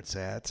know where it's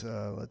at.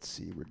 Let's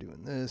see, we're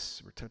doing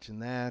this, we're touching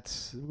that.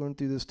 We're going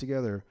to do this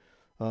together.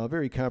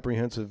 Very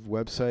comprehensive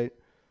website.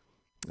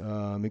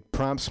 It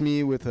prompts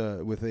me with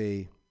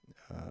a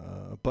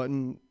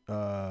button.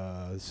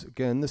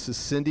 Again, this is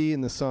Cindy,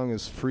 and the song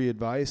is Free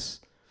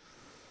Advice.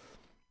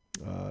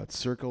 It's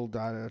circle,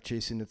 dot,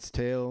 chasing its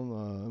tail.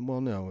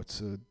 Well, no,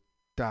 it's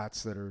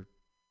dots that are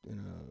in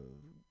a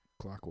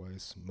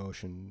clockwise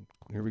motion.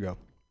 Here we go.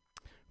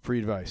 Free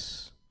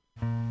Advice.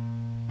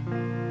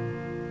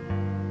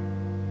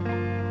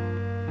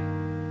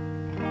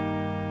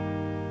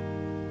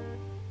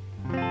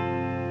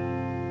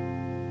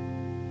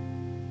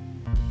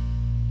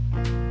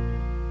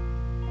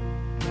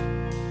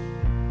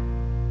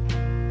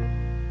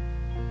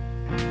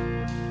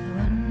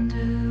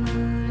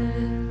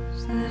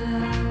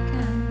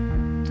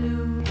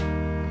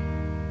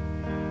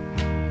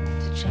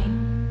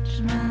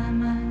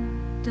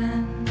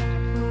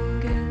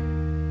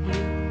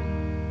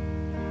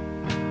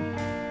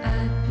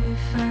 I'd be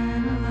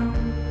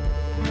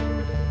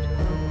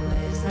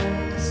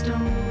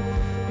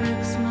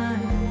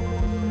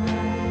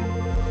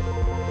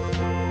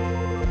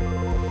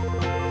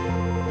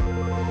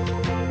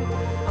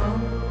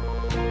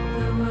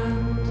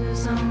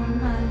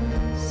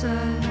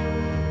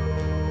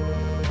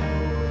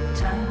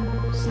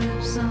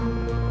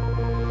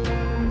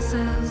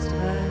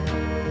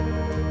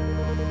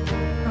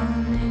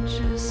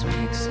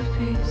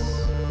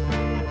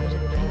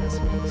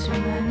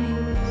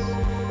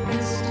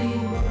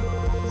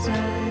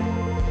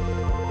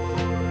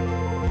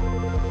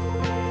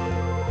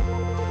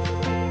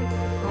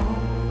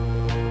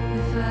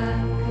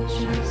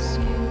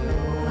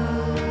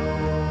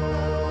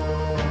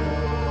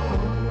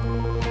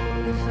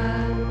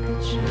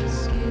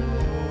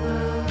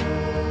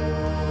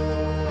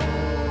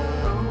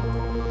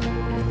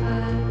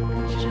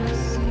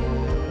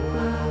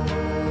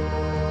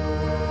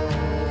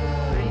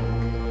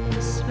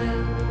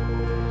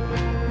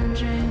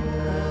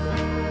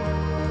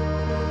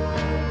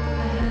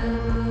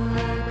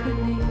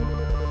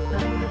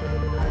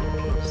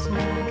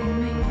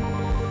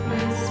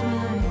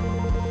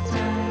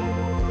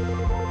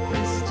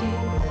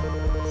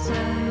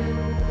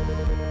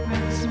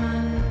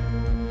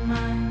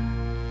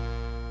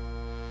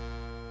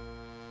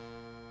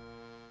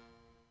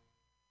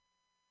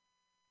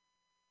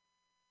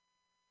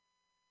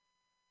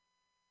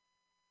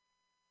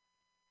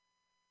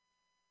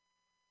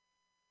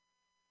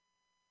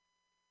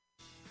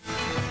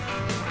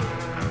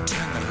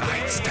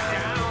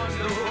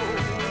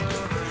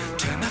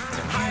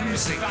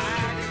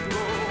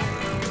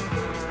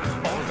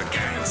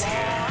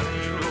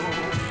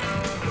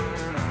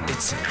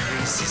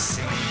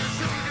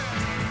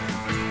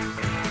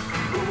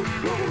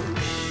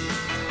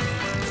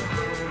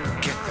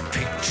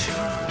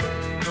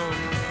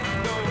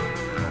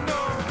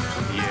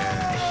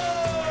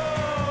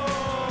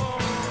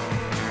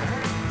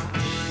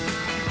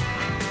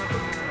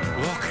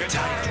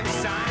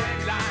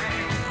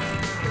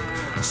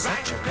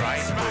Such a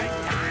bright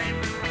time.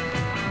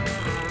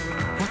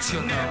 What's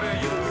your number?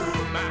 You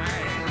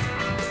mine.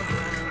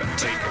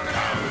 Take a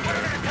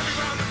counter. Coming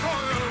round the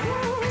corner.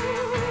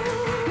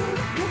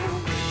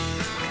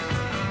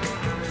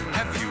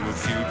 Have you a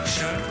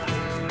future?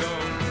 No,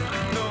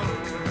 no,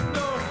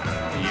 no.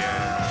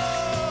 Yeah.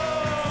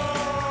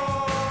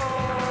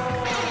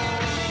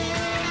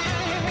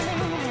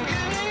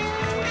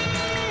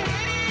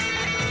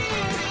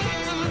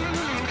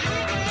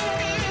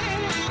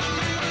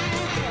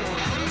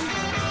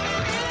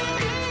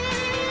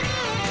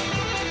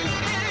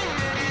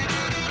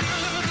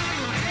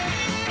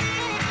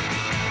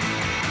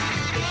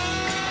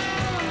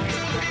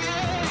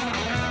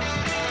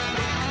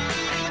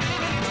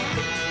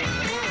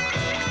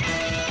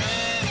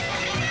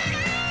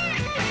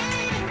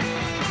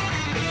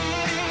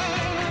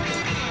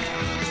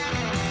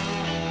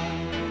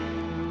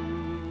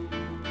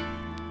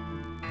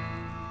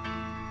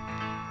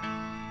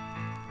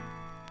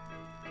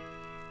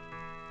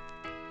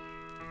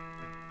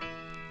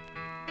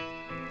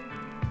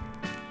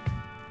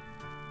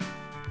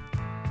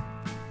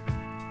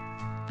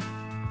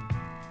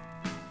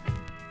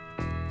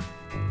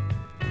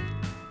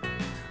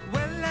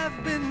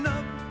 I've been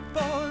up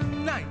all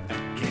night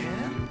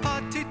again.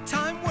 Party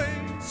time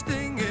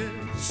wasting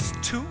is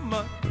too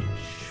much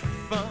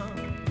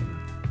fun.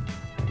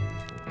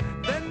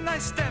 Then I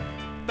step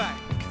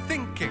back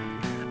thinking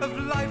of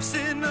life's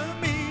inner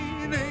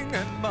meaning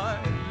and my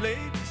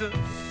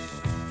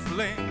latest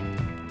fling.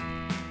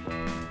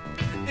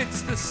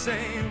 It's the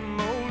same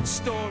old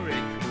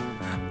story,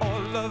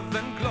 all love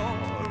and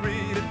glory.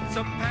 It's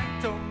a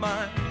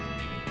pantomime.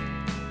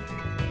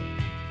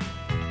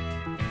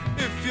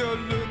 If you're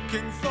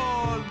looking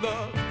for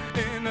love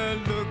in a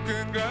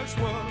looking glass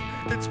world,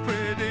 it's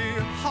pretty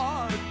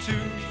hard to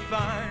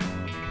find.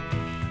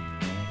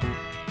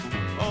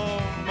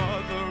 Oh,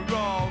 mother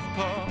of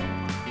pearl,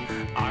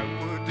 I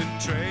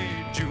wouldn't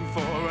trade you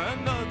for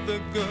another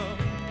girl.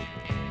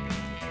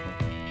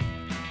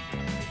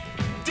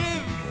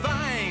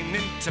 Divine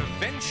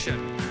intervention,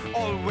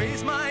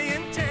 always my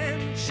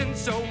intention,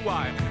 so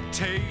I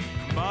take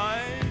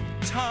my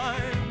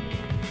time.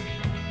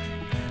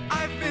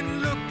 I've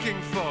been looking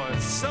for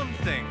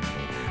something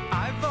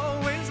I've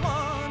always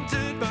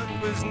wanted but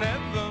was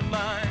never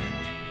mine.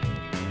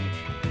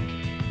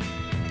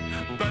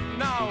 But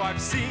now I've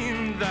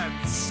seen that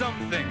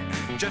something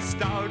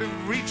just out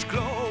of reach,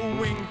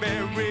 glowing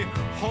very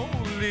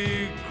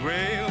holy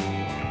grail.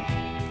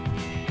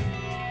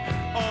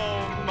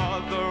 Oh,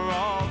 mother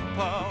of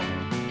pearl,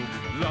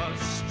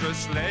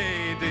 lustrous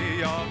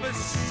lady of a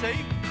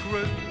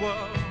sacred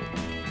world.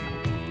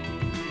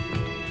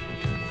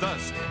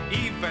 Thus,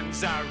 even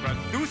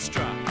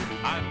Zarathustra,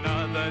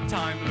 another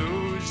time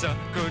loser,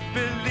 could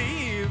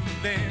believe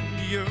in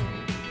you.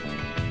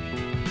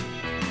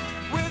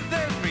 With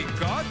every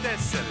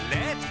goddess a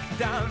let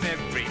down,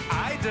 every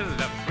idol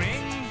a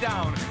bring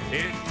down,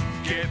 it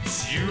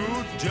gets you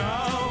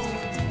down.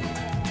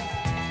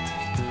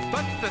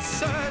 But the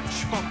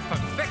search for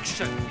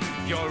perfection,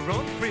 your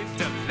own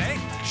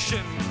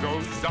predilection,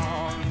 goes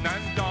on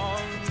and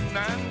on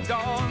and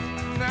on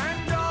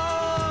and on.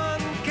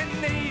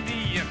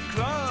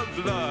 Club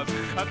love,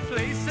 a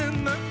place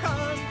in the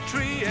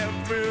country,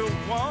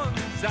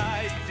 everyone's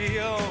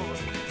ideal.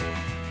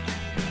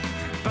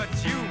 But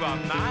you are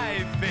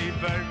my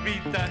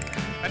favorita,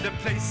 and a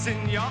place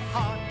in your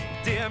heart,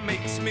 dear,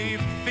 makes me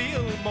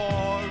feel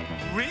more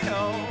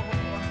real.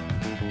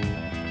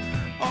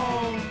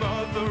 Oh,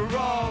 mother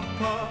of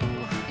pearl,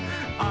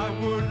 I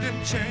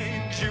wouldn't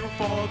change you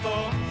for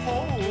the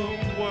whole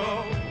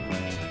world.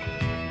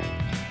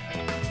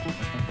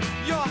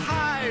 Your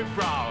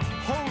highbrow,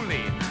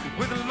 holy,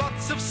 with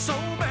lots of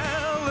soul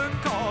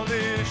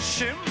melancholy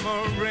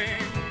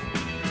shimmering.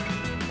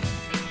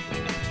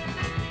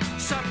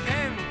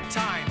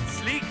 Serpentine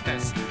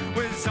sleekness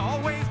was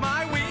always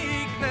my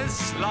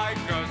weakness, like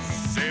a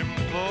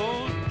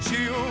simple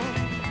tune.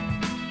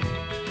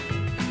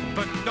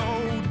 But no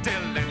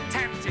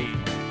dilettante,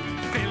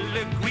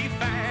 filigree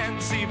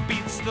fancy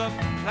beats the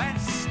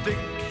plastic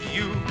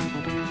hue.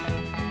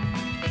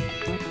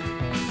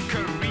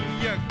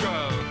 Korea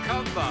girl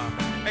cover,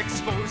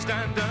 exposed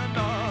and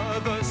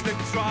another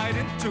slips right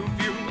into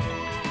view.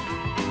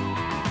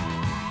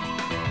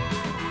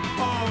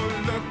 Oh,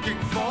 looking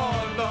for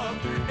love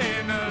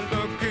in a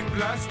looking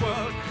glass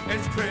world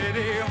is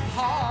pretty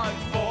hard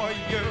for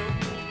you.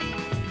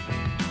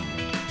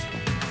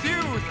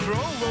 Few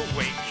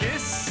throwaway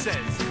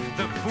kisses,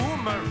 the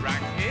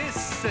boomerang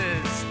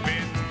misses,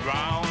 spin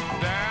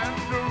round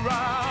and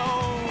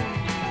around.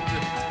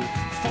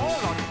 Fall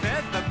on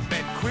feather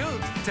bed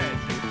quilted,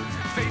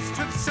 faced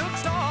with silk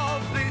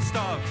softly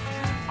stuffed,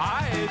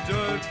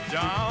 eider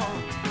down.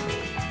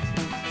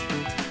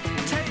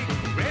 Take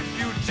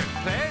refuge and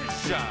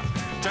pleasure,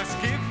 just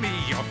give me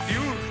your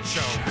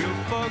future,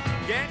 we'll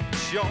forget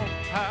your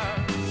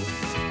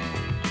past.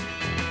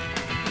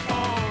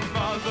 Oh,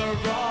 mother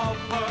of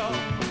pearl,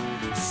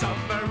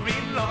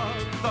 submarine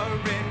lover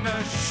in a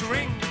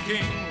shrinking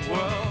rocking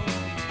world.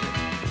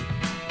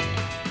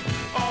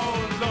 Oh,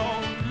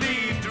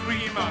 lonely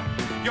dreamer,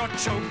 your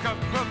choker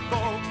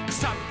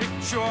provokes a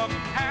picture of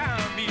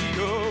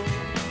cameo.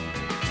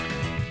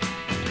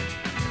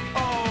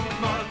 Oh,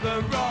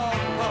 mother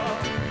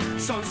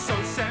of so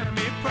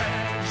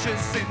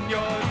semi-precious in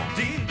your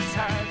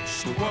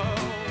detached world.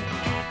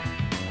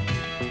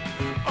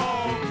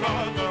 Oh,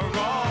 mother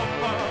of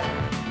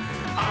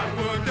I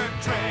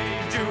wouldn't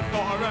trade you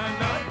for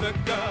another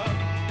girl.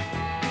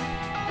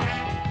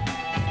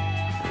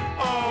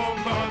 Oh,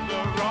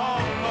 mother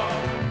of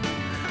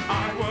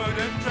I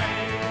wouldn't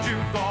trade you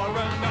for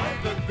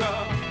another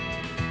girl.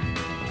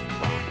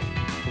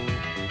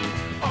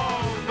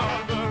 Oh,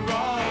 mother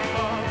of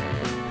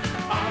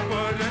I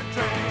wouldn't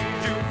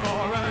trade you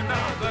for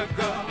another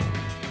girl.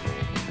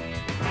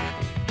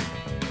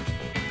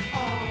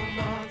 Oh,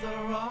 mother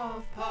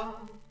of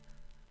pearl,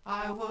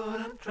 I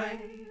wouldn't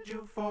trade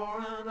you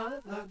for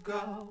another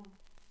girl.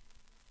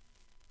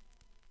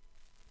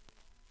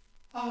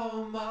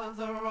 Oh,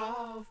 mother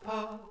of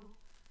pearl,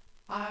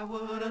 I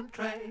wouldn't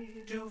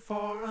trade you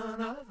for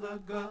another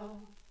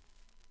girl.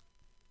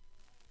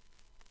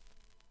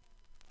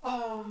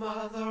 Oh,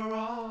 mother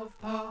of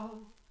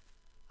pearl,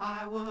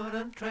 I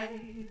wouldn't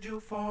trade you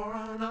for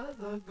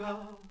another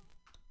girl.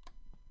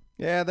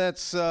 Yeah,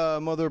 that's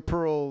Mother of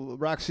Pearl,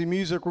 Roxy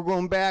Music. We're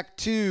going back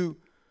to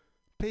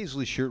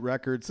Paisley Shirt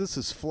Records. This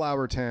is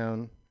Flower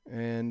Town,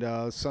 and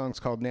the song's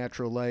called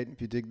Natural Light.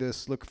 If you dig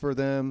this, look for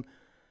them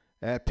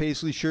at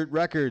Paisley Shirt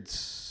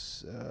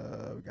Records.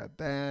 We got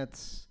that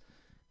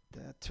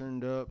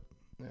turned up.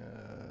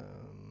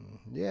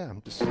 Yeah,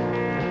 I'm just...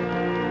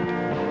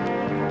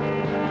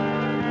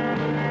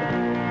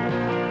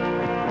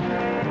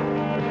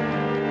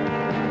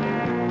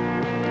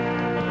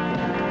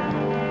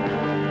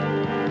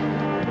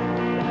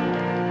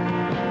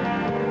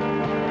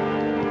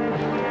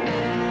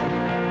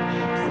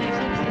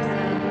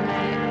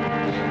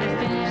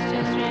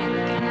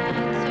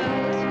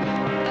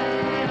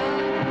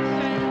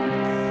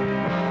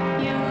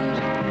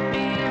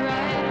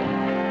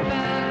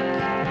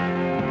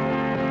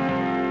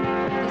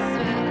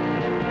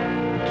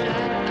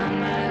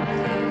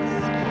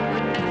 Clothes,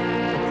 whatever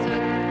I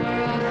took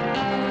were off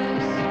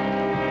hours.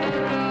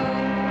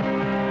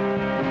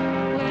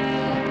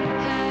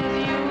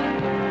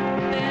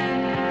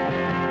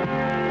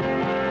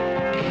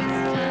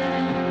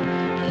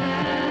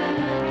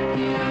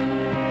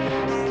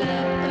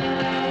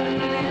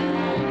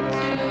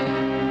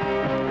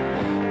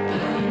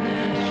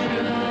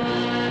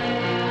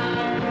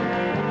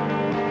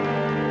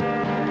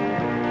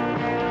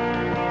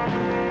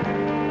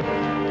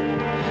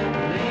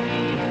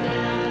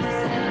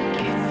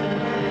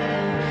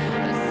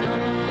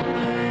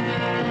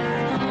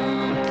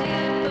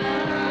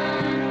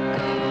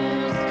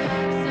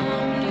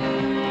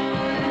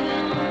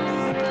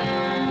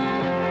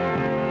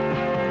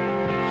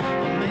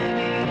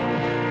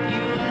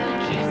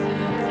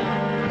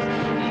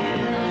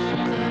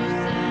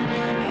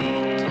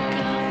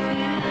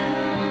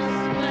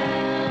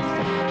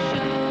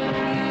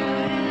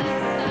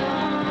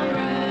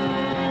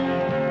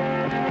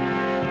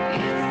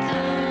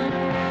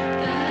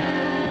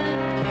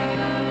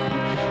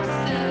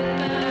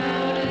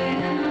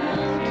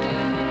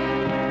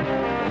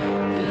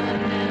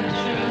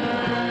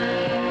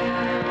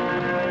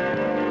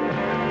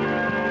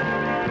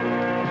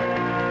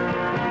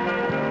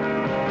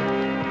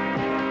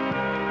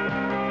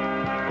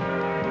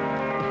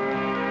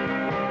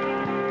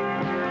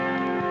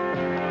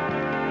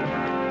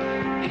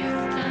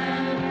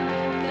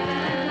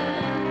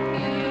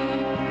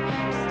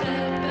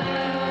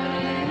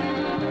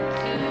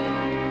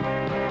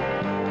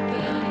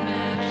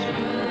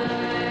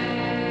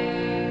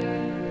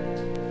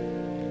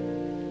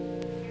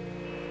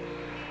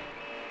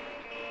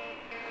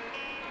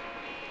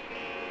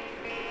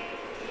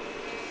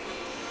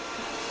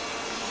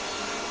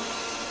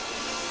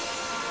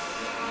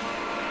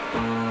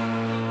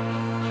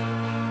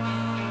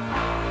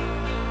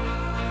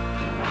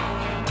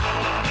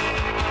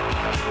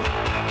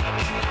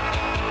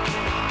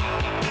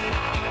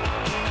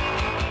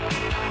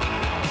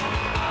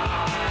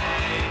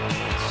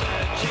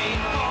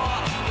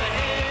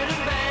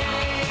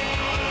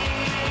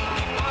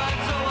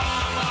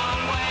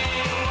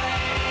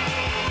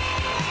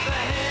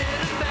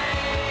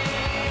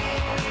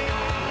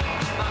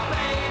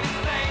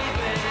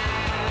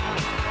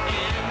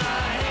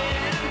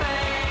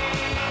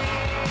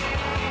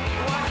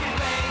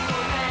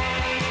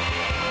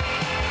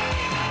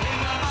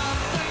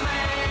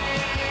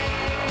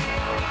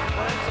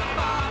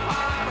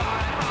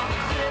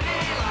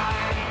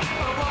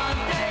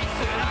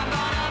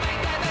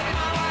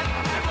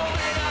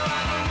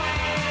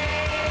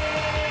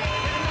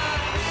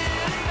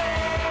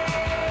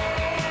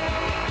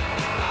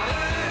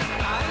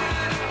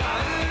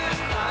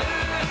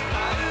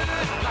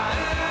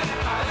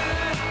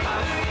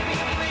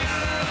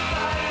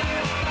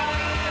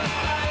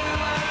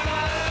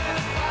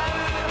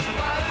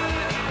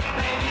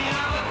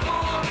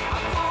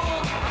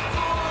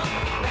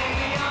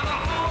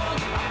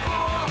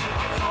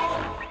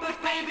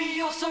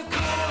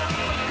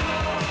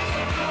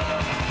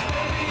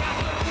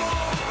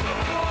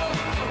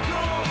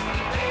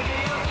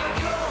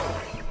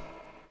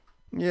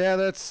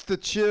 That's the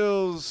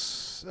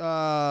Chills,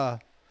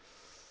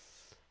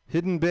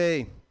 Hidden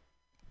Bay.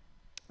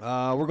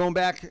 We're going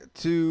back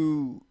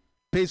to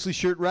Paisley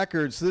Shirt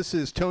Records. This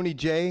is Tony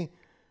J,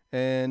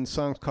 and the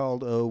song's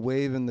called A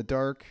Wave in the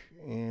Dark,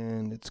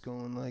 and it's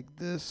going like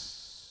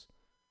this.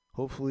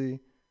 Hopefully,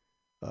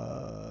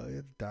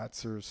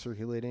 dots are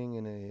circulating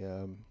in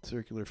a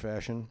circular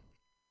fashion,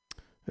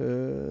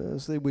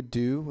 as they would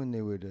do when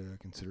they would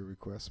consider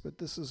requests. But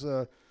this is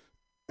a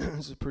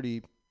this is a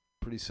pretty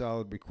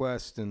solid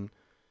request, and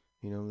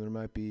there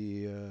might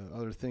be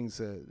other things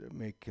that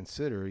may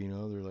consider.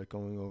 They're like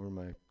going over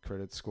my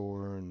credit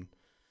score and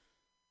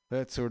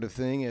that sort of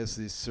thing as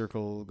this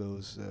circle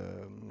goes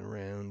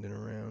around and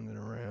around and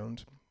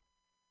around.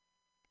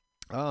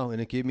 Oh,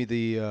 and it gave me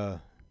the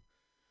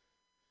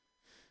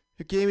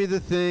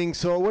thing.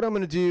 So what I'm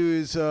going to do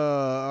is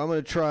I'm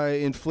going to try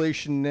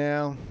Inflation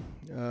Now.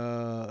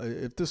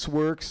 If this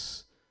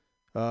works,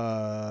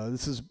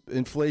 this is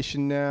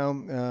Inflation Now.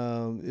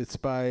 It's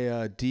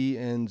by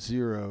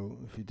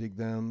DN0. If you dig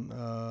them,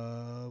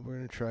 we're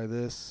going to try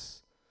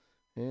this,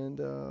 and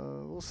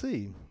we'll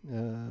see.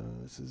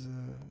 This is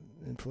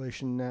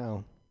Inflation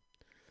Now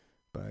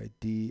by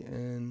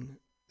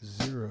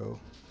DN0.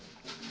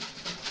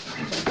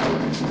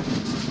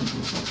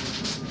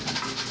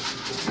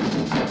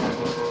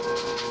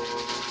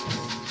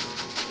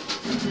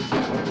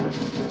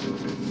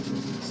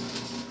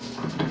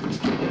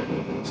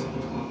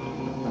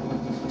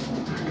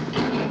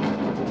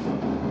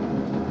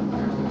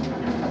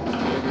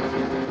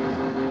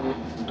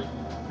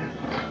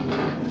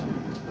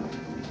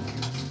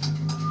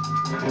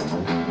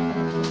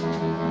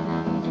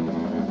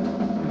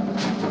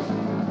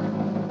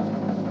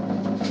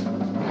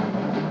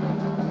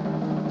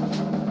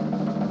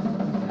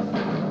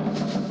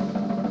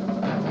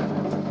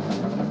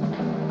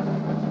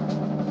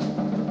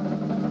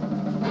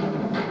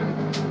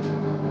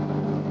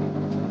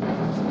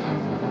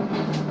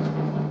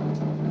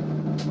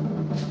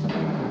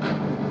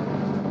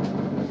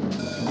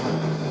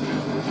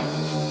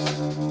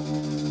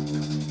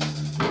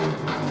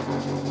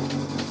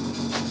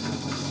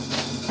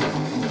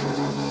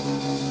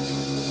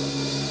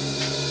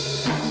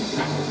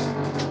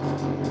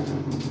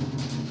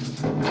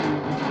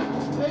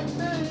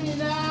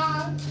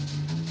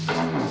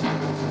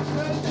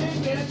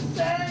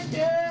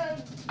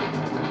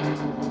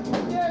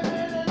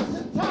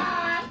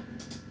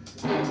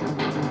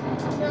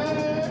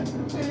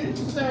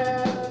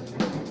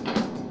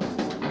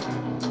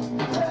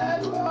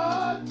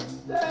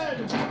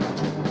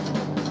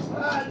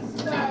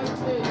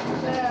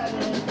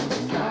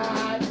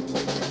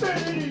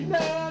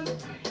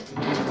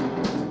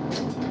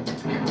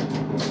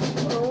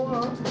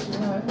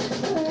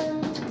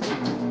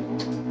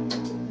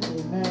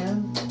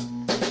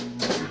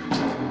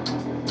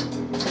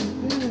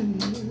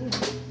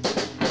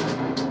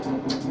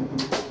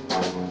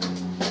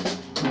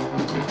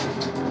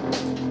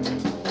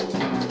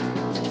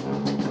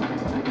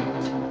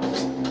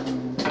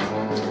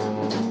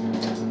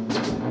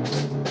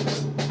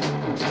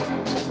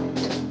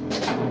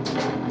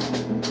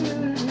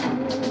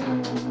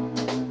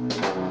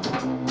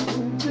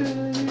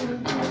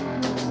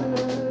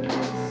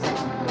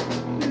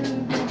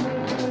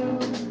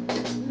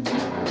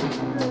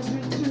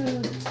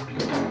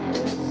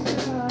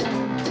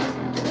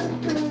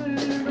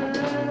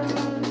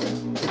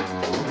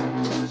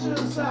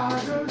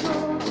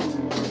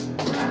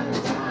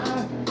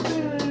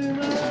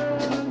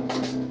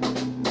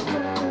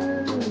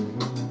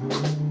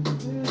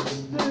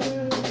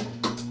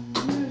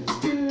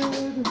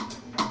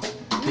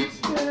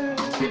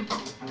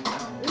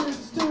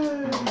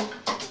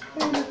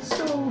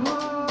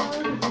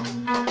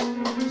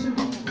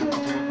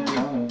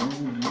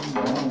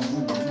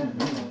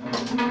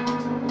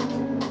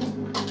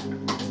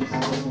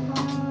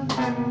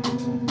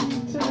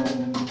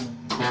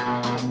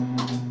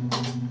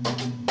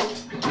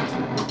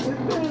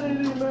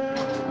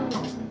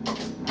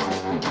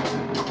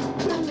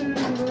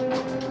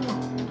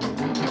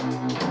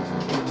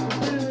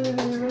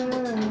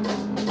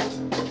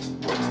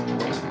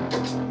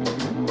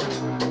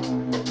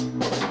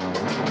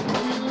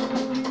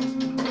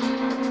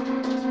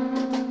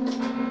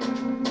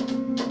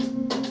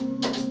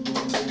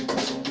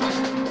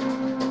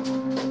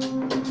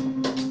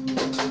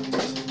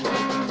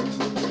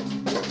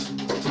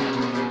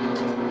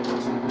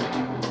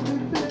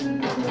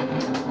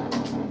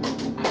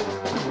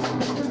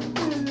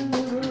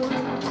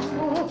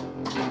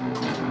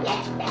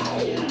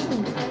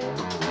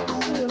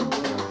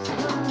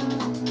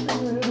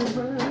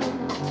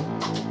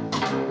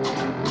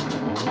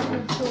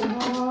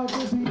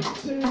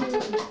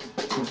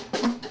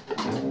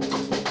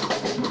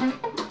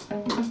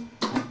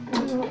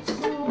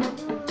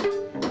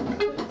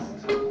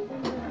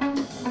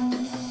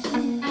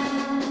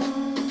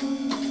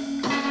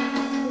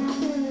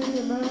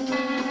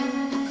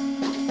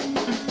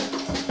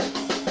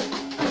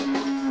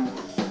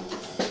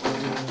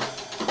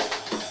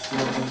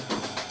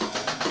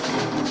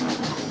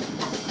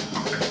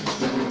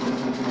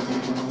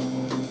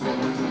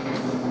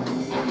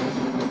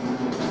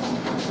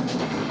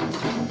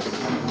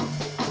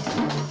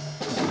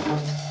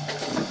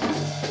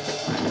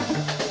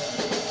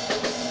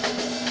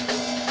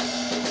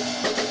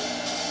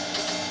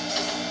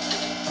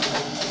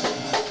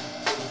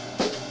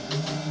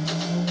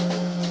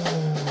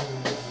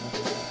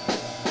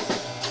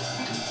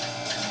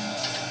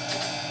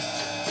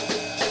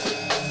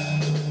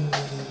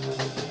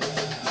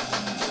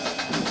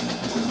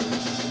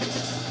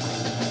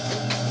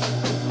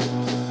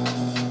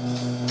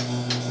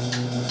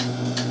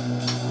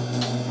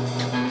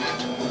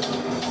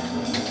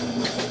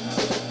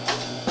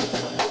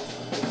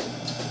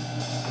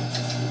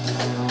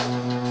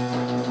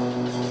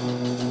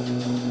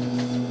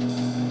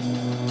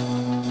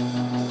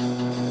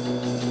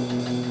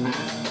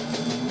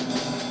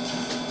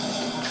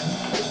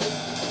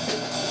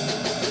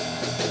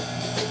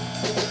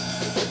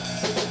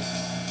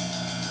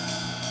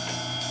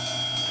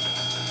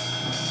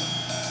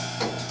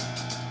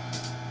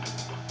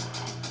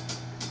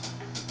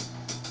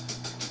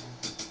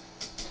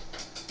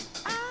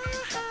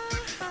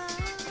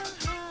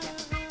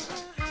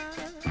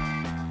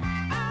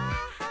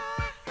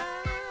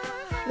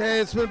 Hey,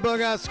 it's been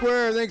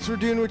BughouseSquare. Thanks for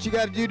doing what you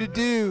got to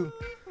do.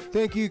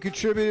 Thank you,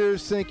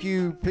 contributors. Thank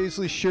you,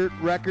 Paisley Shirt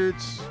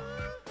Records.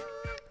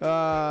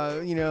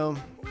 You know,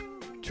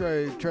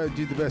 try to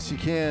do the best you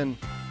can.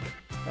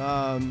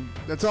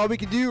 That's all we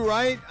can do,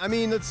 right? I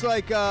mean, it's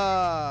like,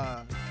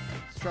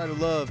 let's try to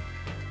love.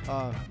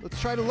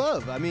 Let's try to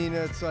love. I mean,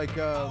 it's like,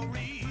 yeah.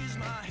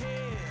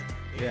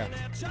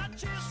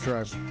 Let's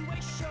try.